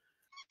born.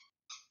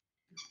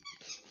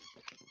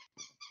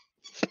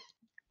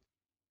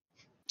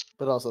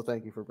 But also,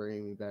 thank you for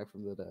bringing me back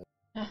from the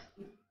dead.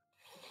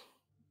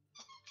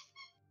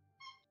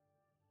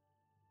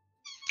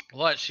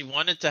 What? She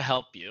wanted to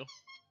help you.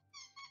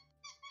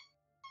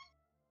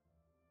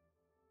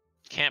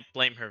 Can't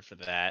blame her for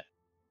that.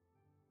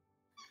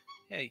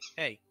 Hey,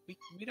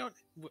 we don't,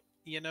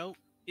 you know,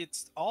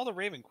 it's all the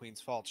Raven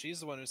Queen's fault. She's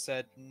the one who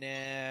said,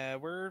 nah,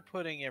 we're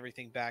putting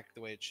everything back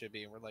the way it should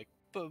be. And we're like,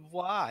 but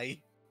why?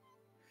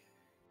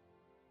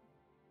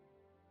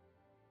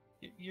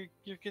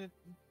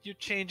 You're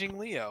changing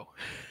Leo.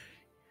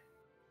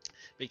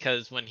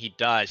 Because when he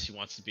dies, she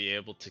wants to be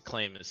able to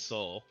claim his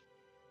soul.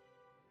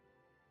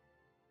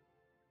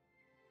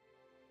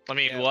 I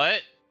mean, Yeah.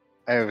 what?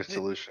 I have a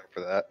solution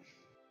for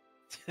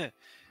that.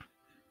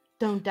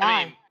 Don't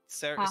die. I mean,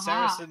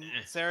 Saracen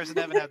and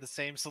Evan have the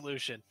same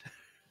solution.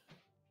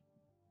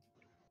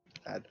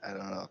 I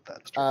don't know if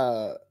that's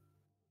true.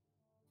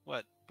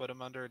 What? Put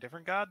him under a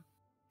different god?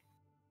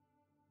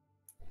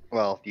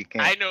 Well, you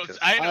can't. I know. just-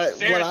 I know. What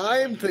Sarah's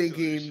I'm the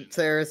thinking, solution.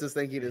 Saris is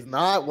thinking, is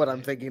not what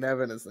I'm thinking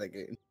Evan is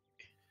thinking.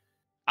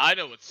 I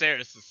know what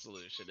Sarah's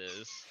solution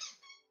is.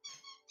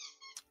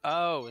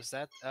 Oh, is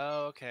that?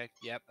 Oh, okay.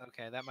 Yep.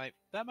 Okay, that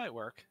might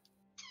work.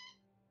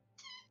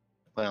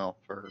 Well,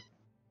 for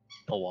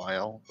a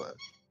while, but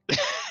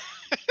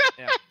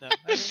Yeah. No,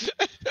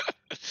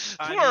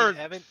 I Poor-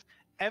 mean,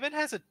 Evan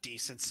has a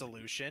decent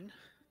solution.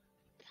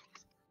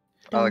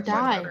 I like Don't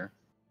mine die. better.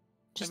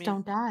 Just mean-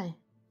 don't die.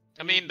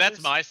 I mean, that's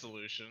there's- my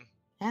solution.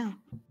 Yeah.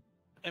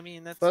 I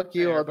mean, that's Fuck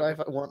you, fair, I'll but- die if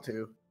I want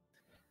to.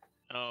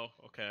 Oh,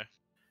 okay.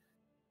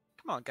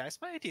 Come on, guys.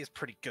 My idea is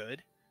pretty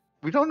good.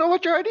 We don't know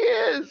what your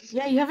idea is.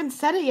 Yeah, you haven't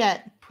said it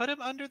yet. Put him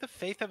under the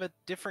faith of a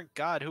different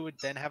god who would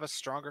then have a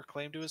stronger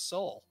claim to his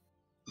soul.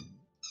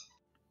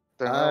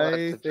 They're not allowed I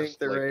to think just,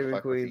 the like, Raven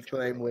fuck with Queen's each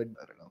other claim like would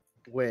that, I don't know.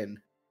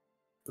 win.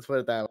 Let's put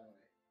it that way.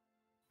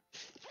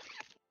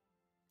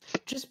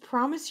 Just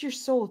promise your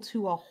soul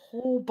to a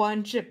whole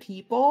bunch of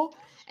people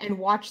and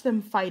watch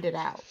them fight it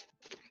out.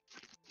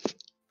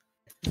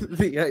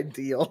 The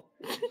ideal.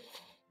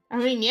 I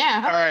mean,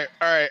 yeah.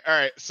 All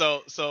right.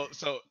 So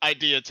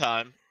idea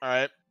time. All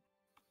right.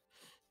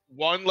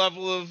 One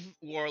level of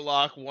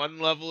warlock, one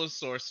level of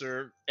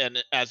sorcerer,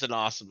 and as an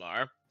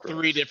Aasimar.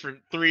 Three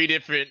different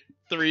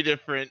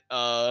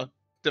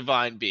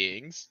divine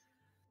beings.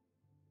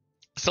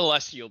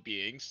 Celestial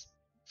beings.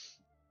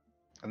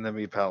 And then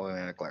be paladin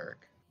and a cleric.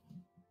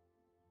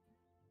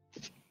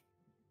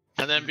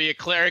 And then be a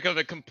cleric of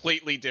a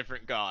completely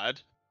different god.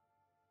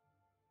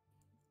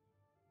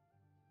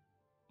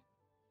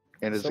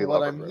 And is So he what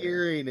love I'm brother.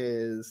 hearing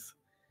is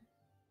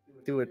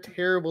do a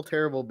terrible,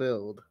 terrible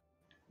build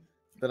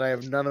that I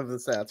have none of the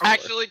stats for.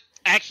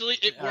 Actually,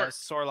 it works.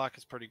 Sorlock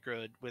is pretty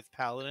good. With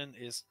Paladin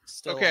is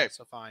still Okay.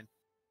 also fine.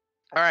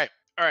 All right.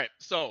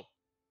 So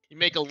you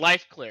make a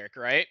life cleric,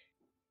 right?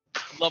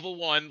 Level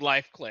 1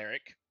 life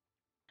cleric.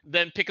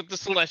 Then pick up the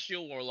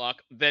celestial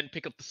warlock. Then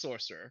pick up the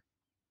sorcerer.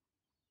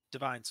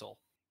 Divine Soul.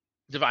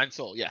 Divine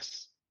soul,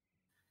 yes.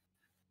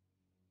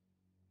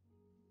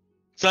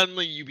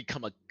 Suddenly you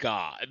become a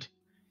god.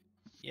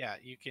 Yeah,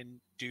 you can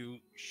do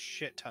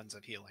shit tons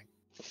of healing.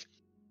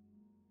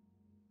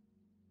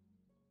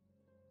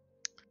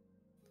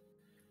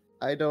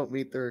 I don't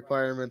meet the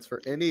requirements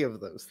for any of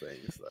those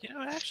things. Though. You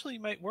know, it actually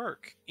might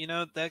work. You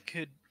know, that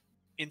could,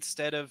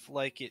 instead of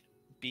like it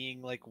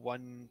being like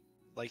one,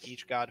 like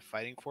each god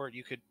fighting for it,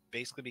 you could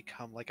basically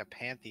become like a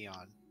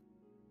pantheon.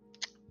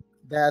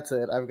 That's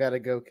it. I've got to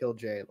go kill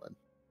Jalen.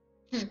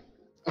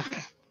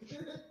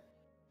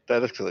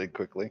 That escalated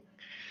quickly.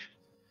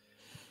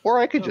 Or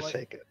I could No, just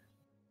like- take it.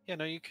 You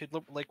know, you could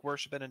like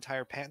worship an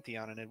entire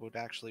pantheon and it would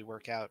actually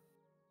work out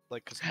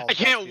Like, because I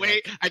can't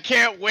wait. I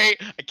can't wait.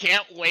 I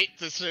can't wait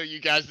to show you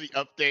guys the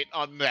update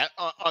on that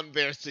on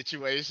their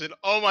situation.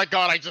 Oh my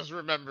god! I just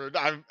remembered.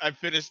 I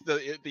finished the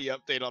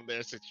update on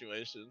their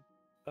situation.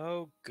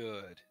 Oh,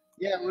 good.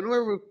 Yeah, when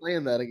were we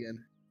playing that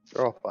again?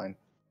 They're all fine.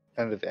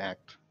 End of the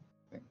act.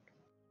 I think.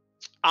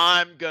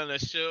 I'm gonna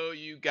show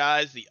you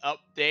guys the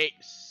update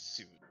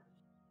soon.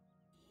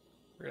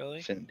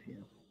 Really? Soon, yeah.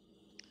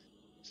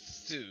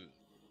 Soon.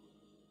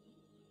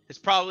 It's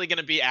probably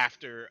gonna be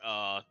after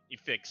you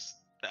fix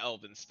the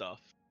Elven stuff.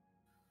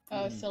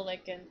 Oh, so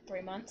like in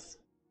 3 months?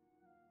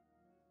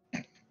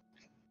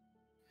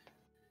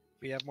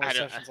 We have more I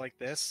don't- sessions like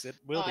this. It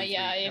will Oh be.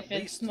 yeah, three, if at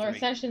it's least more three.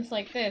 sessions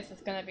like this,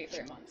 it's gonna be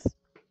 3 months.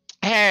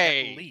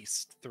 Hey, At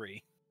least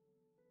 3.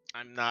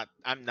 I'm not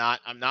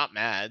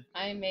mad.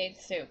 I made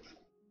soup,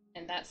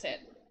 and that's it.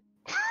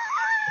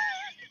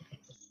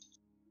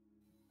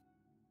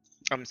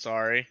 I'm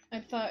sorry. I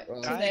thought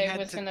Well, I today had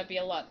was to- gonna be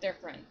a lot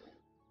different.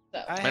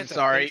 So I had I'm to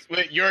sorry.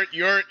 face- Wait,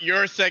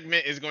 your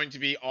segment is going to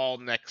be all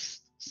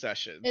next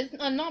session.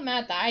 I'm not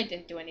mad that I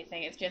didn't do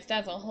anything. It's just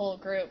as a whole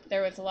group,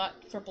 there was a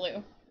lot for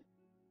Blue.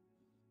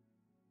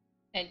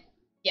 And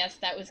yes,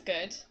 that was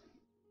good.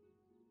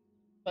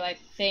 But I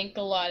think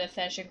a lot of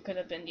session could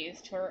have been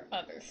used for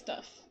other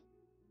stuff.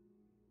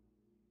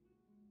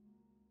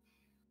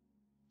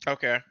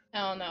 Okay, I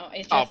don't know.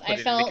 It's I'll just put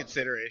it into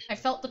consideration. I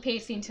felt the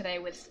pacing today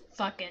was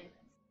fucking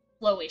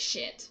slow as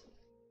shit.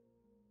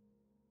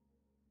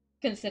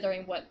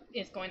 Considering what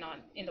is going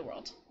on in the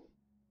world.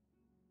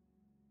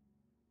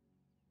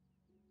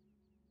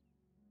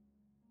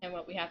 And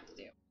what we have to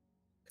do.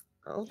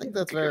 I don't think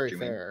that's I get what very you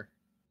mean. fair.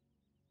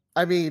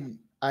 I mean,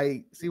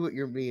 I see what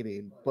you're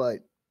meaning, but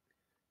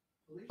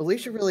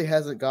Alicia really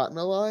hasn't gotten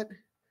a lot,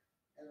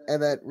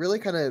 and that really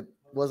kind of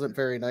wasn't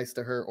very nice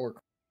to her or.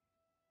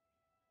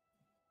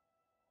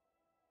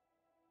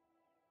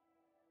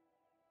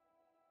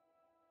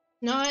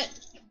 Not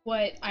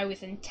what I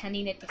was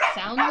intending it to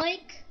sound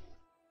like.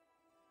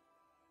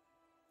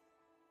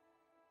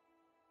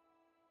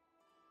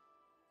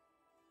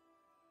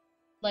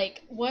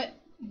 Like, what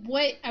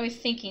I was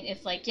thinking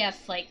is like,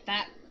 yes, like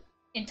that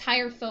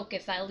entire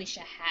focus that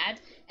Alicia had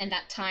and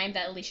that time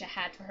that Alicia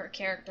had for her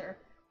character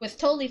was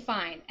totally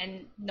fine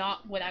and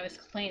not what I was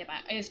complaining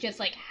about. It was just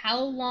like how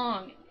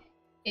long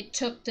it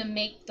took to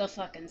make the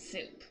fucking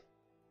soup.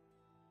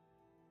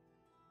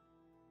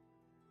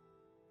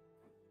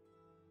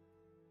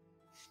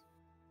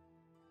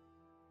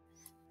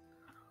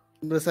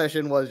 The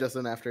session was just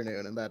an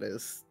afternoon, and that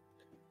is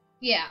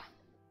Yeah.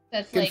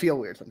 That's can like feel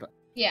weird sometimes.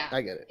 yeah.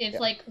 I get it. It's yeah.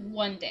 like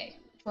one day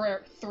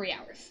for 3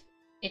 hours.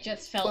 It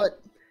just felt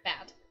But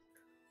bad.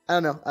 I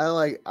don't know.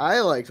 I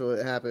liked what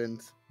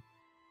happened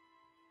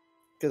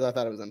because I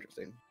thought it was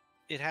interesting.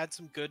 It had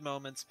some good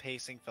moments.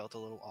 Pacing felt a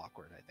little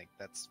awkward. I think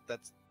that's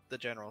the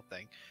general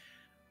thing.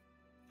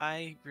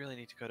 I really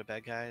need to go to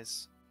bed,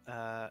 guys. Have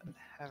a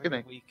Good good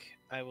night. week.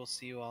 I will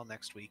see you all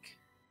next week.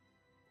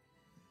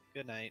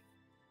 Good night.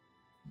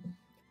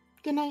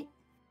 Good night.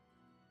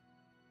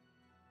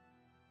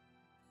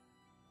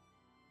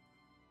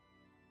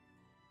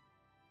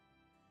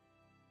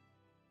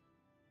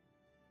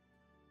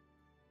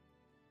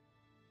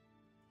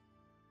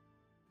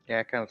 Yeah,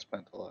 I kind of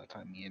spent a lot of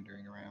time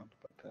meandering around,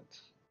 but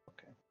that's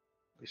okay.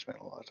 We spent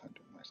a lot of time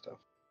doing my stuff.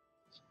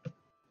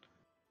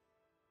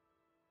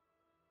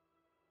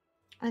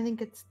 I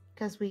think it's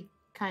because we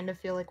kind of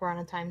feel like we're on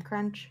a time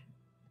crunch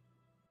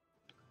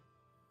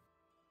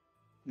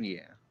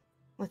Yeah.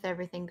 with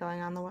everything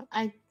going on the world.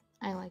 I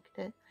liked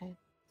it. I had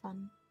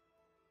fun.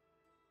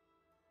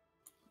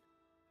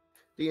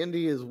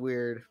 D&D is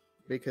weird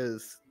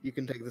because you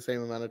can take the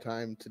same amount of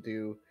time to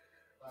do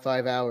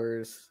 5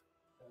 hours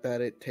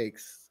that it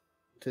takes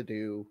to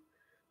do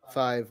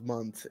 5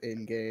 months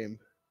in game,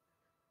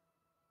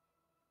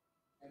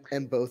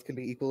 and both can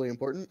be equally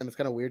important. And it's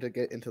kind of weird to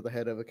get into the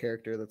head of a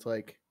character that's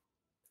like,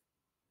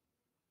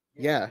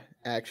 yeah,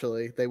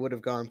 actually, they would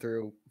have gone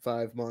through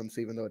 5 months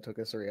even though it took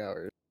us 3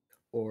 hours.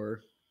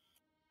 Or,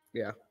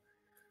 yeah,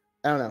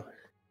 I don't know.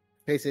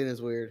 Pacing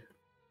is weird.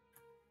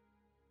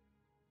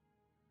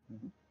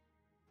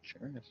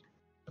 Sure is.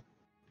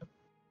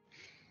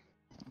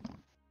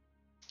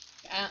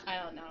 I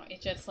don't know.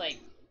 It's just like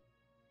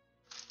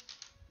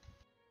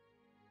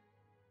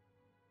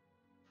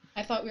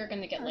I thought we were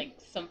gonna get like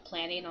some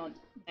planning on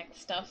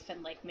next stuff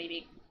and like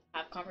maybe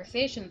have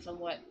conversations on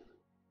what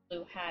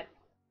Blue had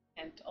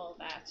and all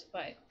that,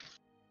 but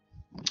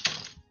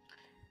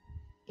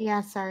Yeah,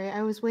 sorry.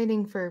 I was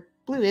waiting for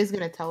Blue is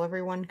gonna tell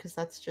everyone because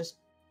that's just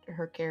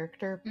her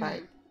character,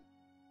 but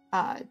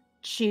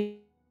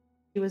she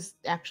was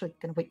actually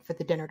gonna wait for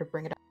the dinner to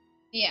bring it up.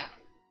 yeah.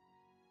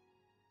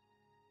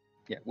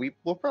 Yeah,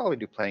 we'll probably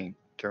do playing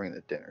during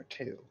the dinner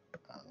too.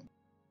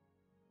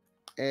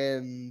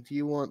 And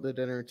you want the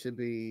dinner to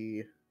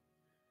be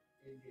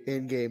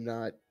in game,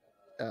 not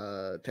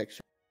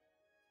texture.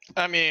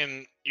 I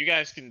mean, you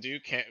guys can do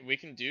we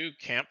can do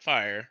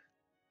campfire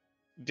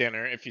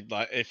dinner if you'd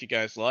like, if you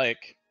guys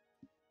like.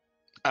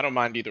 I don't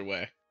mind either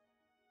way.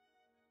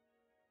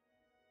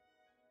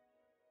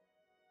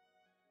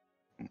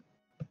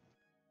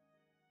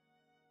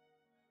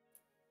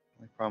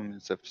 problem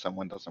is if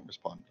someone doesn't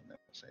respond and they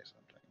will say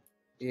something.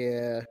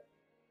 Yeah.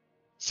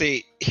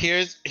 See,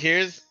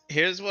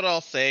 here's what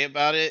I'll say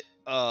about it.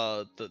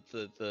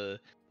 The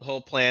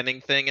whole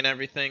planning thing and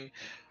everything.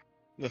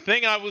 The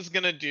thing I was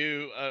gonna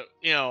do,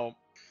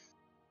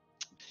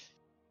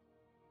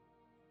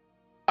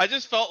 I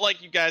just felt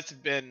like you guys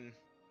had been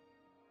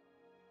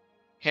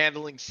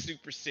handling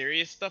super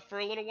serious stuff for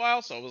a little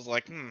while, so I was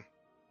like,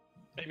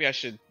 maybe I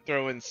should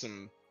throw in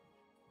some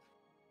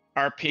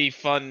RP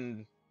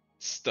fun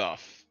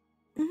stuff.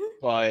 Mhm.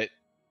 But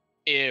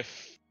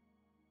if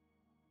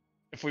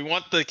we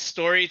want the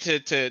story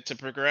to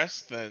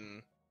progress,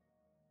 then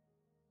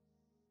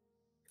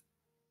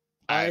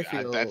I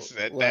feel that's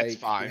like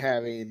fine.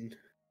 having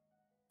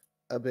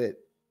a bit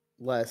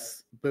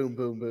less boom,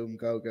 boom, boom,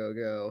 go, go,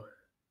 go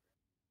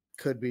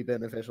could be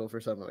beneficial for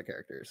some of the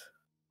characters,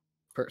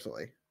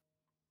 personally.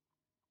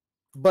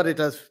 But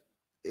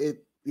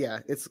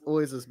it's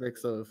always this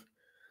mix of.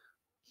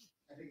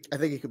 I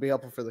think it could be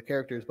helpful for the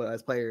characters, but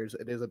as players,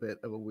 it is a bit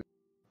of a weird.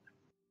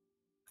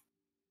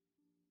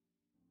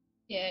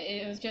 Yeah,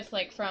 it was just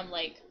like from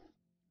like,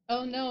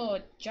 oh no,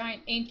 a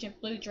giant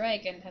ancient blue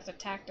dragon has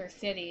attacked our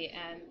city,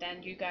 and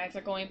then you guys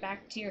are going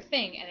back to your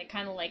thing, and it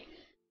kind of like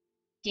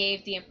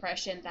gave the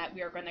impression that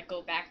we were going to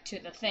go back to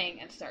the thing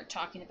and start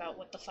talking about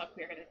what the fuck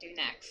we were going to do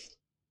next.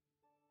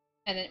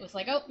 And then it was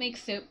like, oh, make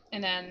soup,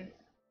 and then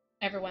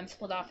everyone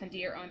split off and do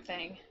your own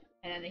thing,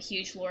 and then a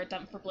huge lore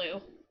dump for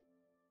blue.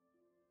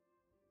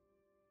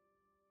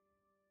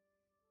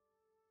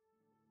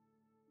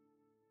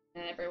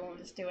 And everyone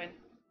was doing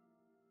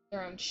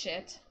their own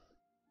shit.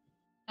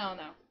 I don't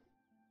know.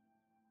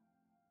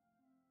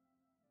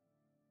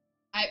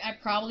 I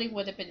probably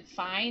would have been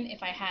fine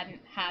if I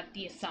hadn't had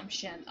the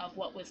assumption of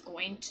what was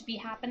going to be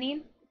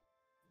happening.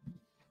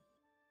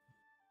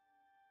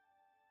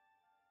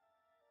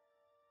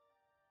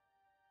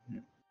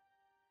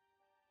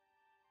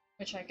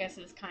 Which I guess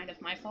is kind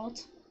of my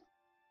fault.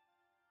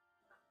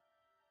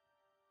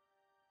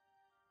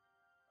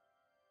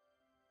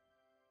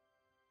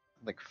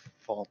 Like,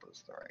 fault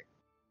is the right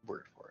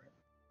word for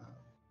it.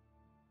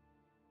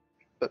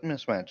 But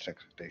mismatched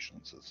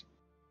expectations is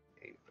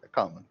a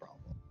common problem.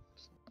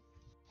 It's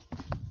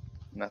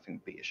nothing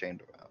to be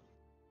ashamed about.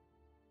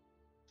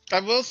 I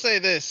will say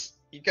this: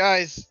 you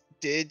guys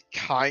did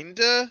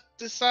kinda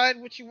decide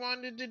what you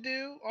wanted to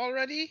do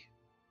already.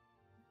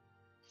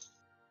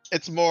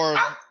 It's more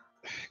of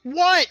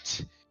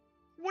what?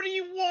 What do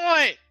you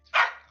want?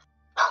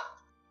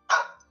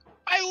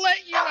 I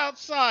let you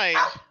outside.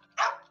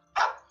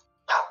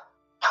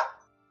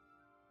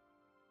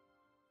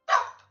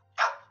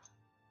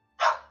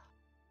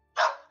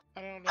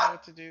 I don't know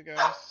what to do,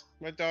 guys.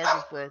 My dog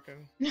is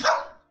broken.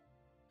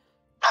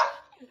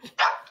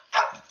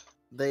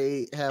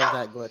 They have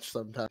that glitch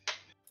sometimes.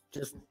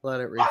 Just let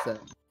it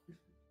reset.